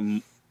had a lot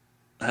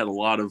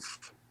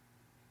of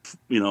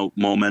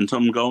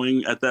momentum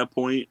going at that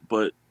point,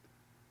 but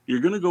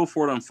you're going to go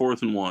for it on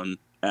 4th and 1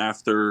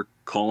 after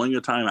calling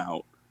a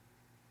timeout,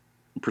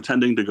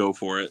 pretending to go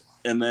for it,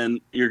 and then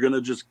you're going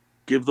to just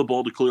give the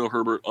ball to Khalil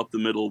Herbert up the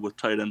middle with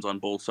tight ends on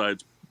both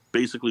sides,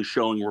 basically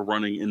showing we're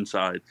running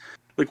inside.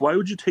 Like, why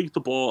would you take the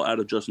ball out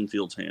of Justin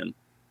Fields' hand?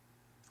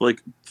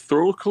 Like,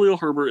 throw Khalil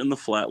Herbert in the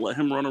flat, let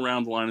him run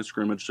around the line of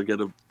scrimmage to get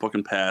a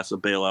fucking pass, a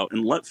bailout,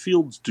 and let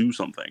Fields do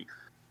something.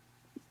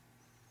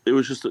 It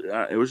was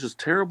just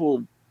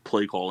terrible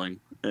play calling.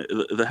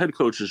 The head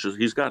coach is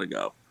he's got to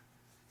go.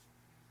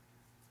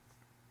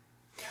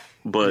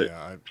 But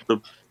Yeah,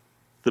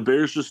 the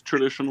Bears just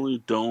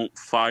traditionally don't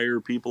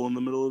fire people in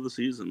the middle of the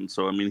season.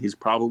 So, I mean, he's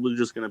probably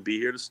just going to be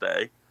here to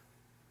stay.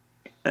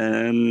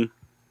 And,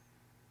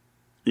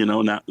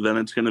 then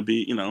it's going to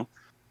be,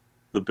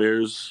 the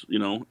Bears,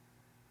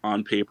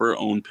 on paper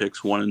own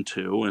picks 1 and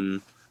 2.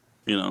 And,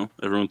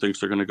 everyone thinks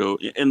they're going to go.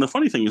 And the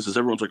funny thing is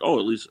everyone's like, oh,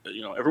 at least,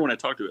 everyone I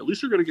talked to, at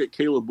least you're going to get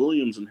Caleb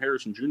Williams and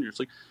Harrison Jr. It's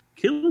like,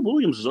 Caleb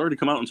Williams has already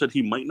come out and said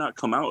he might not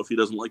come out if he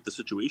doesn't like the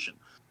situation.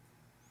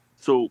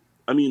 So,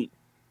 I mean,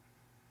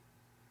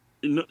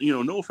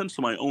 no offense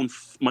to my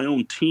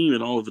own team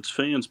and all of its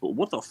fans, but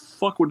what the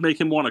fuck would make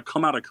him want to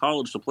come out of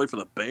college to play for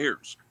the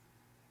Bears?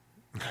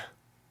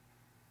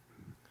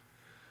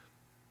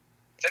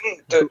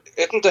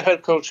 Isn't the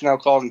head coach now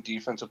calling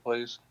defensive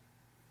plays?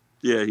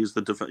 Yeah, he's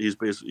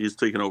he's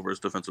taken over as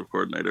defensive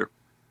coordinator.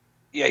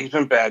 Yeah, he's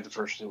been bad the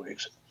first 2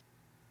 weeks.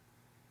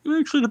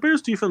 Actually, the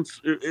Bears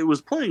defense it was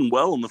playing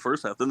well in the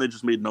first half. Then they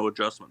just made no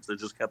adjustments. They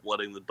just kept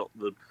letting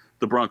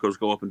the Broncos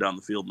go up and down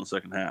the field in the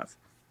second half.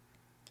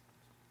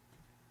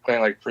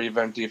 Playing like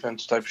prevent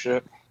defense type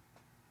shit.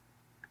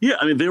 Yeah,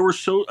 I mean they were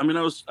so. I mean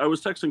I was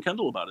texting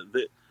Kendall about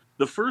it.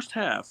 The first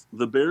half,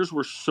 the Bears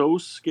were so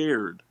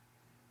scared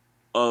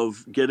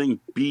of getting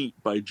beat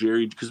by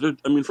Jerry because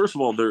first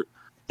of all, their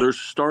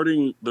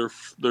starting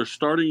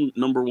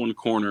number 1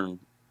 corner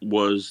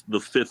was the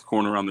 5th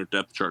corner on their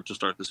depth chart to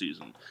start the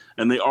season,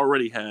 and they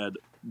already had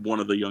one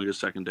of the youngest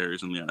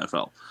secondaries in the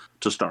NFL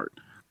to start.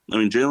 I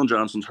mean, Jalen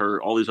Johnson's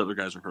hurt, all these other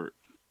guys are hurt,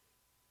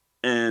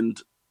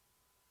 and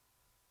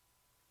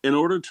in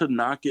order to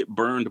not get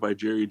burned by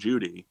Jerry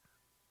Jeudy,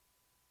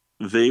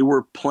 they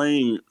were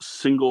playing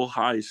single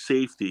high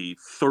safety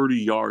 30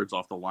 yards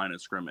off the line of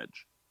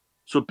scrimmage.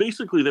 So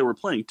basically they were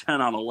playing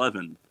 10 on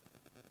 11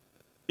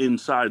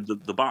 inside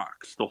the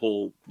box the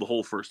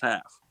whole first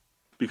half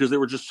because they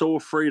were just so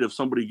afraid of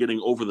somebody getting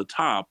over the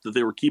top that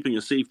they were keeping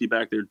a safety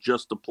back there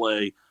just to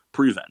play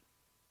prevent.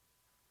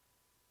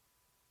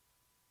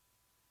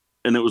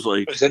 And it was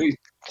like... Is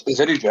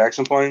Eddie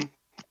Jackson playing?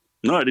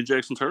 No, Eddie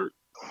Jackson's hurt.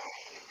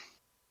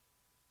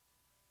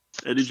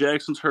 Eddie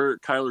Jackson's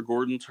hurt. Kyler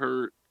Gordon's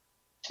hurt.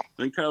 I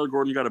think Kyler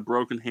Gordon got a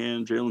broken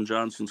hand. Jalen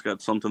Johnson's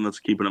got something that's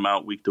keeping him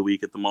out week to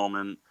week at the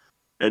moment.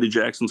 Eddie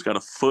Jackson's got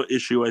a foot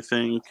issue, I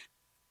think.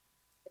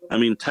 I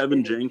mean,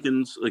 Tevin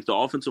Jenkins, like the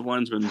offensive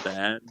line's been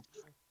bad.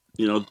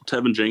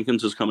 Tevin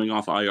Jenkins is coming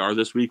off IR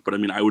this week, but I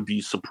mean, I would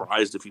be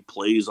surprised if he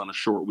plays on a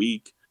short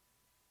week.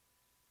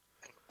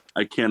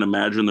 I can't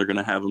imagine they're going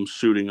to have him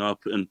suiting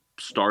up and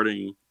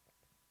starting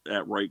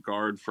at right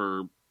guard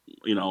for,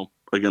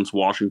 against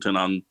Washington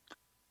on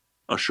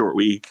a short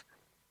week.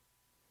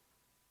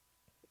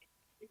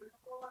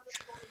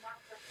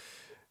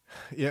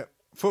 Yeah,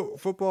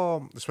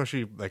 football,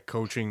 especially like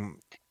coaching,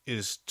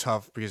 is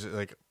tough because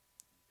like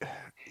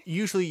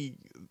usually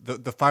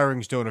the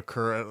firings don't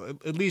occur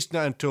at least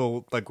not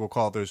until like we'll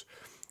call it there's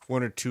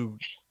 1 or 2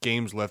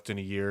 games left in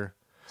a year.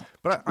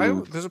 But I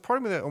there's a part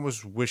of me that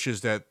almost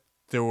wishes that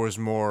there was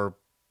more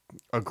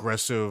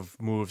aggressive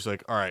moves.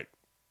 Like, all right,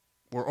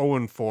 we're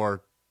 0-4,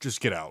 just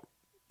get out.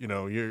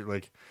 You're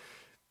like.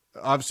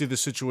 Obviously, the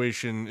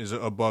situation is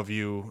above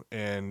you,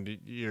 and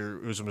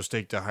it was a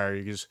mistake to hire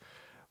you.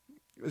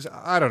 Because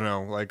I don't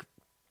know, like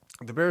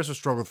the Bears have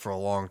struggled for a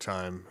long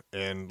time,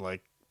 and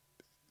like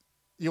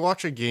you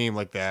watch a game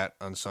like that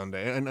on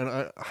Sunday, and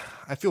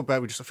I feel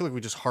bad. I feel like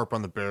we just harp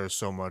on the Bears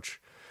so much,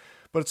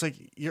 but it's like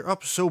you're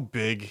up so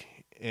big,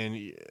 and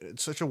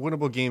it's such a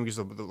winnable game because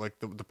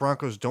the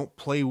Broncos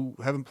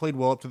haven't played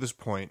well up to this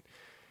point,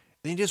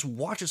 and you just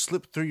watch it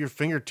slip through your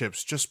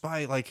fingertips just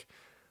by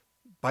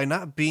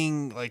not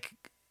being like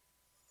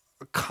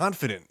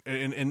confident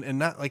and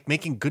not like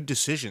making good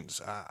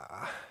decisions.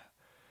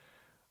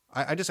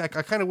 I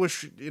kind of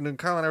wish,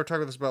 Kyle and I were talking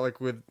about this about like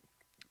with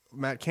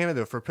Matt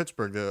Canada for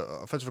Pittsburgh, the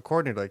offensive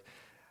coordinator, like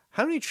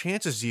how many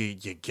chances do you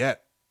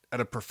get at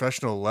a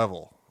professional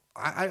level?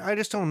 I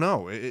just don't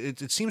know.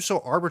 It seems so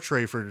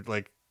arbitrary for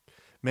like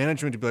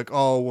management to be like,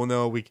 oh, well,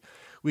 no, we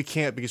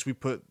can't because we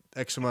put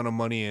X amount of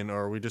money in,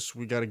 or we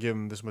got to give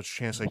them this much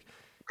chance. Like,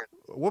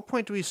 at what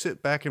point do we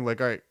sit back and like,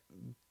 all right,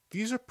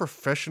 these are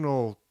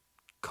professional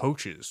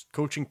coaches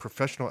coaching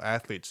professional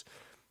athletes.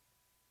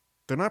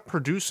 They're not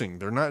producing.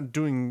 They're not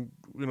doing,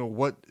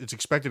 what is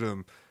expected of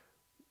them.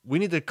 We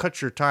need to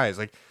cut your ties.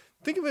 Like,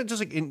 think of it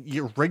just like in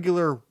your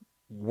regular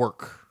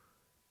work.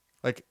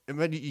 Like,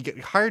 imagine you get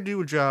hired to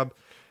do a job,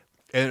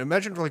 and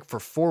imagine for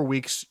 4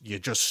 weeks you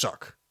just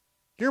suck.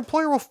 Your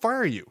employer will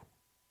fire you,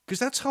 because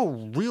that's how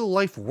real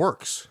life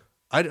works.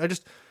 I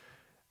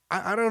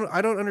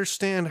don't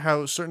understand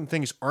how certain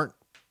things aren't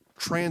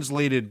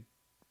translated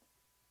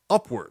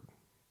upward.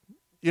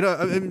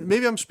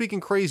 Maybe I'm speaking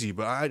crazy,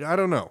 but I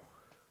don't know.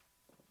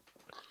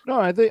 No,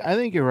 I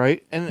think you're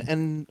right,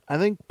 and I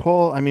think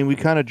Paul. I mean, we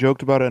kind of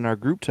joked about it in our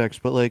group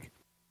text, but like,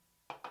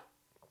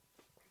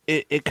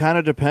 it kind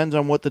of depends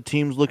on what the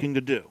team's looking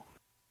to do,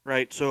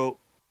 right? So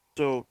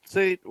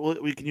say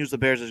we can use the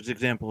Bears as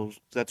examples.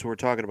 That's what we're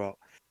talking about.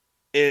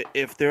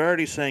 If they're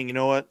already saying, you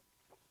know what,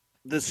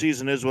 this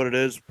season is what it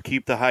is,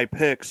 keep the high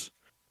picks,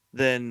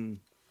 then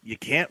you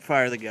can't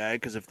fire the guy,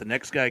 because if the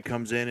next guy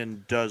comes in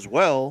and does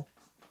well,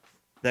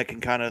 that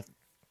can kind of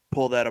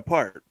pull that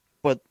apart.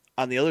 But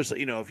on the other side,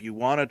 if you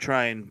want to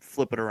try and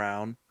flip it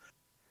around,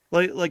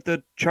 like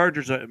the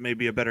Chargers may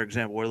be a better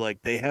example, where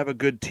like they have a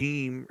good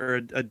team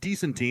or a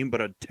decent team,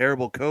 but a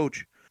terrible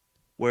coach,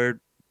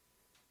 where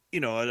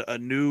a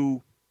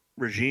new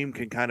regime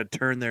can kind of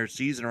turn their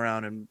season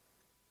around and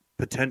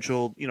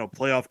potential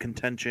playoff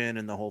contention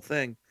and the whole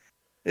thing.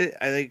 I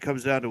think it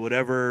comes down to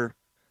whatever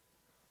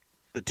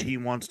the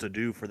team wants to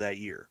do for that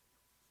year.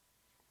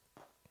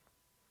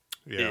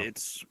 Yeah.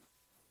 It's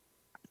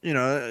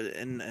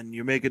and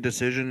you make a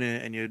decision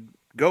and you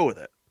go with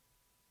it.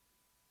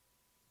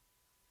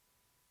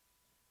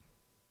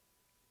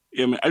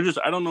 Yeah, I mean,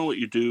 I don't know what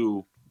you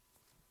do.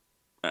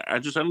 I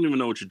don't even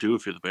know what you do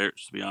if you're the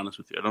Bears, to be honest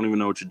with you. I don't even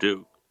know what you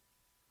do.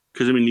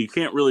 Because, I mean, you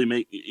can't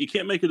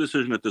make a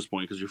decision at this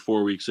point because you're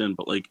 4 weeks in,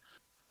 but and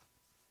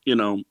you're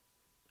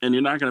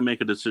not going to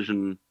make a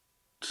decision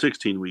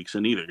 16 weeks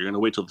in either. You're going to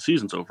wait till the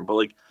season's over.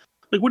 But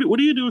what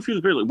do you do if you're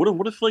the Bears? What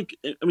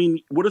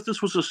if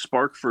this was a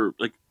spark for,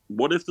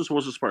 what if this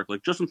was a spark?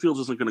 Like, Justin Fields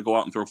isn't going to go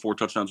out and throw 4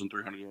 touchdowns and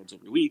 300 yards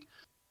every week.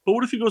 But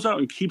what if he goes out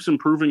and keeps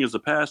improving as a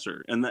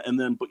passer,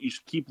 but you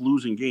keep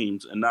losing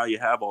games, and now you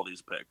have all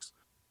these picks,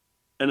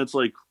 and it's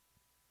what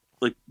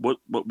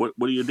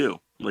do you do?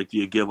 Like, do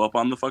you give up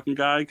on the fucking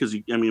guy? Because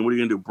what are you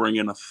gonna do? Bring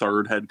in a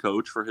third head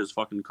coach for his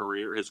fucking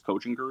career, his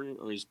coaching career,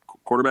 or his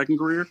quarterbacking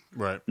career?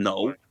 Right.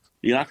 No,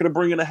 you're not gonna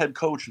bring in a head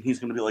coach, and he's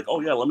gonna be like, oh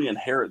yeah, let me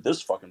inherit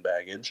this fucking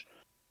baggage.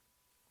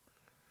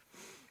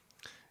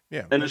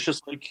 Yeah, and it's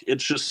the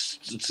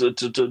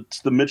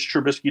Mitch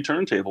Trubisky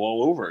turntable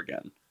all over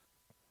again.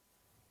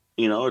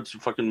 It's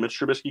fucking Mitch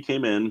Trubisky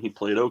came in, he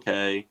played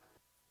okay,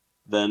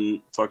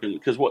 then fucking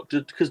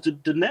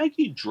did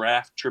Nagy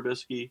draft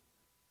Trubisky?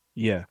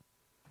 Yeah.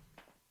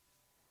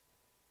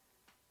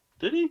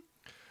 Did he?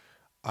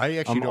 I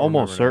actually I'm don't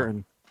almost remember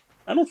certain.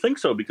 I don't think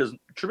so, because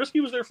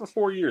Trubisky was there for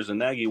 4 years and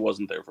Nagy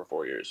wasn't there for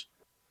 4 years.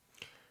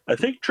 I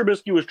think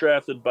Trubisky was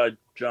drafted by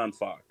John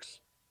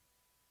Fox.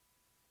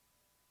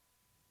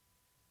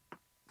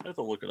 I have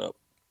to look it up.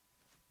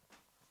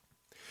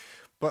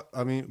 But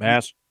I mean,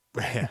 Mass.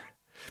 Yeah.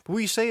 But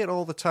we say it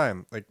all the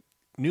time. Like,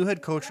 new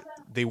head coach,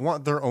 they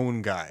want their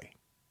own guy.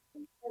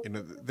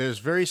 There's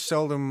very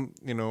seldom,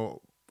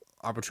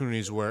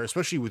 opportunities where,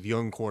 especially with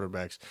young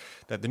quarterbacks,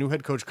 that the new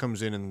head coach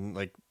comes in and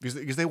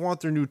because they want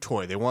their new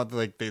toy. They want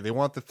they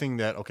want the thing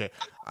that, okay,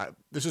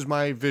 this is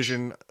my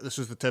vision. This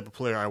is the type of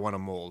player I want to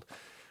mold.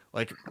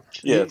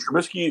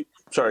 Trubisky.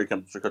 Sorry,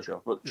 to cut you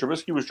off, but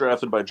Trubisky was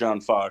drafted by John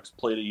Fox,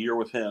 played a year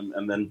with him,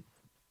 and then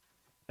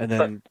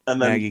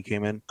Nagy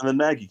came in. And then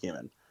Nagy came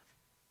in.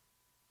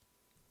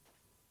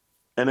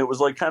 And it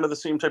was kind of the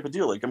same type of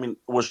deal.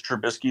 Was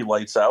Trubisky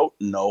lights out?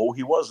 No,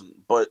 he wasn't.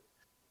 But,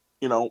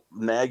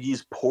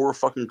 Nagy's poor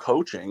fucking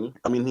coaching.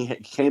 He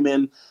came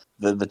in,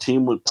 the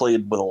team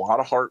played with a lot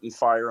of heart and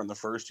fire in the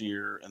first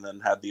year, and then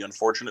had the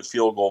unfortunate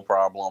field goal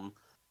problem.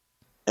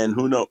 And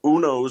who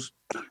knows,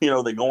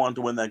 they go on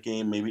to win that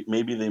game.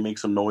 Maybe they make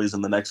some noise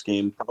in the next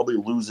game, probably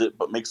lose it,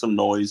 but make some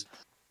noise.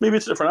 Maybe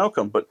it's a different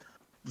outcome. But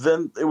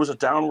then it was a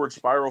downward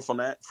spiral for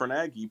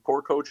Nagy.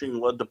 Poor coaching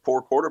led to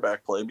poor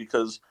quarterback play,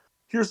 because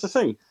here's the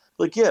thing.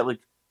 Mitchell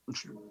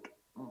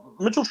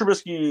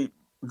Trubisky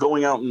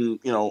going out and,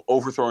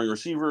 overthrowing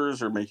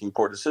receivers or making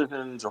poor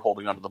decisions or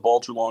holding onto the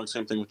ball too long.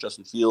 Same thing with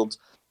Justin Fields.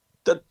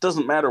 That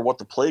doesn't matter what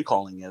the play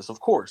calling is,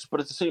 of course. But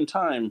at the same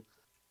time,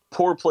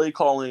 poor play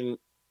calling,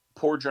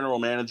 poor general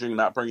managing,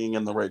 not bringing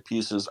in the right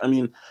pieces.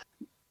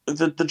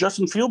 The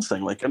Justin Fields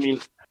thing.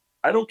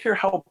 I don't care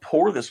how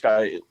poor this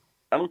guy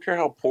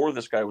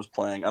was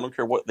playing. I don't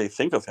care what they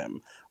think of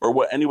him or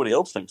what anybody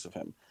else thinks of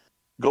him.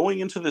 Going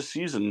into this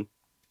season,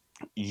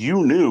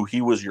 you knew he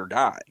was your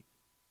guy.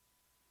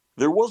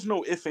 There was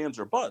no ifs, ands,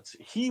 or buts.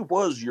 He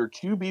was your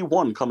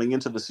QB1 coming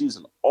into the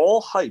season. All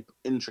hype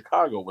in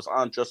Chicago was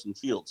on Justin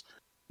Fields.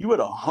 You had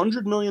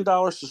 $100 million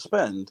to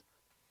spend,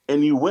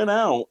 and you went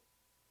out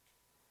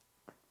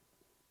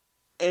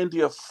and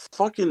you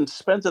fucking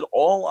spent it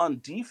all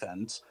on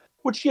defense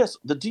Which, yes,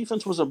 the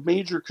defense was a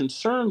major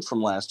concern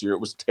from last year. It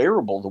was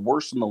terrible, the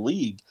worst in the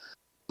league.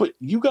 But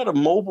you got a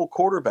mobile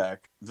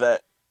quarterback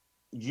that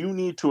you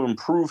need to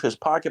improve his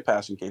pocket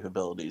passing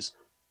capabilities,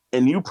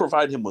 and you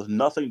provide him with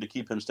nothing to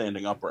keep him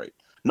standing upright.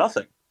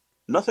 Nothing.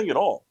 Nothing at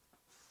all.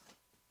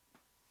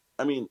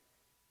 I mean,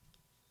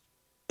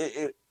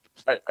 I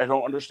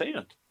don't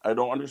understand. I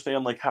don't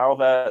understand like how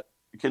that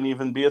can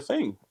even be a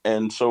thing.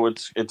 And so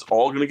it's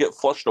all going to get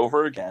flushed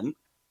over again,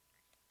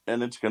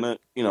 and it's going to,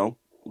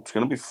 it's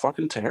going to be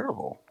fucking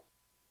terrible.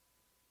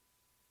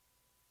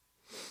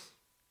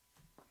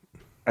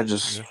 I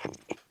just,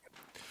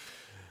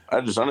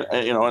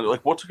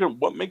 like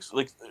what makes,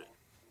 like,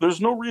 there's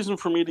no reason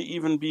for me to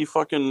even be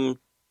fucking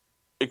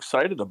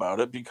excited about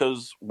it,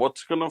 because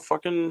what's going to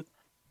fucking,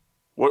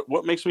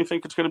 what makes me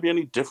think it's going to be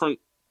any different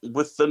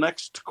with the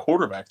next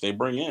quarterback they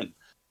bring in?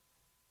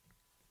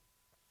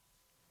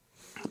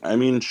 I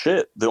mean,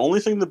 shit. The only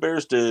thing the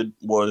Bears did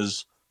on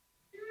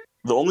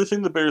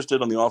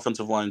the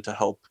offensive line to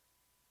help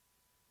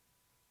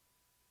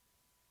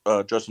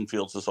Justin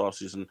Fields this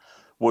offseason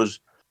was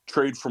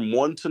trade from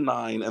 1 to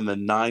 9 and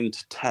then 9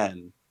 to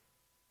 10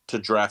 to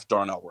draft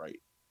Darnell Wright.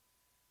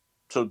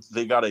 So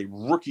they got a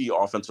rookie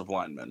offensive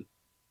lineman.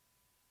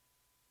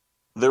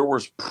 There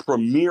was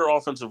premier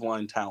offensive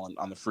line talent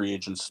on the free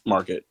agents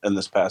market in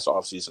this past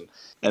offseason,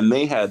 and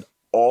they had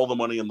all the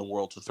money in the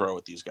world to throw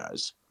at these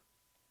guys.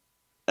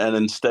 And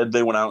instead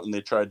they went out and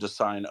they tried to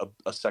sign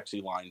a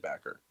sexy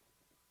linebacker,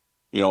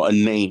 a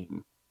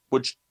name,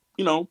 which,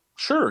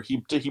 sure,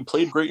 he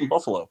played great in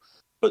Buffalo,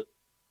 but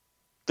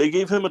they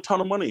gave him a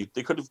ton of money.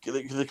 They could have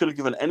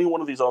given any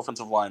one of these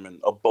offensive linemen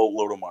a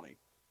boatload of money.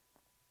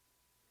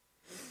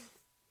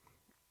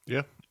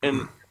 Yeah.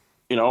 And,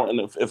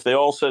 and if they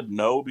all said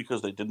no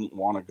because they didn't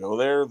want to go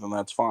there, then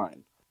that's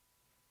fine.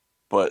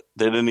 But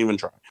they didn't even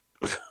try.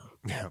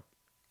 Yeah.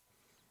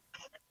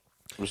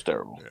 It was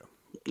terrible. Yeah.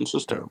 It's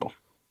just terrible.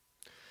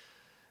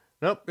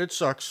 Nope, it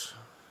sucks.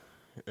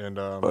 And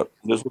but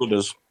it is what it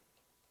is.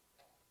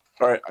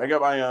 All right, I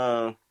got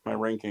my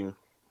ranking.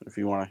 If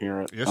you want to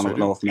hear it, yes, I don't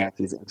know if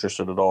Matthew's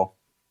interested at all.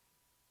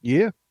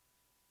 Yeah,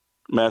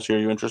 Matthew, are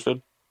you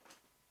interested?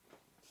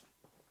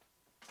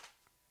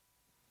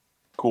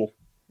 Cool.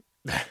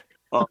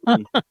 All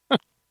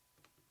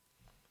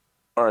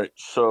right,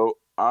 so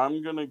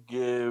I'm gonna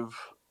give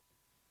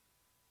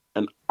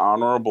an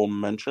honorable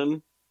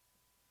mention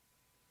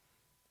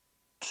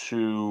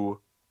to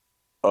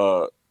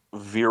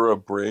Vera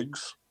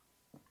Briggs.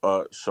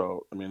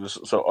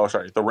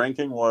 The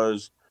ranking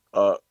was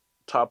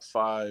top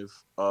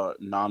 5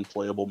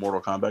 non-playable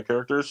Mortal Kombat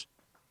characters.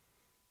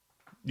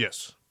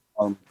 Yes.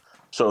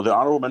 So the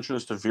honorable mention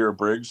is to Vera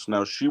Briggs.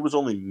 Now, she was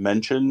only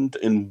mentioned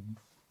in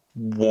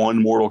one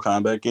Mortal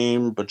Kombat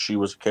game, but she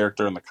was a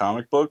character in the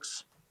comic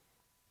books.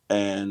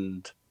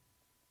 And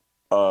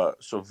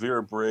so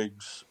Vera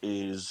Briggs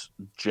is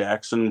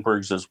Jackson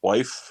Briggs'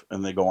 wife,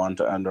 and they go on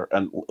to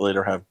and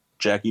later have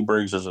Jackie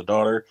Briggs as a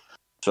daughter.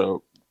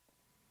 So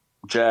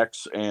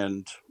Jax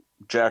and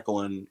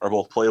Jacqueline are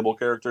both playable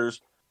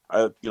characters.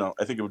 I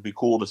think it would be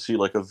cool to see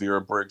like a Vera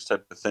Briggs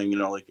type of thing,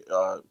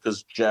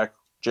 because Jax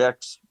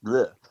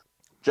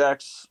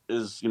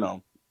is,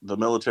 the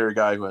military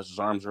guy who has his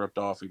arms ripped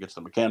off and gets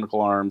the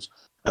mechanical arms,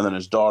 and then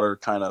his daughter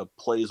kind of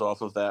plays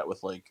off of that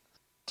with like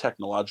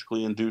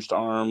technologically induced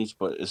arms,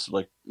 but is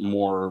like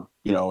more,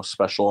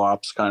 special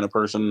ops kind of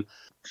person.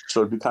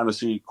 So it'd be kind of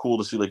cool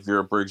to see like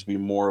Vera Briggs be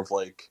more of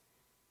like,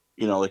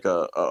 like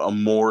a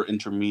more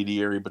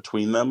intermediary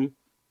between them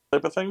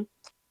type of thing.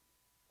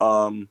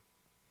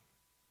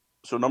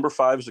 So number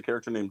 5 is a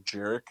character named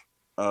Jarek.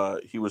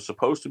 He was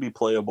supposed to be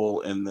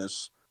playable in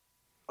this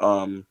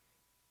Mortal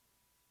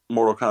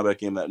Kombat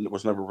game that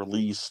was never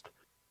released,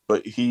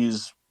 but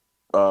he's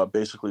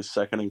basically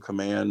second in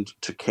command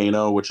to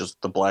Kano, which is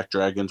the Black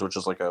Dragons, which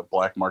is like a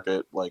black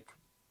market, like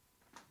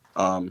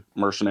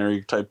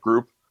mercenary type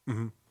group.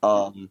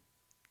 Mm-hmm.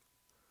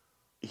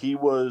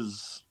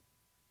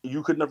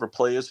 You could never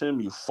play as him.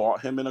 You fought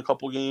him in a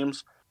couple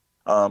games.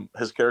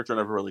 His character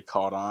never really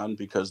caught on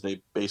because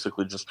they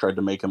basically just tried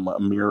to make him a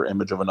mirror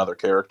image of another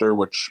character,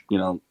 which,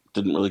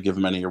 didn't really give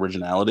him any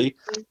originality.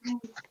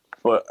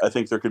 But I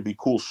think there could be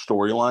cool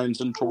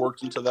storylines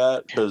worked into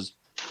that, because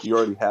you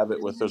already have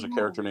it with, there's a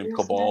character named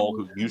Cabal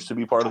who used to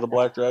be part of the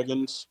Black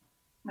Dragons.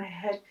 My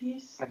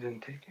headpiece? I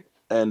didn't take it.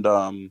 And,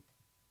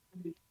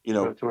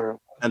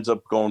 ends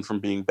up going from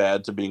being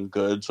bad to being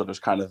good. So there's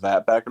kind of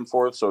that back and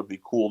forth. So it'd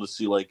be cool to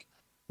see like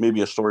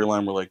maybe a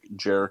storyline where like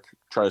Jarek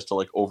tries to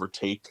like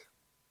overtake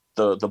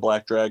the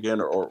Black Dragon,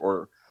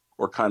 or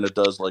kind of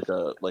does like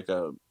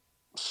a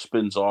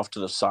spins off to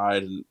the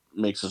side and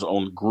makes his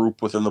own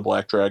group within the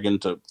Black Dragon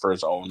for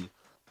his own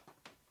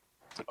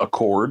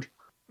accord.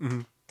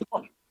 Mm-hmm.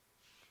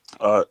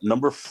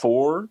 Number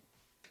 4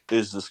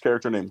 is this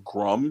character named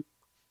Grum.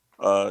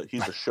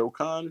 He's a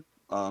Shokan.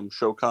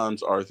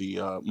 Shokans are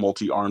the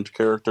multi-armed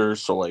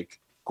characters, so like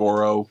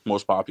Goro,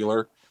 most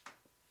popular.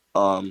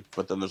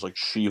 But then there's like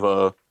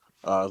Shiva,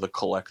 the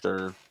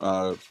Collector,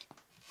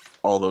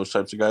 all those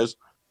types of guys.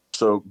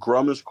 So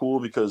Grum is cool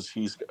because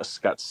he's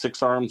got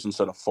 6 arms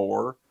instead of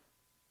 4.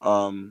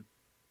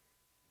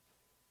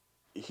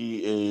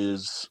 He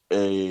is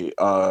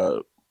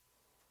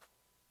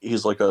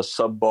he's like a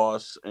sub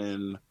boss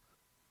in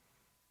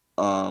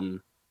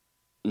one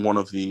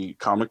of the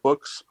comic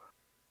books.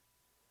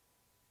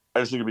 I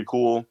just think it'd be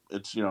cool.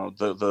 It's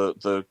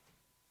the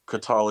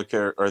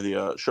Katala or the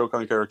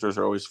Shokan characters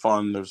are always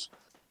fun. There's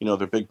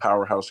they're big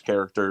powerhouse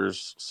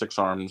characters, 6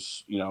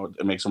 arms.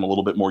 It makes them a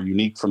little bit more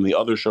unique from the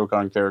other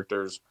Shokan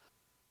characters.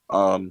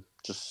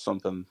 Just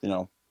something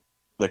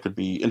that could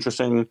be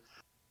interesting.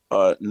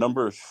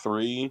 Number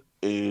 3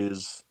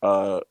 is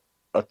a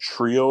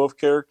trio of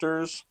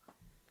characters,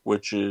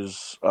 which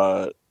is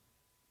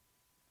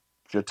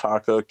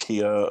Jataka,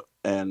 Kia,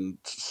 and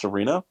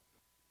Serena.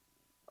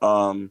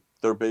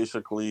 They're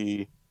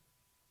basically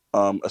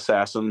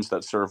assassins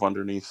that serve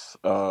underneath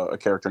a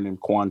character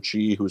named Quan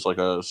Chi, who's like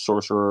a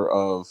sorcerer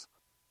of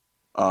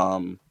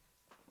the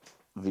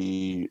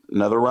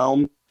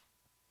Netherrealm.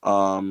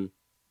 And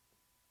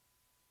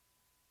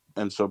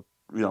so,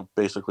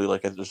 basically,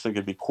 like, I just think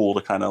it'd be cool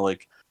to kind of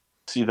like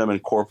see them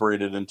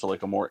incorporated into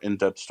like a more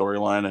in-depth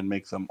storyline and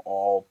make them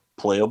all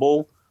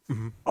playable.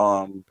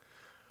 Mm-hmm.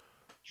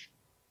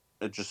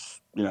 It just,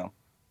 yeah,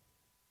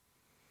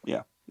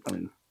 I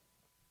mean,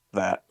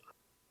 that.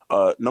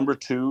 Number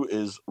 2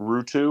 is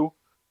Rutu.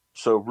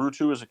 So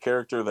Rutu is a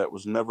character that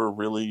was never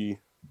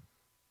really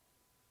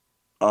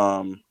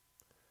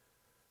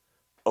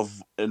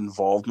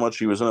involved much.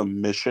 He was in a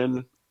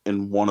mission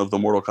in one of the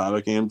Mortal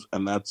Kombat games,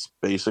 and that's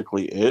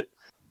basically it.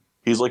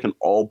 He's like an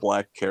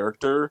all-black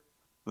character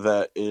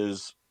that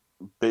is...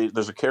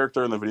 There's a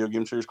character in the video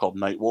game series called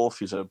Nightwolf.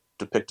 He's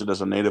depicted as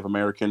a Native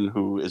American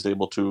who is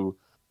able to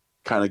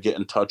kind of get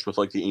in touch with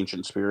like the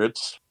ancient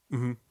spirits.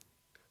 Mm-hmm.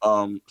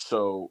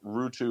 So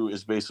Rutu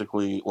is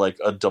basically like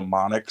a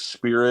demonic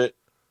spirit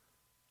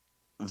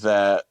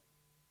that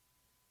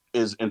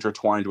is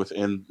intertwined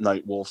within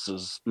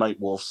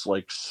Nightwolf's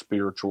like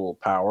spiritual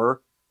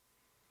power.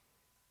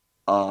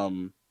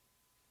 And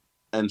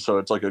so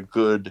it's like a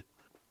good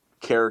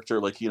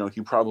character. Like, he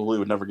probably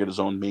would never get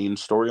his own main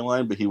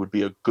storyline, but he would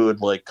be a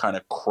good like kind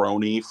of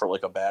crony for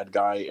like a bad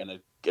guy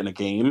in a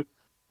game.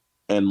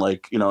 And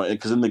like,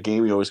 because in the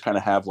game you always kind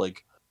of have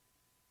like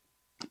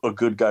a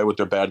good guy with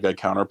their bad guy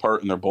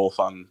counterpart, and they're both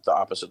on the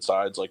opposite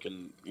sides. Like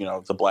in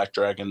the Black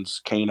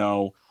Dragons,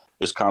 Kano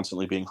is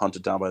constantly being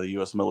hunted down by the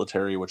U.S.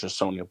 military, which is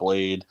Sonya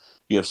Blade.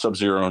 You have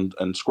Sub-Zero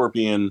and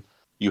Scorpion.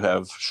 You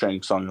have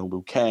Shang Tsung and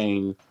Liu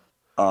Kang.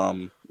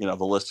 The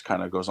list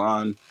kind of goes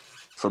on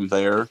from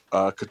there.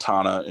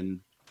 Katana and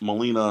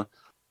Melina.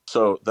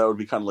 So that would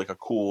be kind of like a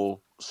cool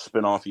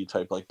spin-offy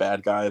type like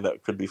bad guy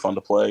that could be fun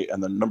to play.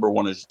 And then number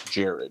 1 is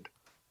Jared.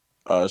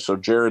 So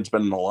Jared's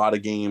been in a lot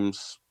of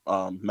games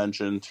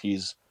mentioned.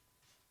 He's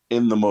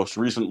in the most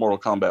recent Mortal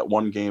Kombat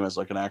 1 game as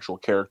like an actual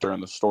character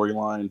in the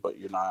storyline, but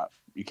you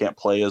can't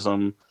play as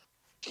him.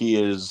 He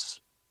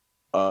is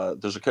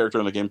there's a character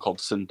in the game called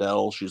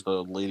Sindel. She's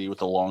the lady with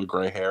the long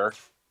gray hair.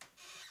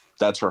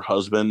 That's her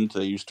husband.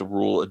 They used to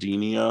rule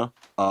Edenia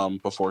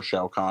before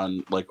Shao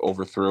Kahn like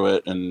overthrew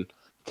it and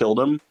killed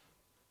him.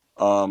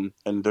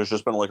 And there's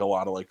just been like a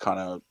lot of like kind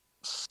of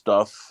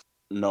stuff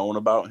known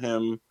about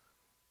him.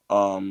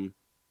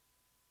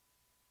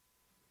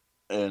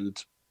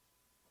 And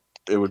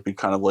it would be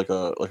kind of like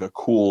a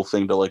cool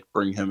thing to like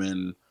bring him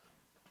in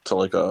to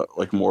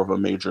like more of a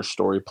major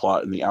story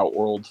plot in the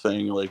Outworld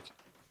thing, like,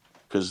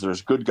 because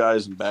there's good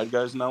guys and bad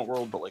guys in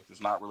Outworld, but like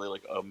there's not really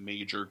like a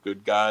major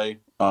good guy.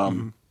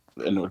 And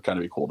it would kind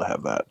of be cool to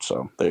have that.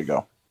 So there you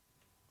go.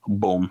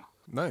 Boom.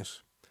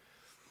 Nice.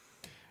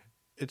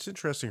 It's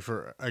interesting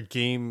for a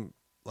game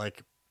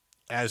like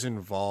as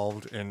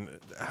involved and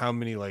how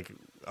many like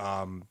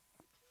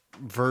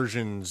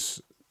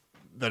versions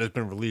that has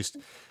been released,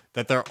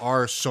 that there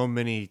are so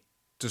many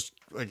just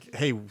like,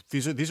 hey,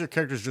 these are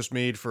characters just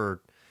made for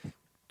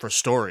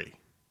story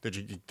that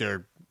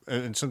they're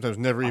and sometimes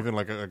never even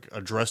like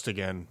addressed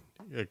again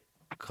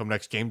come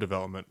next game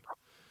development.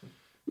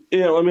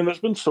 Yeah, I mean, there's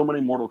been so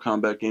many Mortal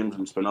Kombat games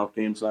and spin-off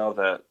games now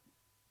that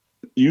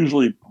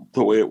usually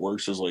the way it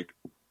works is like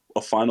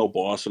a final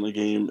boss in a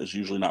game is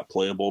usually not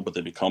playable, but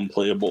they become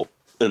playable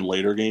in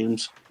later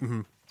games.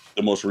 Mm-hmm.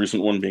 The most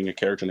recent one being a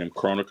character named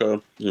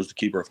Kronika, who's the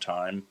Keeper of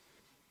Time.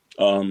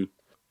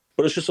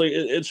 But it's just like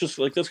it's just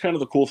like that's kind of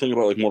the cool thing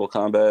about like Mortal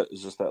Kombat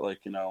is just that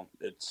like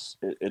it's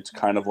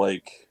kind of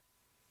like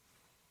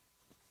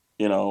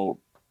I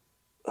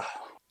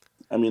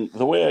mean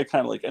the way I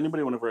kind of like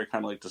anybody whenever I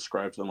kind of like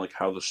describe to them like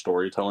how the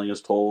storytelling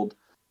is told,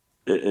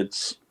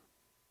 it's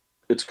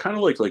kind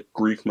of like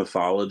Greek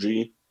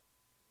mythology,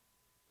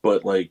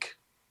 but like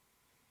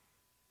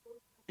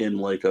in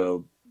like a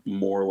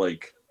more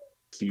like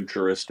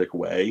futuristic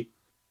way.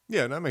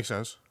 Yeah, that makes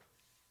sense.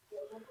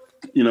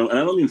 And I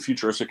don't mean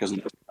futuristic as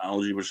an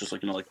technology, but it's just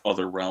like, like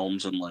other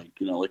realms and like,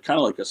 like kind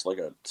of like this, like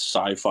a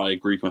sci-fi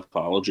Greek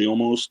mythology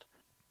almost.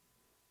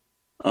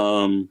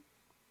 I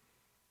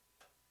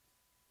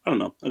don't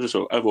know.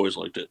 I've always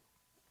liked it.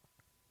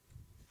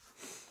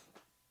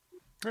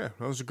 Yeah,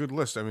 that was a good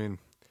list. I mean,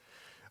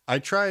 I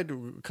tried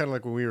kind of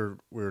like when we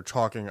were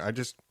talking.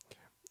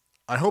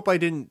 I hope I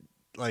didn't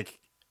like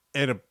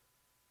end up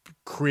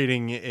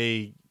creating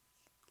a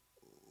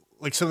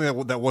like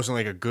something that wasn't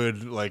like a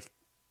good like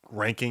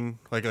ranking,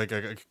 like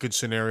a good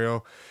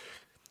scenario.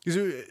 'Cause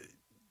you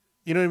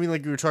know what I mean?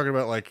 Like we were talking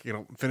about like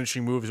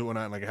finishing moves and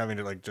whatnot, and, like having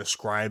to like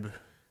describe.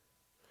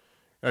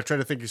 I tried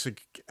to think it's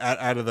like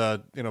out of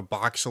the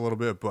box a little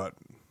bit, but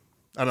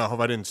I don't know.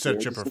 Hope I didn't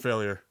set you up for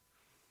failure.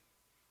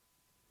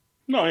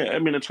 No, yeah, I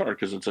mean it's hard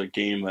because it's a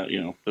game that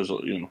there's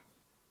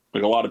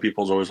like a lot of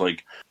people's always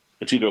like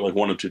it's either like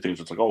one of two things.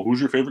 It's like, oh, who's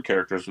your favorite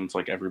characters, and it's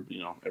like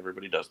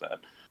everybody does that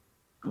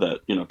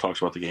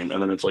talks about the game,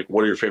 and then it's like,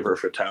 what are your favorite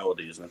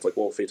fatalities, and it's like,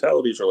 well,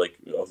 fatalities are like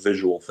a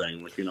visual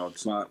thing, like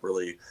it's not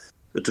really,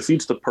 it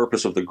defeats the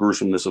purpose of the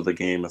gruesomeness of the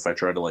game if I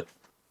try to like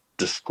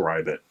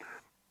describe it.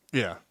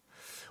 Yeah.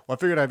 Well, I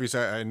figured obviously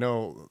I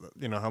know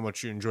how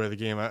much you enjoy the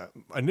game.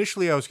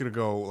 Initially I was gonna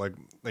go like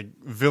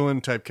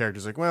villain type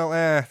characters, like, well,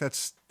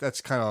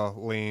 that's kind of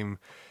lame,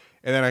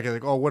 and then I get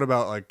like, oh, what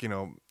about like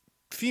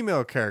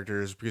female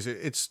characters, because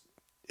it's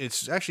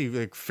actually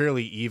like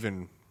fairly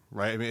even,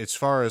 right? I mean, as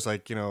far as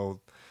like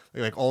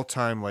like all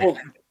time like. Well,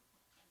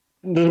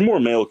 there's more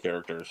male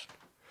characters,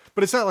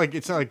 but it's not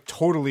like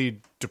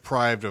totally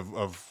deprived of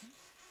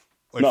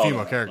like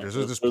female characters.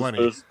 There's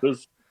plenty.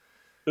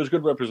 There's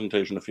good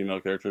representation of female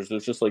characters.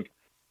 There's just like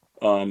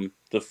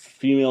the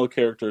female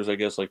characters, I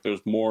guess, like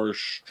there's more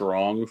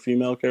strong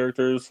female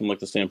characters from like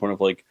the standpoint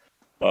of like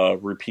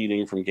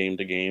repeating from game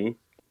to game.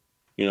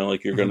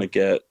 Like you're gonna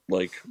get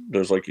like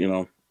there's like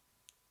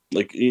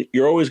like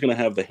you're always gonna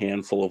have the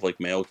handful of like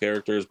male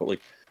characters, but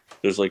like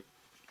there's like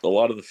a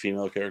lot of the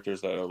female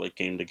characters that are like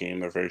game to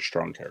game are very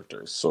strong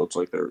characters. So it's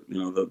like they're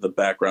the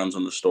backgrounds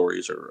and the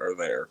stories are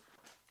there.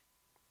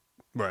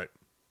 Right.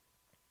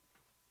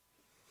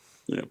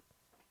 Yeah.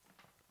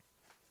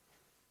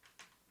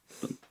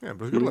 Yeah,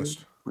 but it's a good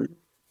list.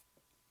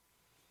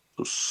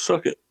 So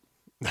suck it,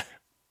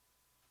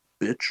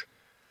 bitch.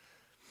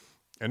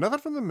 And nothing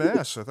from the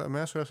Mass. I thought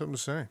Mass would have something to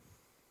say.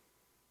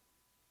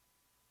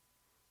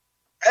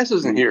 Mass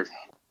isn't here.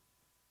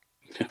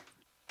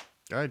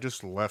 Guy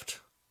just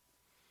left.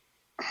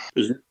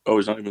 Is it? Oh,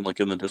 he's not even like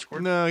in the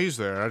Discord? No, he's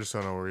there. I just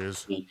don't know where he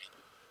is.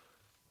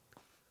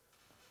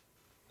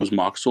 Was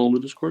Mock still in the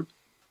Discord?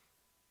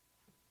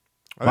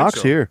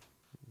 Mock's here.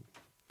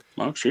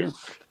 Mock's here.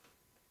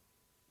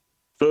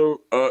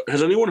 So,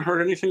 has anyone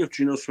heard anything of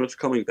Geno Smith's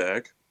coming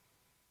back?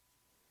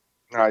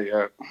 Not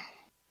yet.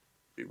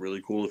 Be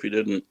really cool if he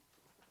didn't,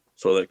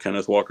 so that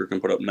Kenneth Walker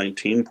can put up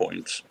 19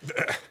 points.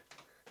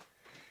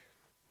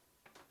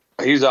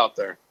 He's out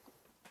there.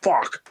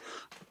 Fuck.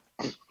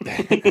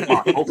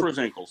 Mock, go for his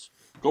ankles.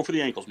 Go for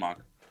the ankles,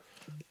 Mock.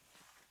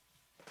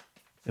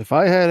 If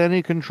I had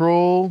any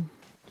control,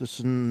 this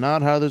is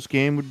not how this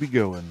game would be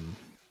going.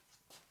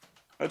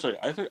 I'd tell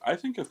you, I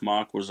think if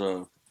Mock was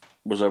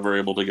ever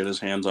able to get his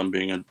hands on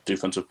being a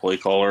defensive play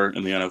caller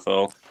in the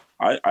NFL,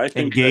 I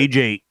think Engage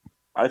 8.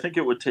 I think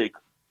it would take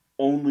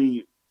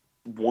only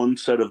one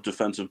set of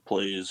defensive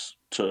plays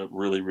to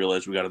really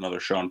realize we got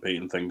another Sean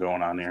Payton thing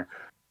going on here.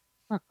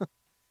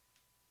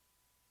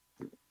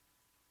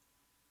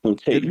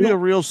 Okay, It'd be a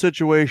real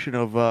situation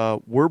of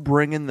we're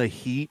bringing the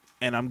heat,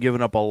 and I'm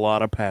giving up a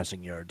lot of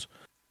passing yards.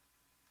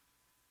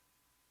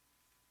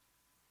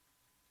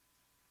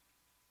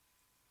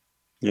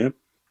 Yep.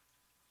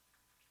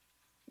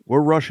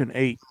 We're rushing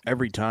 8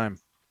 every time.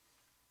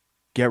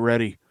 Get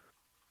ready.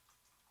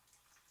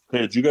 Hey,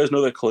 did you guys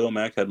know that Khalil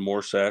Mack had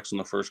more sacks in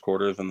the first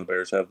quarter than the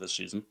Bears have this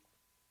season?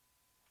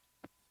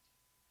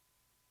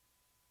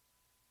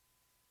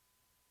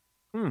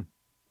 Bears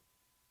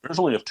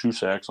only have 2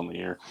 sacks on the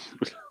year.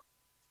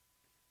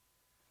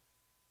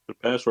 The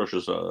pass rush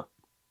has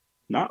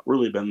not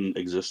really been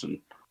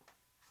existent,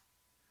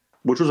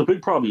 which was a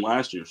big problem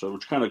last year. So,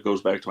 which kind of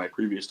goes back to my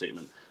previous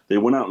statement. They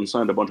went out and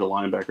signed a bunch of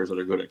linebackers that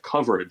are good at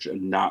coverage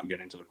and not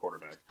getting to the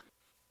quarterback.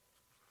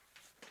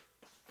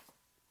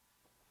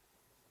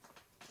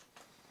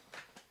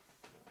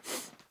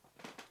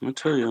 I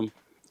tell you,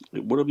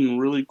 it would have been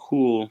really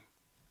cool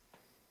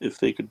if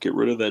they could get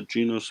rid of that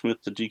Geno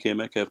Smith to DK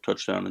Metcalf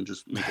touchdown and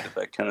just make it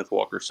that Kenneth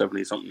Walker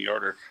 70-something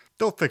yarder.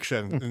 They'll fix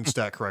that in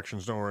stat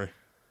corrections. Don't worry.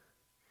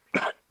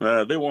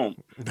 They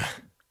won't.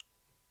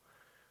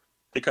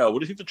 Hey, Kyle, what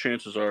do you think the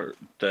chances are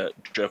that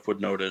Jeff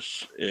would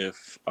notice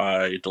if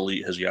I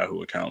delete his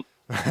Yahoo account?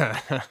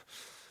 I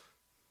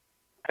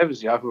have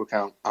his Yahoo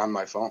account on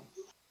my phone.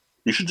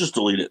 You should just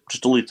delete it.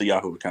 Just delete the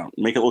Yahoo account.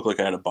 Make it look like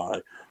I had a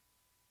buy.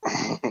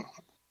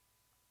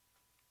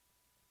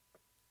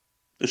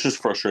 It's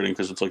just frustrating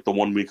because it's like the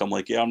 1 week I'm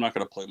like, yeah, I'm not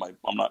going to play not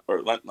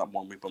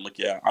 1 week, but I'm like,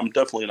 yeah, I'm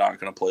definitely not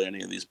going to play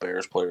any of these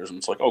Bears players. And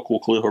it's like, oh, cool,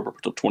 Khalil Herbert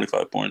puts up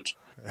 25 points.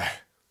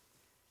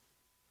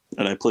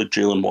 And I played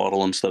Jalen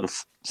Waddle instead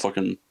of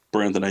fucking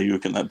Brandon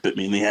Ayuk, and that bit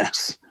me in the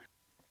ass.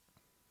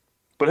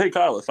 But hey,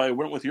 Kyle, if I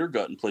went with your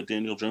gut and played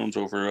Daniel Jones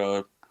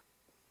over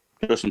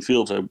Justin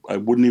Fields, I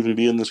wouldn't even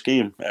be in this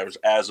game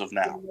as of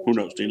now. Who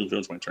knows? Daniel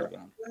Jones might turn it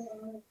on.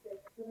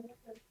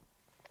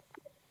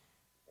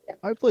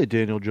 I played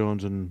Daniel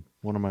Jones in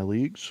one of my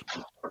leagues.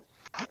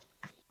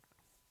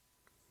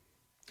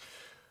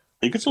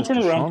 You can still Mr. turn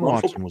it around. Sean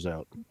Watson was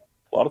out.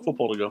 A lot of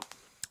football to go.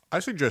 I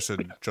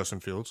suggested Justin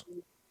Fields.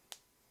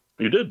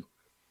 You did.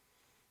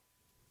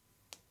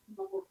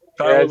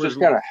 Yeah, it just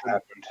kind of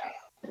happened.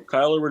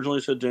 Kyle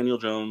originally said Daniel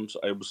Jones.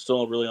 I was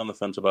still really on the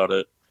fence about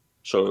it.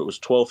 So it was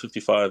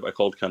 12:55. I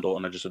called Kendall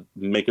and I just said,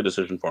 make a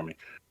decision for me.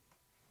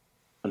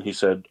 And he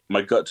said,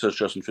 my gut says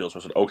Justin Fields. I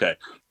said, okay.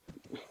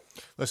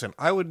 Listen,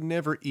 I would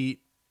never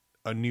eat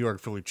a New York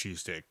Philly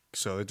cheesesteak,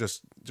 so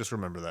just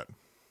remember that.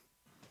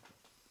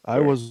 I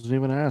wasn't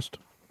even asked.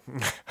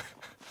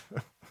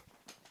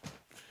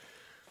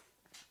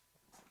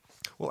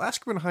 Well,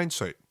 ask him in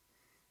hindsight.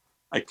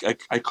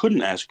 I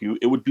couldn't ask you.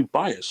 It would be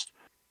biased.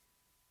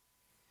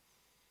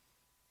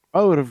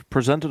 I would have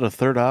presented a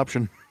third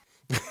option.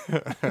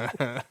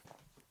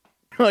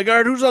 Like, all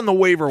right, who's on the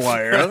waiver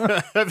wire?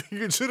 Huh? Have you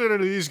considered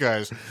any of these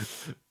guys?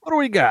 What do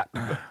we got?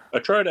 I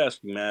tried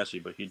asking Massey,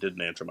 but he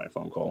didn't answer my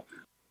phone call.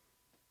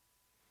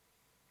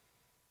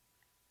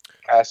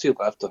 Massey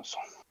left us.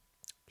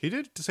 He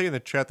did say in the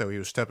chat that he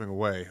was stepping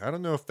away. I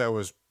don't know if that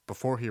was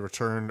before he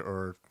returned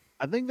or...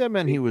 I think that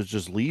meant he was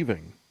just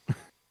leaving. But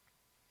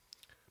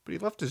he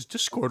left his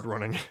Discord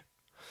running.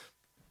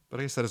 But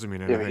I guess that doesn't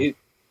mean Yeah, anything.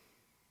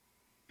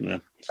 Yeah.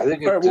 I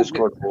think All right, it's well,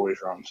 Discord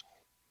always runs.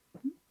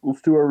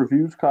 Let's do our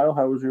reviews. Kyle,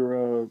 how was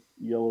your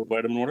yellow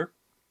vitamin order?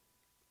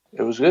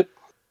 It was good.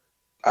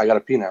 I got to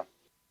pee now.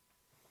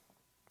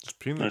 Just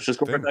pee in Let's the just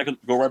go thing.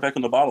 right back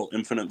in the bottle.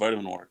 Infinite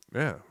vitamin water.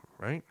 Yeah,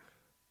 right?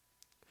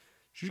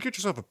 You should get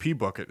yourself a pee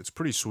bucket. It's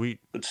pretty sweet.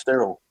 It's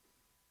sterile.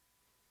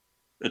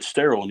 It's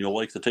sterile, and you'll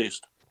like the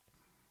taste.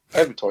 I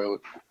have a toilet.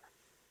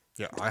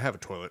 Yeah, I have a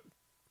toilet,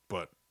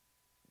 but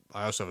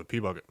I also have a pee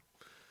bucket.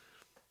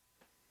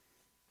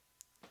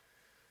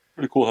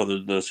 Pretty cool how the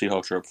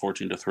Seahawks are up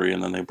 14-3,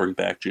 and then they bring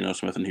back Geno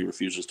Smith, and he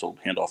refuses to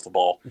hand off the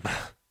ball.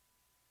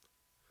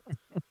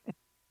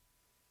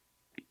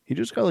 He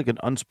just got like an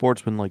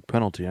unsportsmanlike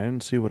penalty. I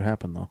didn't see what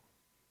happened though.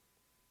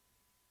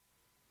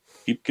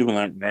 Keep giving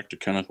that back to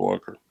Kenneth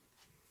Walker.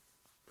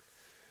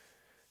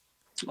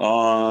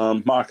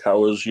 Mock, how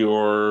was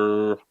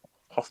your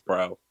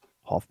Hofbrau?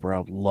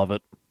 Hofbrau, love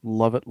it.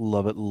 Love it,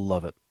 love it,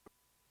 love it.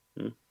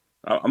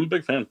 I'm a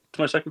big fan. It's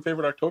my second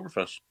favorite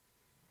Oktoberfest.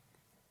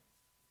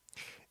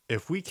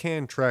 If we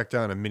can track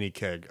down a mini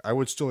keg, I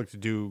would still like to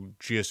do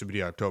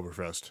GSWD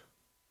Oktoberfest.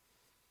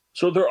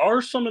 So there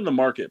are some in the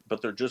market,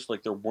 but they're just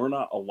like, there were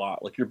not a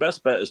lot. Like, your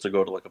best bet is to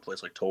go to like a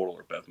place like Total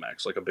or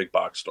BevMax, like a big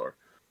box store.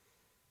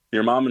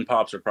 Your mom and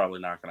pops are probably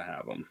not going to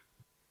have them.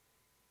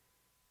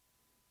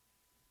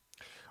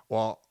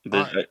 Well,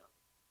 I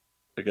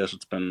guess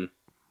it's been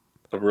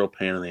a real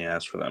pain in the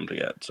ass for them to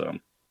get. So,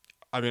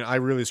 I mean, I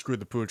really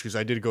screwed the pooch because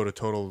I did go to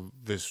Total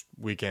this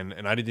weekend,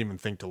 and I didn't even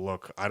think to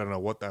look. I don't know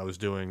what I was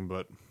doing,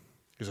 but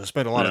because I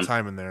spent a lot of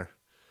time in there.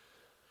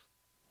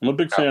 I'm a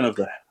big fan of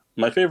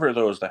my favorite,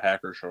 though, is the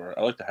Hacker Shore.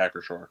 I like the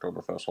Hacker Shore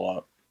Oktoberfest a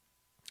lot.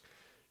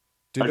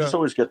 I just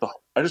always get the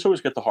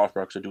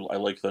Hofbrau because I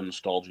like the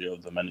nostalgia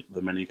of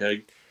the mini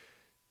keg.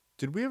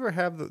 Did we ever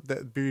have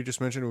that beer you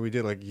just mentioned when we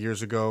did like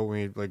years ago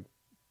when we, like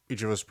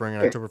each of us bring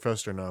an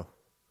Oktoberfest or no?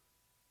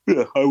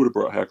 Yeah, I would have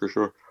brought Hacker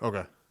Shore.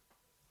 Okay.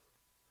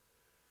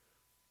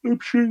 I'm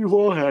sure you've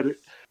all had it.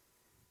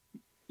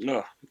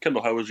 No,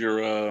 Kendall, how was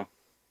your?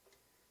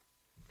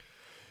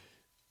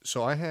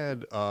 So I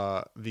had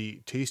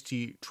the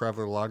Tasty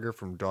Traveler Lager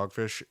from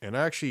Dogfish, and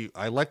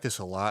I like this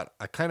a lot.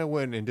 I kind of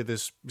went and did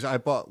this because I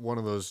bought one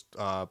of those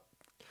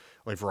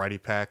like variety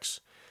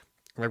packs.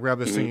 And I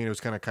grabbed this thing, and it was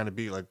kind of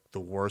be like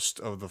the worst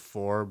of the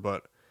four,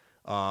 but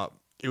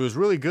it was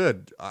really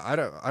good. I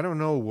don't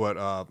know what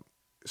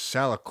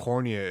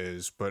Salicornia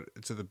is, but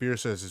the beer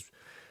says it's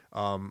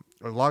a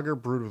lager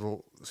brewed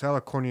with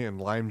Salicornia and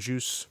lime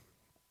juice,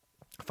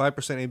 5%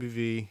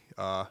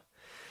 ABV.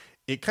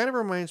 It kind of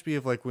reminds me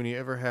of like when you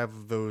ever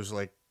have those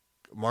like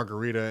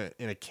margarita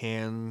in a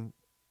can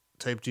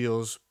type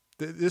deals.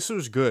 This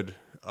was good.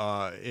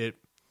 It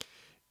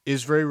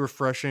is very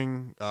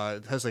refreshing.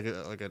 It has like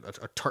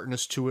a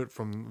tartness to it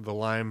from the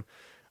lime.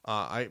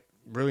 I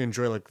really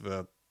enjoy like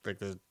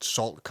the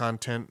salt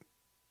content.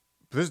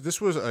 This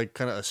was a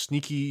kind of a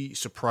sneaky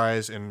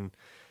surprise, and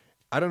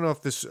I don't know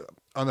if this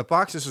on the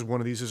box. This is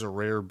one of these is a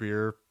rare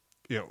beer,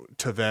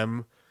 to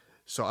them.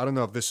 So I don't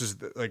know if this is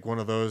like one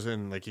of those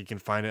and like you can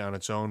find it on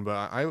its own,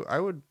 but I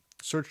would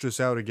search this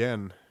out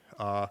again,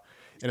 and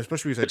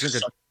especially because I drink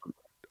it.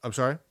 I'm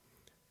sorry.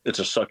 It's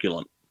a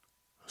succulent.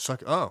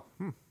 Oh,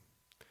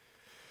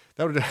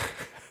 that would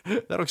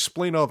that'll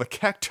explain all the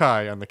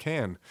cacti on the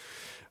can.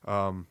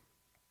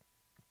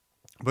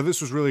 But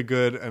this was really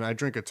good, and I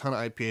drink a ton of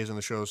IPAs on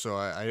the show, so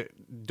I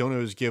don't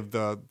always give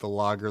the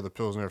lager, the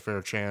Pilsner, a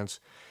fair chance.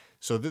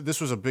 So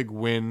this was a big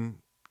win.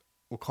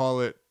 We'll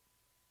call it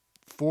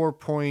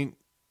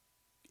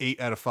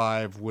 4.8 out of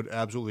 5. Would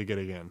absolutely get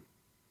again.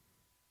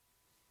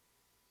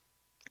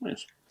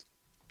 Nice.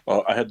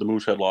 I had the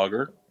Moosehead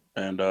Lager,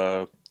 and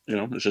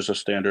it's just a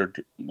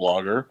standard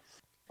lager.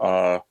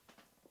 I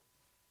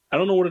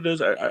don't know what it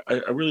is. I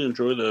really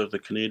enjoy the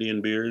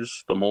Canadian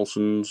beers, the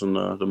Molsons and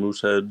the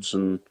Mooseheads,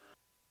 and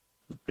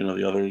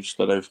the others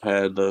that I've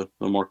had, the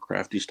more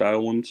crafty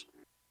style ones.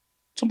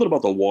 something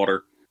about the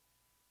water.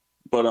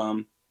 But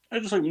I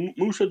just like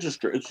Moose. It just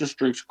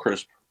drinks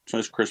crisp. It's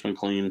nice, crisp and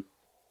clean.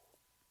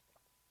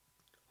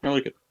 I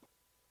like it.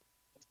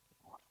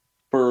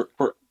 For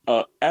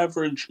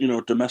average,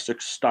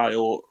 domestic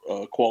style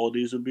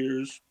qualities of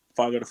beers,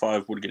 5 out of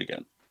 5 would get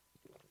again.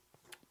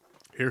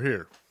 Here,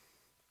 here.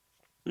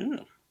 Yeah.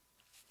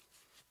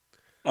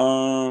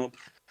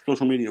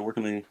 Social media. Where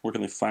can they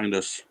find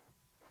us?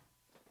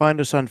 Find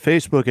us on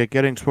Facebook at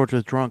Getting Sports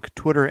with Drunk,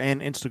 Twitter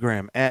and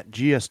Instagram at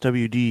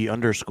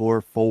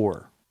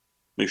GSWD_4.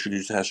 Make sure to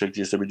use the hashtag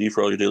GSWD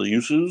for all your daily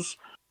uses.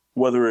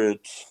 Whether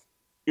it's,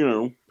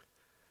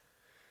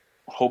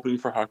 hoping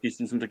for hockey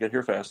season to get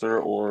here faster,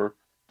 or,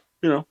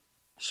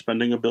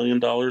 spending $1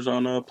 billion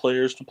on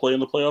players to play in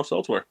the playoffs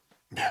elsewhere.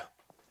 Yeah.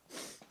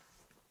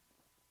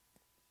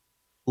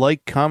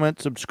 Like,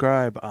 comment,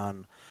 subscribe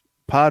on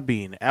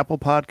Podbean, Apple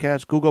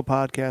Podcasts, Google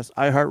Podcasts,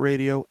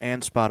 iHeartRadio,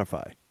 and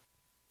Spotify.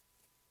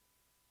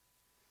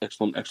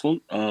 Excellent. I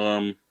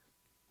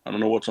don't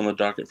know what's on the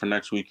docket for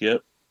next week yet.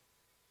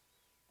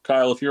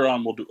 Kyle, if you're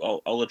on,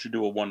 I'll let you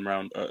do a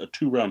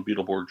 2-round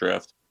Beetleborg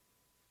draft.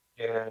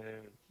 Yeah.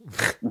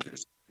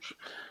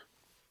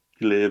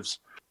 He lives.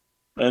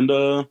 And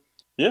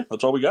yeah,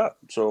 that's all we got.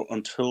 So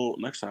until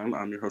next time,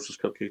 I'm your hostess,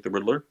 Cupcake the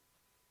Riddler.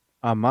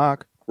 I'm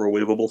Mark. We're a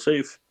waveable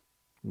safe.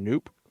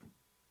 Nope.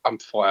 I'm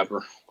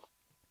Flabber.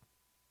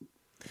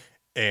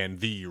 And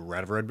the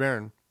Rat of Red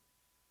Baron.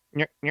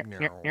 Nyeh, nyeh, No.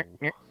 nyeh, nyeh,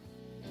 nyeh.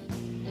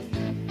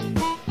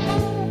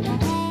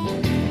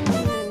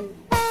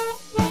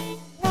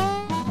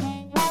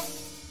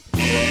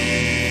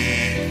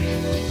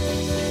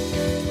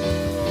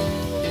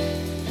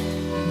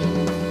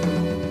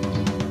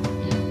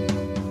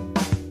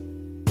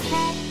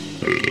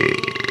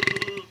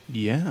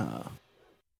 Yeah.